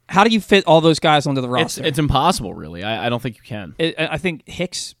Kjerstad? How do you fit all those guys onto the roster? It's impossible, really. I don't think you can. I think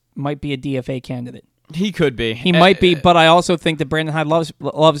Hicks might be a DFA candidate. He could be. He might be, but I also think that Brandon Hyde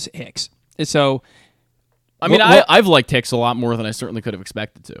loves Hicks. So... I mean, I've liked Hicks a lot more than I certainly could have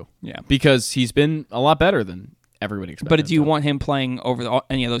expected to. Yeah. Because he's been a lot better than everybody expected. But do you want him playing over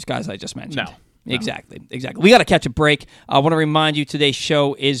any of those guys I just mentioned? No. Exactly. We got to catch a break. I want to remind you today's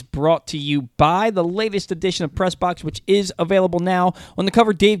show is brought to you by the latest edition of Press Box, which is available now. On the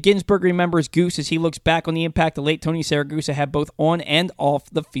cover, Dave Ginsburg remembers Goose as he looks back on the impact the late Tony Saragusa had both on and off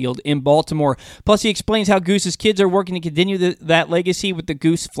the field in Baltimore. Plus, he explains how Goose's kids are working to continue that legacy with the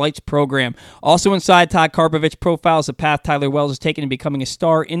Goose Flights program. Also inside, Todd Karbovich profiles the path Tyler Wells has taken in becoming a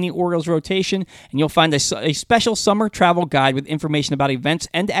star in the Orioles rotation, and you'll find a special summer travel guide with information about events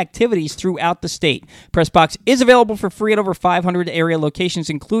and activities throughout the state. Pressbox is available for free at over 500 area locations,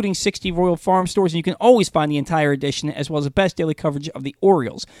 including 60 Royal Farm stores, and you can always find the entire edition as well as the best daily coverage of the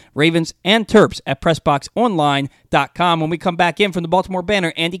Orioles, Ravens, and Terps at PressBoxOnline.com. When we come back in from the Baltimore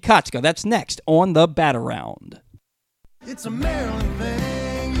Banner, Andy Kotska. That's next on the Bat Around. It's a Maryland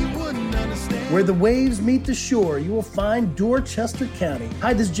thing you wouldn't understand. Where the waves meet the shore, you will find Dorchester County.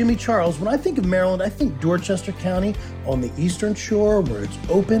 Hi, this is Jimmy Charles. When I think of Maryland, I think Dorchester County on the eastern shore where it's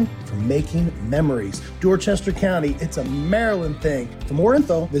open for making memories. Dorchester County, it's a Maryland thing. For more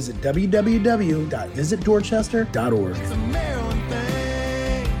info, visit www.visitdorchester.org. It's a Maryland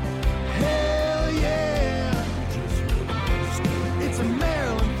thing. Hell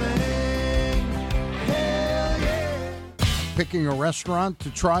Picking a restaurant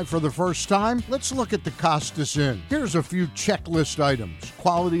to try for the first time? Let's look at the Kotska Inn. Here's a few checklist items.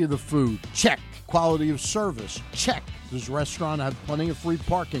 Quality of the food? Check. Quality of service? Check. Does restaurant have plenty of free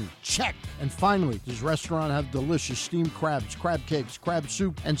parking? Check. And finally, does restaurant have delicious steamed crabs, crab cakes, crab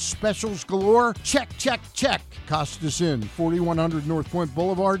soup, and specials galore? Check, check, check. Kotska Inn, 4100 North Point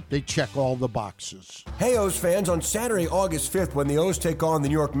Boulevard. They check all the boxes. Hey, O's fans, on Saturday, August 5th, when the O's take on the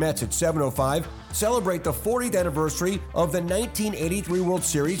New York Mets at 7:05, celebrate the 40th anniversary of the 1983 World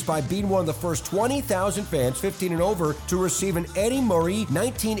Series by being one of the first 20,000 fans 15 and over to receive an Eddie Murray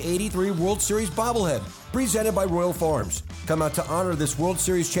 1983 World Series bobblehead, presented by Royal Farms. Come out to honor this World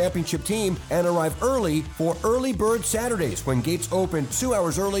Series championship team and arrive early for Early Bird Saturdays, when gates open 2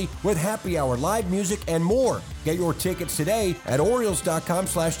 hours early with happy hour, live music, and more. Get your tickets today at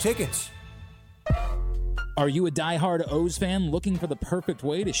Orioles.com/tickets. Are you a diehard O's fan looking for the perfect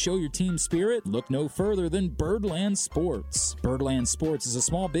way to show your team spirit? Look no further than Birdland Sports. Birdland Sports is a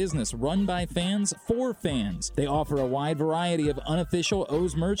small business run by fans for fans. They offer a wide variety of unofficial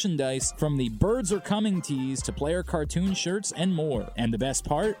O's merchandise, from the Birds Are Coming tees to player cartoon shirts and more. And the best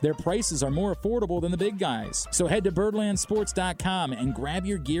part? Their prices are more affordable than the big guys. So head to birdlandsports.com and grab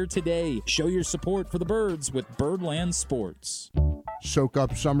your gear today. Show your support for the Birds with Birdland Sports. Soak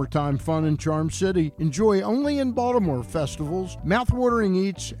up summertime fun in Charm City. Enjoy only in Baltimore festivals, mouth-watering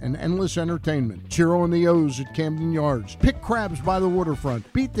eats, and endless entertainment. Cheer on the O's at Camden Yards. Pick crabs by the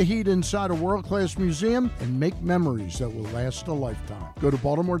waterfront. Beat the heat inside a world-class museum, and make memories that will last a lifetime. Go to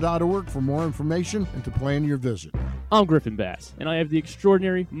baltimore.org for more information and to plan your visit. I'm Griffin Bass, and I have the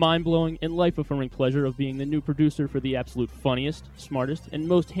extraordinary, mind-blowing, and life-affirming pleasure of being the new producer for the absolute funniest, smartest, and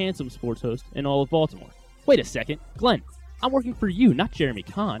most handsome sports host in all of Baltimore. Wait a second, Glenn. I'm working for you, not Jeremy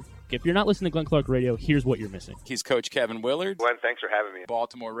Kahn. If you're not listening to Glenn Clark Radio, here's what you're missing. He's Coach Kevin Willard. Glenn, thanks for having me.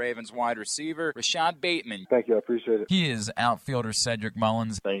 Baltimore Ravens wide receiver, Rashad Bateman. Thank you, I appreciate it. He is outfielder Cedric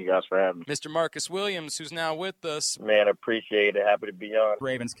Mullins. Thank you guys for having me. Mr. Marcus Williams, who's now with us. Man, appreciate it. Happy to be on.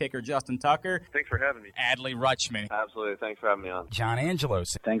 Ravens kicker Justin Tucker. Thanks for having me. Adley Rutschman. Absolutely, thanks for having me on. John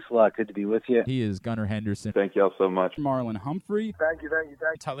Angelos. Thanks a lot. Good to be with you. He is Gunnar Henderson. Thank y'all so much. Marlon Humphrey. Thank you.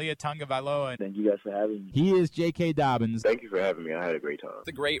 Talia Tungavailoa. Thank you guys for having me. He is J.K. Dobbins. Thank you for having me. I had a great time.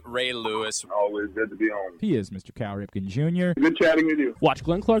 The great Ray Lewis. Always good to be on. He is Mr. Cal Ripken Jr. Good chatting with you. Watch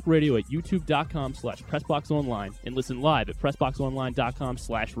Glenn Clark Radio at youtube.com/PressBoxOnline and listen live at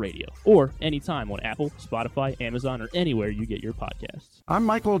PressBoxOnline.com/radio or anytime on Apple, Spotify, Amazon, or anywhere you get your podcasts. I'm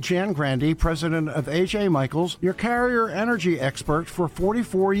Michael Jangrandy, president of AJ Michaels, your carrier energy expert for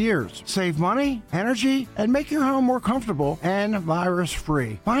 44 years. Save money, energy, and make your home more comfortable and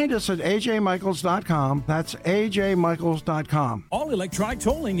virus-free. Find us at ajmichaels.com. That's ajmichaels.com. All electronic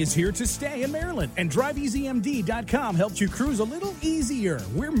tolling is here to stay in Maryland, and DriveEasyMD.com helps you cruise a little easier.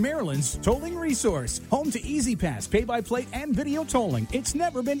 We're Maryland's tolling resource, home to EasyPass, pay-by-plate, and video tolling. It's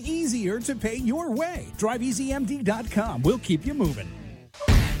never been easier to pay your way. DriveEasyMD.com will keep you moving.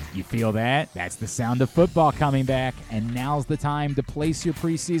 You feel that? That's the sound of football coming back, and now's the time to place your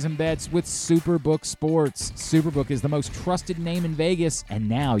preseason bets with Superbook Sports. Superbook is the most trusted name in Vegas, and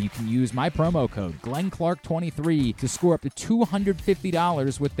now you can use my promo code GlennClark23 to score up to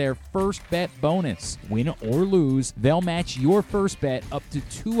 $250 with their first bet bonus. Win or lose, they'll match your first bet up to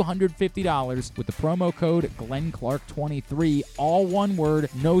 $250 with the promo code GlennClark23. All one word,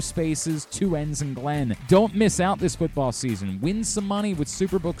 no spaces, two N's in Glenn. Don't miss out this football season. Win some money with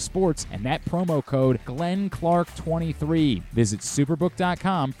Superbook Sports and that promo code GlennClark23. Visit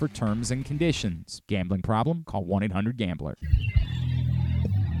superbook.com for terms and conditions. Gambling problem? Call 1-800-GAMBLER.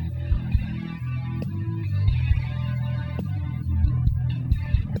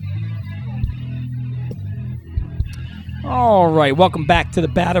 All right, welcome back to the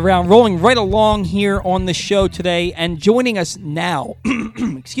Bat Around. Rolling right along here on the show today, and joining us now,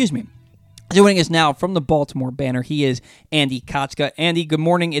 excuse me, joining us now from the Baltimore Banner, he is Andy Kotska. Andy, good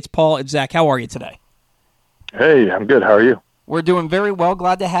morning. It's Paul. It's Zach. How are you today? Hey, I'm good. How are you? We're doing very well.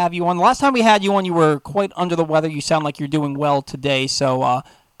 Glad to have you on. The last time we had you on, you were quite under the weather. You sound like you're doing well today, so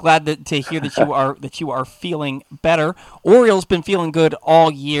glad to hear that you are feeling better. Orioles been feeling good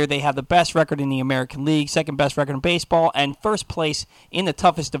all year. They have the best record in the American League, second best record in baseball, and first place in the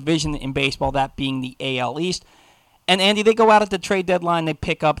toughest division in baseball, that being the AL East. And, Andy, they go out at the trade deadline. They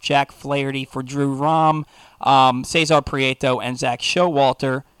pick up Jack Flaherty for Drew Rom, Cesar Prieto, and Zach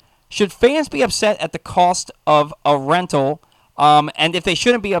Showalter. Should fans be upset at the cost of a rental? And if they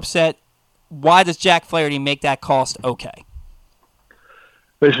shouldn't be upset, why does Jack Flaherty make that cost okay?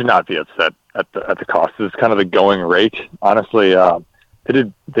 They should not be upset at the cost. It's kind of the going rate. Honestly,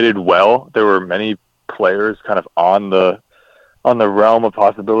 they did well. There were many players kind of on the realm of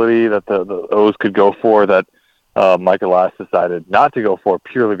possibility that the O's could go for that Mike Elias decided not to go for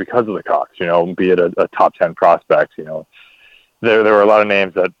purely because of the cost, be it a top 10 prospect. There were a lot of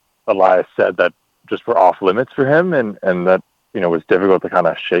names that Elias said that just were off limits for him and that, was difficult to kind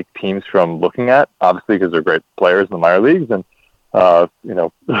of shake teams from looking at, obviously because they're great players in the minor leagues and,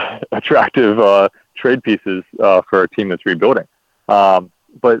 attractive trade pieces for a team that's rebuilding.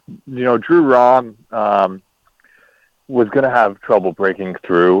 But Drew Rom was going to have trouble breaking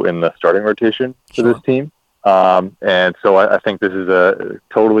through in the starting rotation for this team. And so I think this is a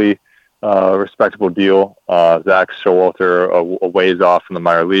totally respectable deal. Zach Showalter a ways off in the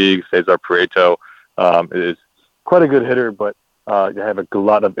minor leagues. Cesar Prieto is quite a good hitter, but you have a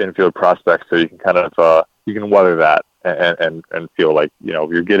lot of infield prospects, so you can kind of you can weather that and feel like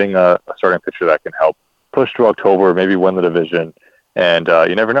you're getting a starting pitcher that can help push to October, maybe win the division, and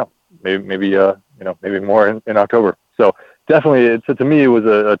you never know. Maybe more in October. So definitely, to me, it was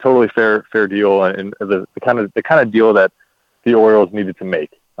a totally fair deal, and the kind of deal that the Orioles needed to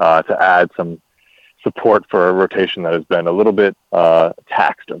make to add some support for a rotation that has been a little bit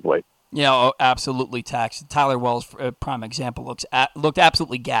taxed of late. Yeah, absolutely taxed. Tyler Wells, prime example, looked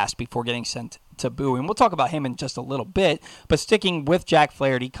absolutely gassed before getting sent to Bowie. And we'll talk about him in just a little bit. But sticking with Jack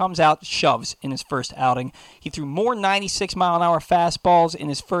Flaherty, comes out, shoves in his first outing. He threw more 96-mile-an-hour fastballs in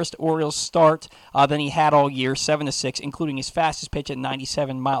his first Orioles start than he had all year, 7-6, including his fastest pitch at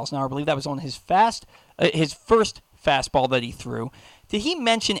 97 miles an hour. I believe that was on his first fastball that he threw. Did he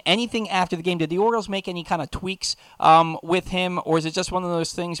mention anything after the game? Did the Orioles make any kind of tweaks with him, or is it just one of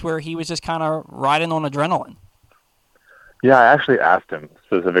those things where he was just kind of riding on adrenaline? Yeah, I actually asked him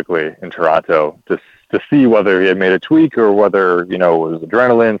specifically in Toronto to see whether he had made a tweak or whether, it was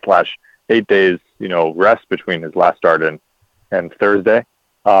adrenaline / 8 days, rest between his last start and Thursday.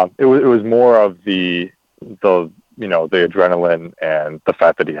 It was more of the adrenaline and the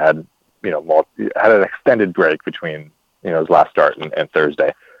fact that he had, had an extended break between, his last start and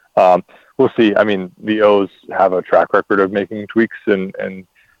Thursday. We'll see. I mean, the O's have a track record of making tweaks and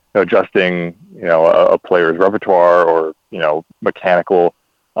adjusting, a player's repertoire or, mechanical,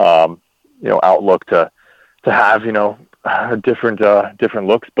 outlook to have, different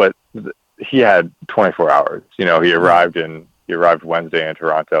looks, but he had 24 hours. He arrived Wednesday in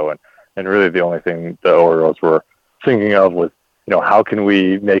Toronto, and really the only thing the Orioles were thinking of was, how can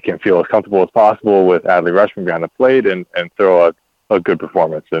we make him feel as comfortable as possible with Adley Rutschman behind the plate and throw a good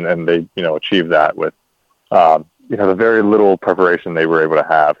performance. And they, achieved that with, the very little preparation they were able to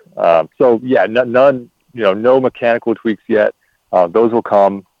have. So yeah, none, no mechanical tweaks yet. Those will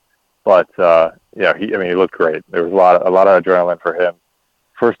come, but, he looked great. There was a lot of adrenaline for him.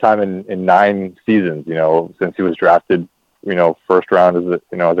 First time in 9 seasons, since he was drafted, first round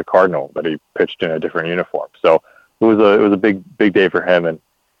as a Cardinal, that he pitched in a different uniform. So it was a big day for him, and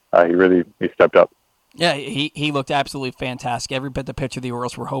he stepped up. Yeah, he looked absolutely fantastic. Every bit the pitcher the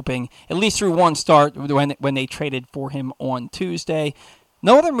Orioles were hoping, at least through one start when they traded for him on Tuesday.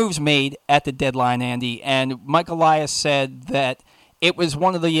 No other moves made at the deadline, Andy, and Mike Elias said that it was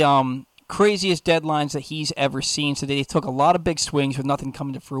one of the craziest deadlines that he's ever seen. So they took a lot of big swings with nothing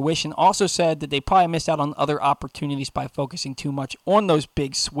coming to fruition. Also said that they probably missed out on other opportunities by focusing too much on those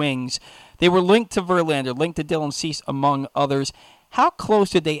big swings. They were linked to Verlander, linked to Dylan Cease, among others. How close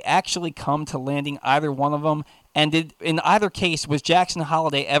did they actually come to landing either one of them? And in either case, was Jackson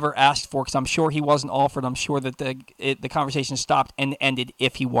Holliday ever asked for? Because I'm sure he wasn't offered. I'm sure that the conversation stopped and ended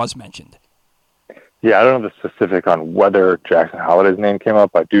if he was mentioned. Yeah, I don't know the specific on whether Jackson Holliday's name came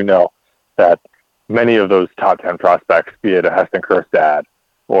up. I do know that many of those top 10 prospects, be it a Heston Kjerstad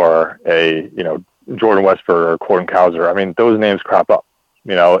or a Jordan Westburg or Gordon Cowser, I mean, those names crop up,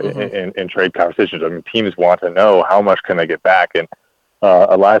 in trade conversations. I mean, teams want to know how much can they get back, and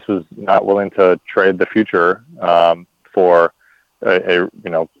Elias was not willing to trade the future for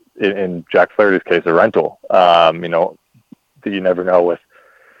in Jack Flaherty's case, a rental. You never know with.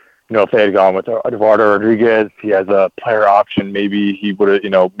 If they had gone with Eduardo Rodriguez, he has a player option. Maybe he would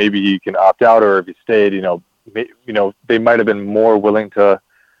have, maybe he can opt out, or if he stayed, they might have been more willing to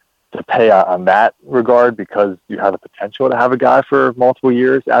pay on that regard because you have the potential to have a guy for multiple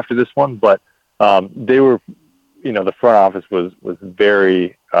years after this one. But they were, the front office was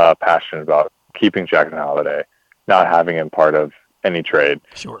very passionate about keeping Jackson Holliday, not having him part of any trade.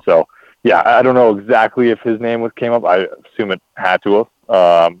 Sure. So yeah, I don't know exactly if his name came up. I assume it had to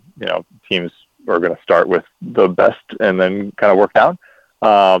have. Teams are going to start with the best and then kind of work down.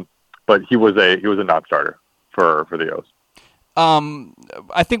 But he was a non-starter for the O's.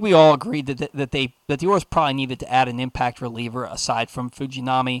 I think we all agreed that the Orioles probably needed to add an impact reliever aside from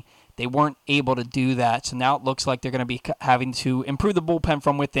Fujinami. They weren't able to do that, so now it looks like they're going to be having to improve the bullpen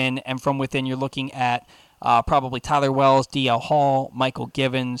from within. And from within, you're looking at probably Tyler Wells, D.L. Hall, Michael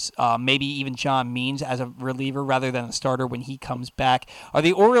Givens, maybe even John Means as a reliever rather than a starter when he comes back. Are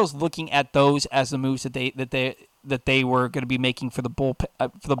the Orioles looking at those as the moves that they were going to be making for the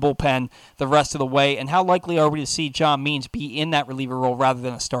bullpen the rest of the way? And how likely are we to see John Means be in that reliever role rather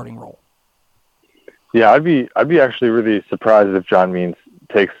than a starting role? Yeah, I'd be actually really surprised if John Means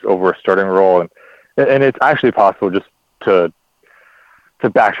takes over a starting role, and it's actually possible, just to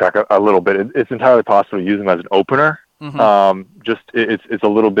backtrack a little bit. It's entirely possible to use him as an opener. It's a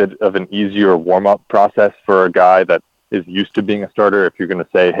little bit of an easier warm up process for a guy that is used to being a starter. If you're going to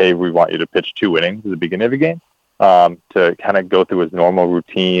say, hey, we want you to pitch 2 innings at the beginning of a game, to kind of go through his normal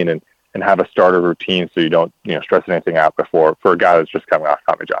routine and have a starter routine, so you don't stress anything out before, for a guy that's just coming off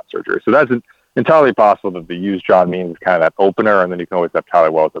Tommy John surgery. So that's entirely possible that they use John Means as kind of that opener, and then you can always have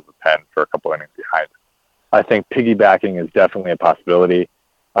Tyler Wells as a pen for a couple innings behind him. I think piggybacking is definitely a possibility.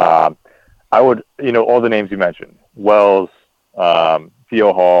 I would, all the names you mentioned, Wells,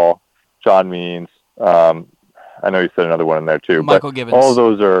 Theo Hall, John Means. I know you said another one in there too. Michael Givens. All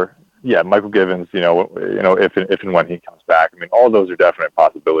those are, Michael Givens. If and when he comes back, all those are definite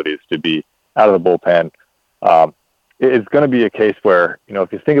possibilities to be out of the bullpen. It's going to be a case where,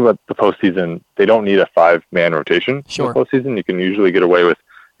 if you think about the postseason, they don't need a 5-man rotation. Sure. In the postseason, you can usually get away with,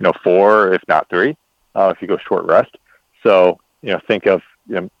 4, if not 3, if you go short rest. So, think of,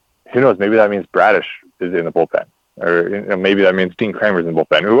 who knows, maybe that means Bradish is in the bullpen, or maybe that means Dean Kramer's in the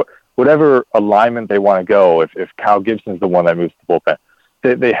bullpen. Whatever alignment they want to go, if Kyle Gibson's the one that moves to the bullpen,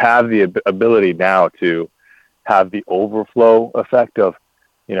 they have the ability now to have the overflow effect of,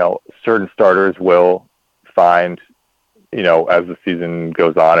 certain starters will find, as the season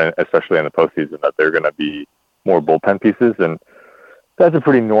goes on, and especially in the postseason, that they're going to be more bullpen pieces. And that's a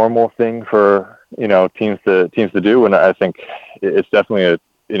pretty normal thing for, teams to do. And I think it's definitely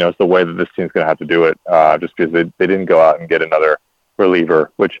it's the way that this team's going to have to do it, just because they didn't go out and get another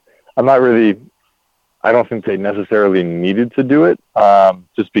reliever, which I don't think they necessarily needed to do it,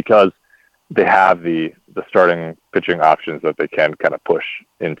 just because they have the starting pitching options that they can kind of push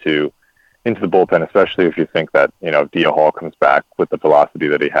into the bullpen, especially if you think that, D.L. Hall comes back with the velocity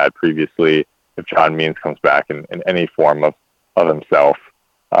that he had previously. If John Means comes back in any form of himself,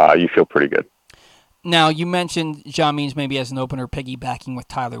 you feel pretty good. Now, you mentioned John Means maybe as an opener piggybacking with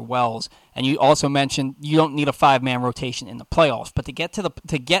Tyler Wells, and you also mentioned you don't need a 5-man rotation in the playoffs, but to get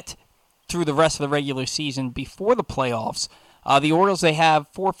through the rest of the regular season before the playoffs, the Orioles, they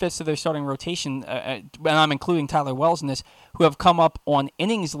have 4/5 of their starting rotation, and I'm including Tyler Wells in this, who have come up on not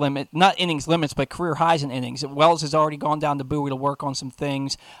innings limits, but career highs in innings. Wells has already gone down to Bowie to work on some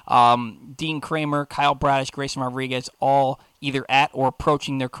things. Dean Kramer, Kyle Bradish, Grayson Rodriguez, all either at or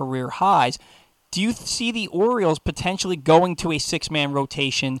approaching their career highs. Do you see the Orioles potentially going to a 6-man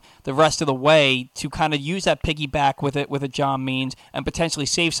rotation the rest of the way to kind of use that piggyback with a John Means and potentially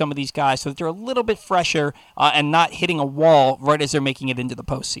save some of these guys so that they're a little bit fresher and not hitting a wall right as they're making it into the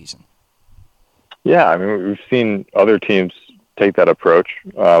postseason? Yeah, we've seen other teams take that approach.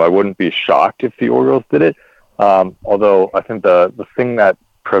 I wouldn't be shocked if the Orioles did it, although I think the thing that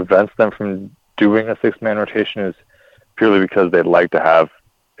prevents them from doing a 6-man rotation is purely because they'd like to have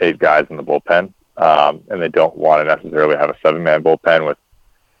 8 guys in the bullpen. And they don't want to necessarily have a 7-man bullpen with,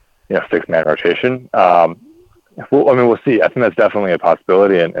 6-man rotation. We'll see. I think that's definitely a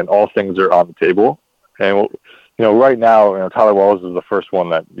possibility, and all things are on the table. And right now, Tyler Wells is the first one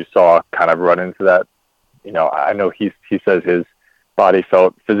that you saw kind of run into that. I know he says his body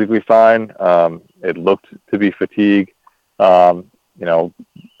felt physically fine. It looked to be fatigue. As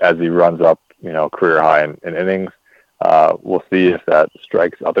he runs up, career high in innings. We'll see if that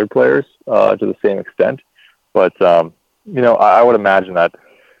strikes other players to the same extent. But, I would imagine that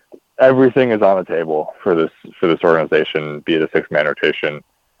everything is on the table for this organization, be it a 6-man rotation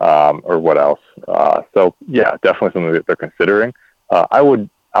or what else. So, yeah, definitely something that they're considering. I would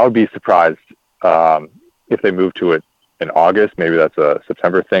be surprised if they move to it in August. Maybe that's a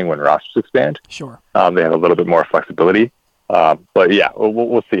September thing when rosters expand. Sure. They have a little bit more flexibility. But, yeah,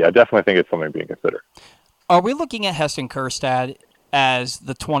 we'll see. I definitely think it's something being considered. Are we looking at Heston Kjerstad as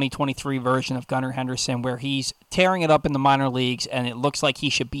the 2023 version of Gunnar Henderson, where he's tearing it up in the minor leagues and it looks like he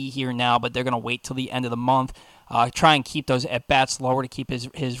should be here now, but they're going to wait till the end of the month, try and keep those at-bats lower to keep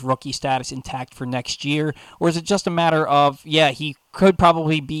his rookie status intact for next year? Or is it just a matter of, he could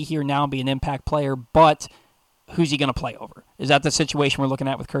probably be here now and be an impact player, but who's he going to play over? Is that the situation we're looking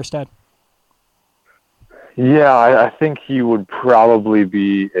at with Kjerstad? Yeah, I think he would probably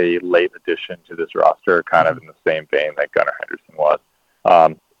be a late addition to this roster, kind of in the same vein that Gunnar Henderson was.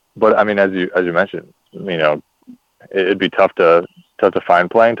 But as you mentioned, it'd be tough to tough to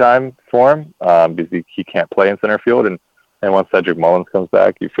find playing time for him because he can't play in center field. And once Cedric Mullins comes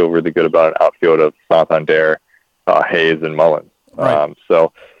back, you feel really good about an outfield of Santander, Hayes, and Mullins. Right.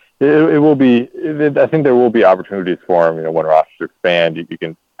 So it will be. I think there will be opportunities for him. When rosters expand, you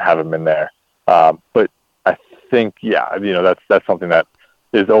can have him in there. But I think, that's something that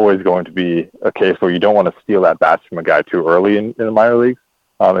is always going to be a case where you don't want to steal at bats from a guy too early in the minor leagues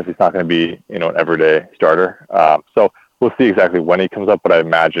if he's not going to be an everyday starter. So we'll see exactly when he comes up, but I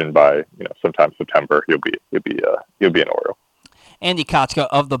imagine by sometime September he'll be an Oriole. Andy Kotska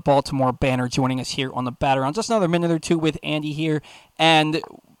of the Baltimore Banner joining us here on the Batter Round. Just another minute or two with Andy here, and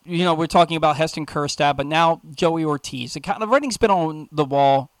we're talking about Heston Kjerstad, but now Joey Ortiz. The writing's been on the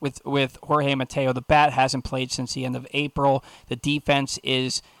wall with Jorge Mateo. The bat hasn't played since the end of April. The defense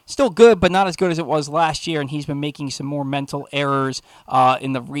is still good, but not as good as it was last year, and he's been making some more mental errors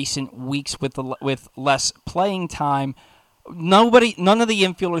in the recent weeks with less playing time. None of the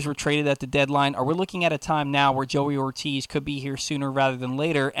infielders were traded at the deadline. Are we looking at a time now where Joey Ortiz could be here sooner rather than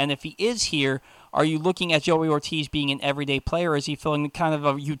later? And if he is here, are you looking at Joey Ortiz being an everyday player, or is he filling kind of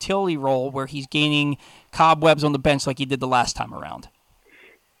a utility role where he's gaining cobwebs on the bench like he did the last time around?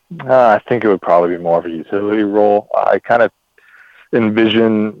 I think it would probably be more of a utility role. I kind of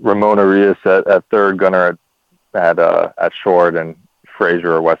envision Ramon Arias at third, Gunnar at short, and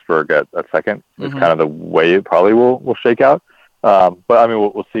Frazier or Westberg at second. It's kind of the way it probably will shake out. But I mean,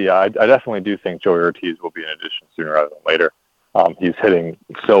 we'll see. I definitely do think Joey Ortiz will be an addition sooner rather than later. He's hitting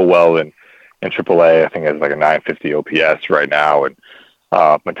so well in AAA. I think it's like a 950 OPS right now, and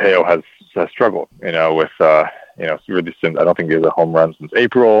Mateo has struggled. With really since I don't think he has a home run since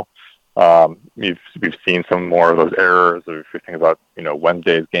April. We've seen some more of those errors. If you think about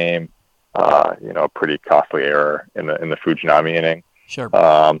Wednesday's game, a pretty costly error in the Fujinami inning. Sure.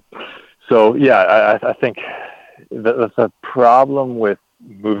 So yeah, I think that's a problem with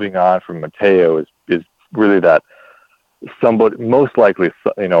moving on from Mateo is really that somebody, most likely,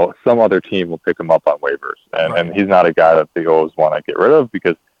 some other team will pick him up on waivers, and he's not a guy that they always want to get rid of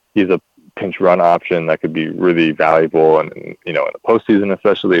because he's a pinch run option that could be really valuable, and in the postseason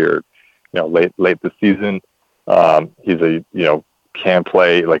especially, or late this season. He's can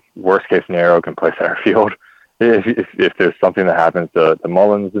play, like worst case scenario, can play center field if there's something that happens to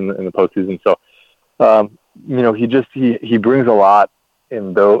Mullins in the postseason. So he brings a lot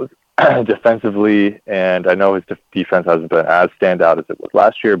in those defensively, and I know his defense hasn't been as standout as it was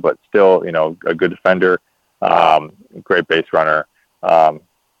last year, but still, a good defender, great base runner. I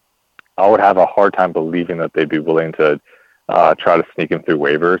would have a hard time believing that they'd be willing to try to sneak him through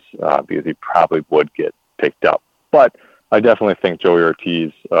waivers because he probably would get picked up. But I definitely think Joey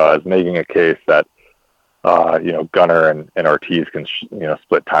Ortiz is making a case that Gunnar and Ortiz can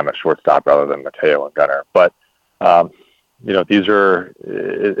split time at shortstop rather than Mateo and Gunnar. But these are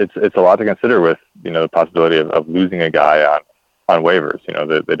it's a lot to consider with the possibility of losing a guy on waivers.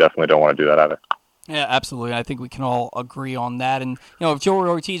 They definitely don't want to do that either. Yeah, absolutely. I think we can all agree on that. And if Joey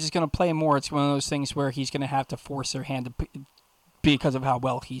Ortiz is going to play more, it's one of those things where he's going to have to force their hand because of how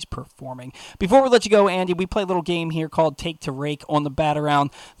well he's performing. Before we let you go, Andy, we play a little game here called Take to Rake on the Batter Round.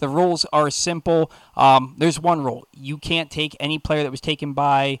 The rules are simple. There's one rule. You can't take any player that was taken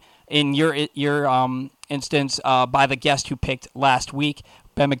by, in your instance, by the guest who picked last week.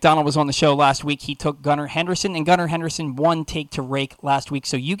 Ben McDonald was on the show last week. He took Gunnar Henderson, and Gunnar Henderson won Take to Rake last week.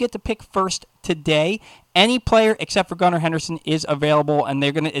 So you get to pick first today. Any player except for Gunnar Henderson is available, and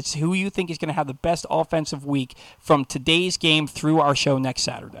it's who you think is going to have the best offensive week from today's game through our show next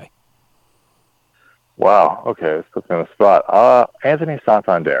Saturday. Wow. Okay, this puts me on the spot. Anthony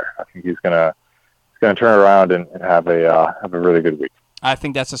Santander. I think he's going to turn around and have a really good week. I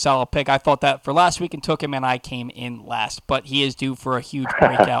think that's a solid pick. I thought that for last week and took him, and I came in last. But he is due for a huge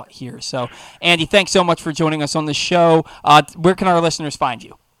breakout here. So, Andy, thanks so much for joining us on the show. Where can our listeners find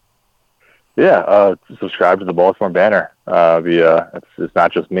you? Yeah, subscribe to the Baltimore Banner. It's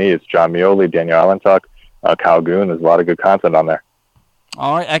not just me. It's John Mioli, Daniel Allentuck, Kyle Goon. There's a lot of good content on there.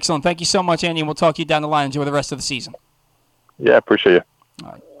 All right, excellent. Thank you so much, Andy, and we'll talk to you down the line. Enjoy the rest of the season. Yeah, appreciate you.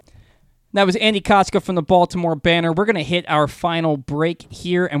 All right. That was Andy Kotska from the Baltimore Banner. We're going to hit our final break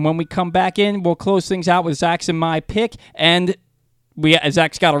here, and when we come back in, we'll close things out with Zach's and my pick, and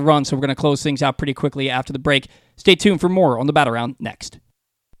Zach's got to run, so we're going to close things out pretty quickly after the break. Stay tuned for more on the Battle Round next.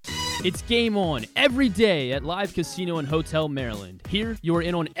 It's game on every day at Live Casino and Hotel Maryland. Here, you are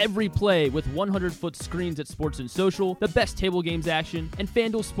in on every play with 100-foot screens at Sports and Social, the best table games action, and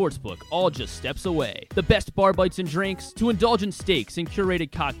FanDuel Sportsbook, all just steps away. The best bar bites and drinks to indulgent steaks and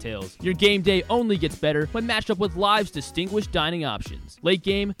curated cocktails. Your game day only gets better when matched up with Live's distinguished dining options. Late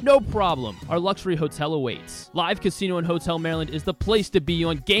game? No problem. Our luxury hotel awaits. Live Casino and Hotel Maryland is the place to be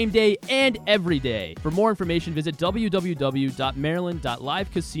on game day and every day. For more information, visit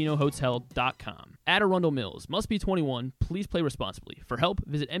www.maryland.livecasinohotel.com. At Arundel Mills. Must be 21. Please play responsibly. For help,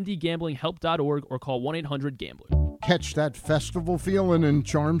 visit mdgamblinghelp.org or call 1-800-GAMBLER. Catch that festival feeling in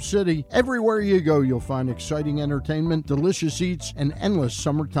Charm City. Everywhere you go, you'll find exciting entertainment, delicious eats, and endless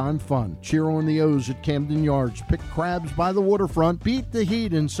summertime fun. Cheer on the O's at Camden Yards, pick crabs by the waterfront, beat the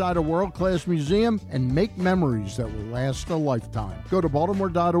heat inside a world-class museum, and make memories that will last a lifetime. Go to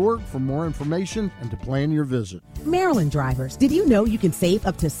baltimore.org for more information and to plan your visit. Maryland drivers, did you know you can save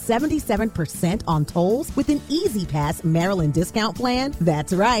up to 77% on tolls with an Easy Pass Maryland discount plan?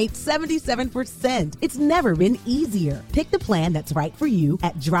 That's right, 77%. It's never been easier. Pick the plan that's right for you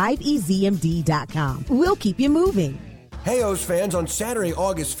at driveezmd.com. We'll keep you moving. Hey, O's fans, on Saturday,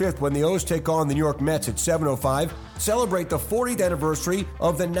 August 5th, when the O's take on the New York Mets at 7:05, celebrate the 40th anniversary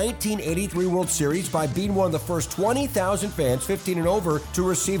of the 1983 World Series by being one of the first 20,000 fans 15 and over to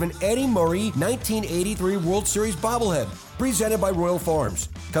receive an Eddie Murray 1983 World Series bobblehead, presented by Royal Farms.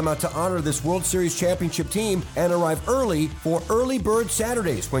 Come out to honor this World Series championship team and arrive early for Early Bird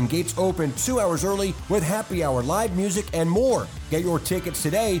Saturdays, when gates open 2 hours early with happy hour, live music, and more. Get your tickets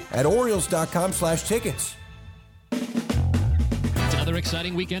today at Orioles.com/tickets. Another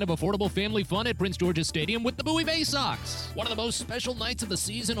exciting weekend of affordable family fun at Prince George's Stadium with the Bowie Bay Sox. One of the most special nights of the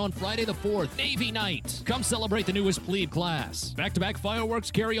season on Friday the 4th, Navy Night. Come celebrate the newest plebe class. Back-to-back fireworks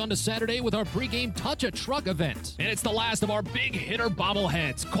carry on to Saturday with our pregame Touch a Truck event. And it's the last of our big hitter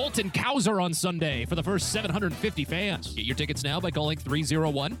bobbleheads, Colton Cowser, on Sunday for the first 750 fans. Get your tickets now by calling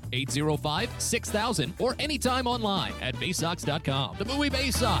 301-805-6000 or anytime online at baysox.com. The Bowie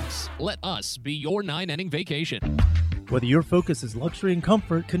Bay Sox. Let us be your 9-inning vacation. Whether your focus is luxury and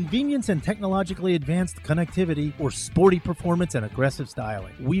comfort, convenience and technologically advanced connectivity, or sporty performance and aggressive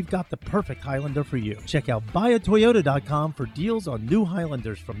styling, we've got the perfect Highlander for you. Check out buyatoyota.com for deals on new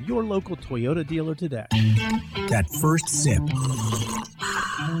Highlanders from your local Toyota dealer today. That first sip.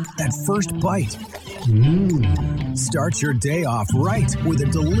 That first bite. Start your day off right with a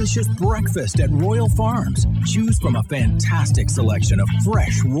delicious breakfast at Royal Farms. Choose from a fantastic selection of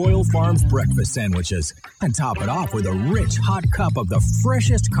fresh Royal Farms breakfast sandwiches and top it off with a rich hot cup of the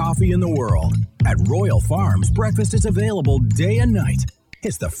freshest coffee in the world. At Royal Farms, breakfast is available day and night.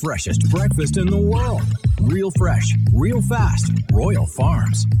 It's the freshest breakfast in the world. Real fresh, real fast. Royal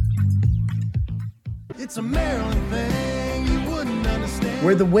Farms. It's a Maryland thing you wouldn't understand.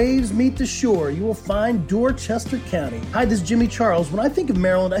 Where the waves meet the shore, you will find Dorchester County. Hi, this is Jimmy Charles. When I think of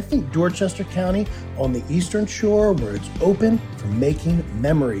Maryland, I think Dorchester County on the Eastern Shore, where it's open for making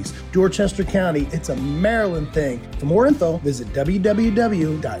memories. Dorchester County, it's a Maryland thing. For more info, visit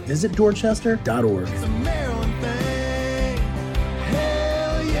www.visitdorchester.org. It's a Maryland thing.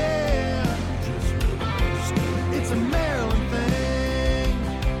 Hell yeah. It's a Maryland thing.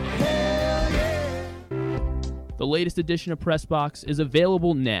 Hell yeah. The latest edition of Press Box is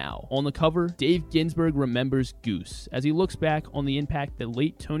available now. On the cover, Dave Ginsburg remembers Goose as he looks back on the impact that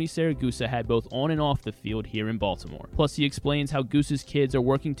late Tony Saragusa had both on and off the field here in Baltimore. Plus, he explains how Goose's kids are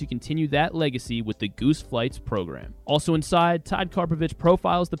working to continue that legacy with the Goose Flights program. Also inside, Todd Karpovich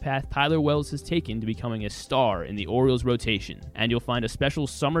profiles the path Tyler Wells has taken to becoming a star in the Orioles rotation. And you'll find a special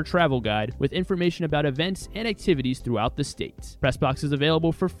summer travel guide with information about events and activities throughout the state. Press Box is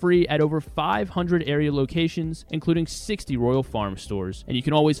available for free at over 500 area locations, including 60 Royal Farm stores. And you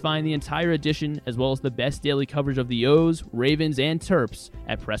can always find the entire edition, as well as the best daily coverage of the O's, Ravens, and Terps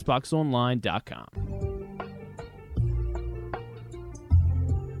at PressBoxOnline.com.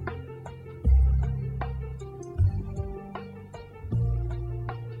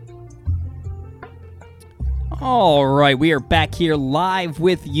 All right, we are back here live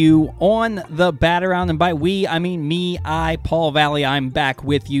with you on the Bat Around, and by we, I mean me, Paul Valley. I'm back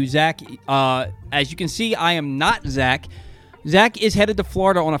with you, Zach. As you can see, I am not Zach. Zach is headed to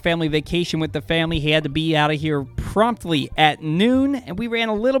Florida on a family vacation with the family. He had to be out of here promptly at noon, and we ran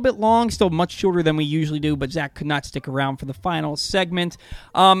a little bit long, still much shorter than we usually do, but Zach could not stick around for the final segment.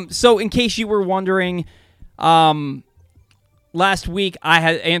 So in case you were wondering, last week, I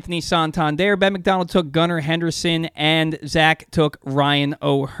had Anthony Santander. Ben McDonald took Gunnar Henderson, and Zach took Ryan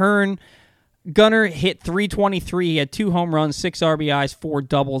O'Hearn. Gunnar hit .323. He had 2 home runs, 6 RBIs, 4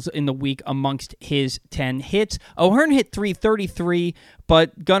 doubles in the week amongst his 10 hits. O'Hearn hit .333,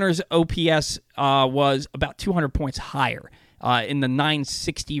 but Gunnar's OPS was about 200 points higher in the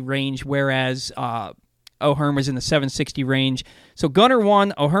 .960 range, whereas O'Hearn was in the .760 range. So Gunnar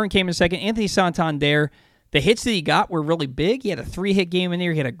won. O'Hearn came in second. Anthony Santander, the hits that he got were really big. He had a 3-hit game in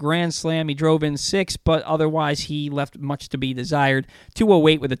there. He had a grand slam. He drove in 6, but otherwise he left much to be desired.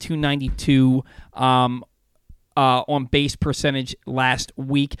 208 with a .292 on base percentage last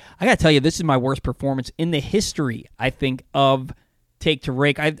week. I got to tell you, this is my worst performance in the history, I think, of Take to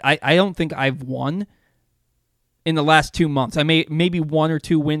Rake. I don't think I've won in the last 2 months. I maybe 1 or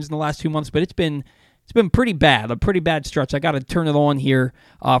 2 wins in the last 2 months, but it's been pretty bad, a pretty bad stretch. I got to turn it on here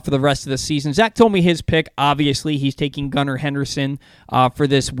for the rest of the season. Zach told me his pick. Obviously, he's taking Gunnar Henderson for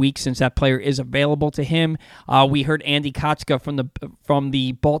this week since that player is available to him. We heard Andy Kotska from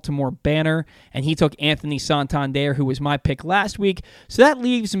the Baltimore Banner, and he took Anthony Santander, who was my pick last week. So that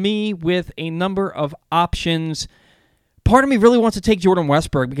leaves me with a number of options. Part of me really wants to take Jordan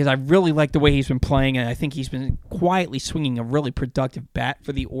Westburg because I really like the way he's been playing, and I think he's been quietly swinging a really productive bat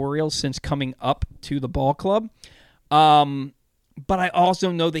for the Orioles since coming up to the ball club. But I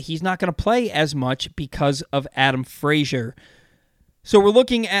also know that he's not going to play as much because of Adam Frazier. So we're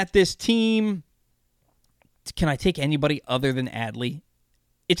looking at this team. Can I take anybody other than Adley?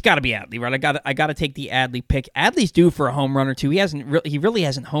 It's got to be Adley, right? I got to take the Adley pick. Adley's due for a home run or two. He really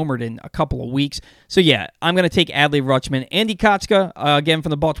hasn't homered in a couple of weeks. So yeah, I'm going to take Adley Rutschman. Andy Kotska, again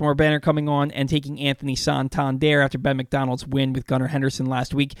from the Baltimore Banner, coming on and taking Anthony Santander after Ben McDonald's win with Gunnar Henderson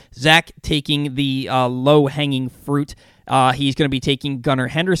last week. Zach taking the low-hanging fruit. He's going to be taking Gunnar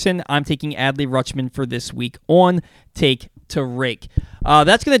Henderson. I'm taking Adley Rutschman for this week on Take to Rake.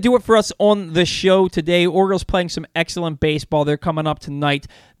 That's going to do it for us on the show today. Orioles playing some excellent baseball. They're coming up tonight,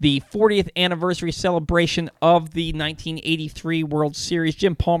 the 40th anniversary celebration of the 1983 World Series.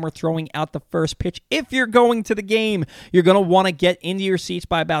 Jim Palmer throwing out the first pitch. If you're going to the game, you're going to want to get into your seats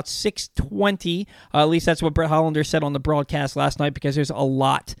by about 6:20. At least that's what Brett Hollander said on the broadcast last night, because there's a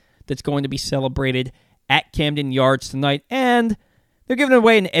lot that's going to be celebrated at Camden Yards tonight. And they're giving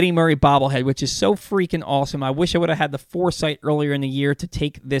away an Eddie Murray bobblehead, which is so freaking awesome. I wish I would have had the foresight earlier in the year to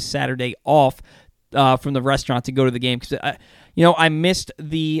take this Saturday off from the restaurant to go to the game, because I missed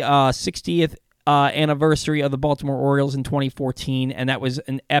the 60th anniversary of the Baltimore Orioles in 2014, and that was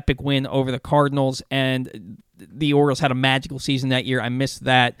an epic win over the Cardinals, and the Orioles had a magical season that year. I missed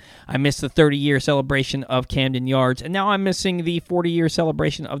that. I missed the 30-year celebration of Camden Yards, and now I'm missing the 40-year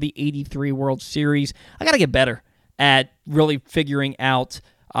celebration of the 83 World Series. I got to get better at really figuring out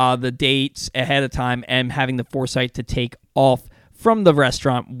the dates ahead of time and having the foresight to take off from the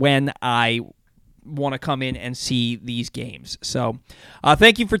restaurant when I want to come in and see these games. So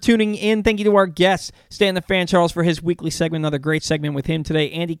thank you for tuning in. Thank you to our guest, Stan the Fan Charles, for his weekly segment. Another great segment with him today.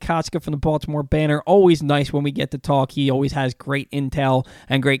 Andy Kotska from the Baltimore Banner. Always nice when we get to talk. He always has great intel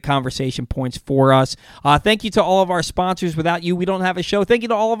and great conversation points for us. Thank you to all of our sponsors. Without you, we don't have a show. Thank you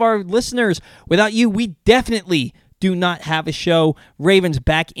to all of our listeners. Without you, we definitely do not have a show. Ravens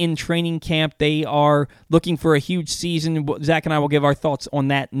back in training camp. They are looking for a huge season. Zach and I will give our thoughts on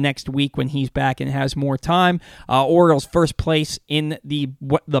that next week when he's back and has more time. Orioles first place in the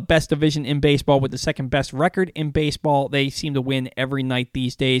best division in baseball with the second best record in baseball. They seem to win every night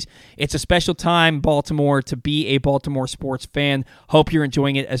these days. It's a special time, Baltimore, to be a Baltimore sports fan. Hope you're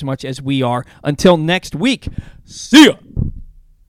enjoying it as much as we are. Until next week, see ya!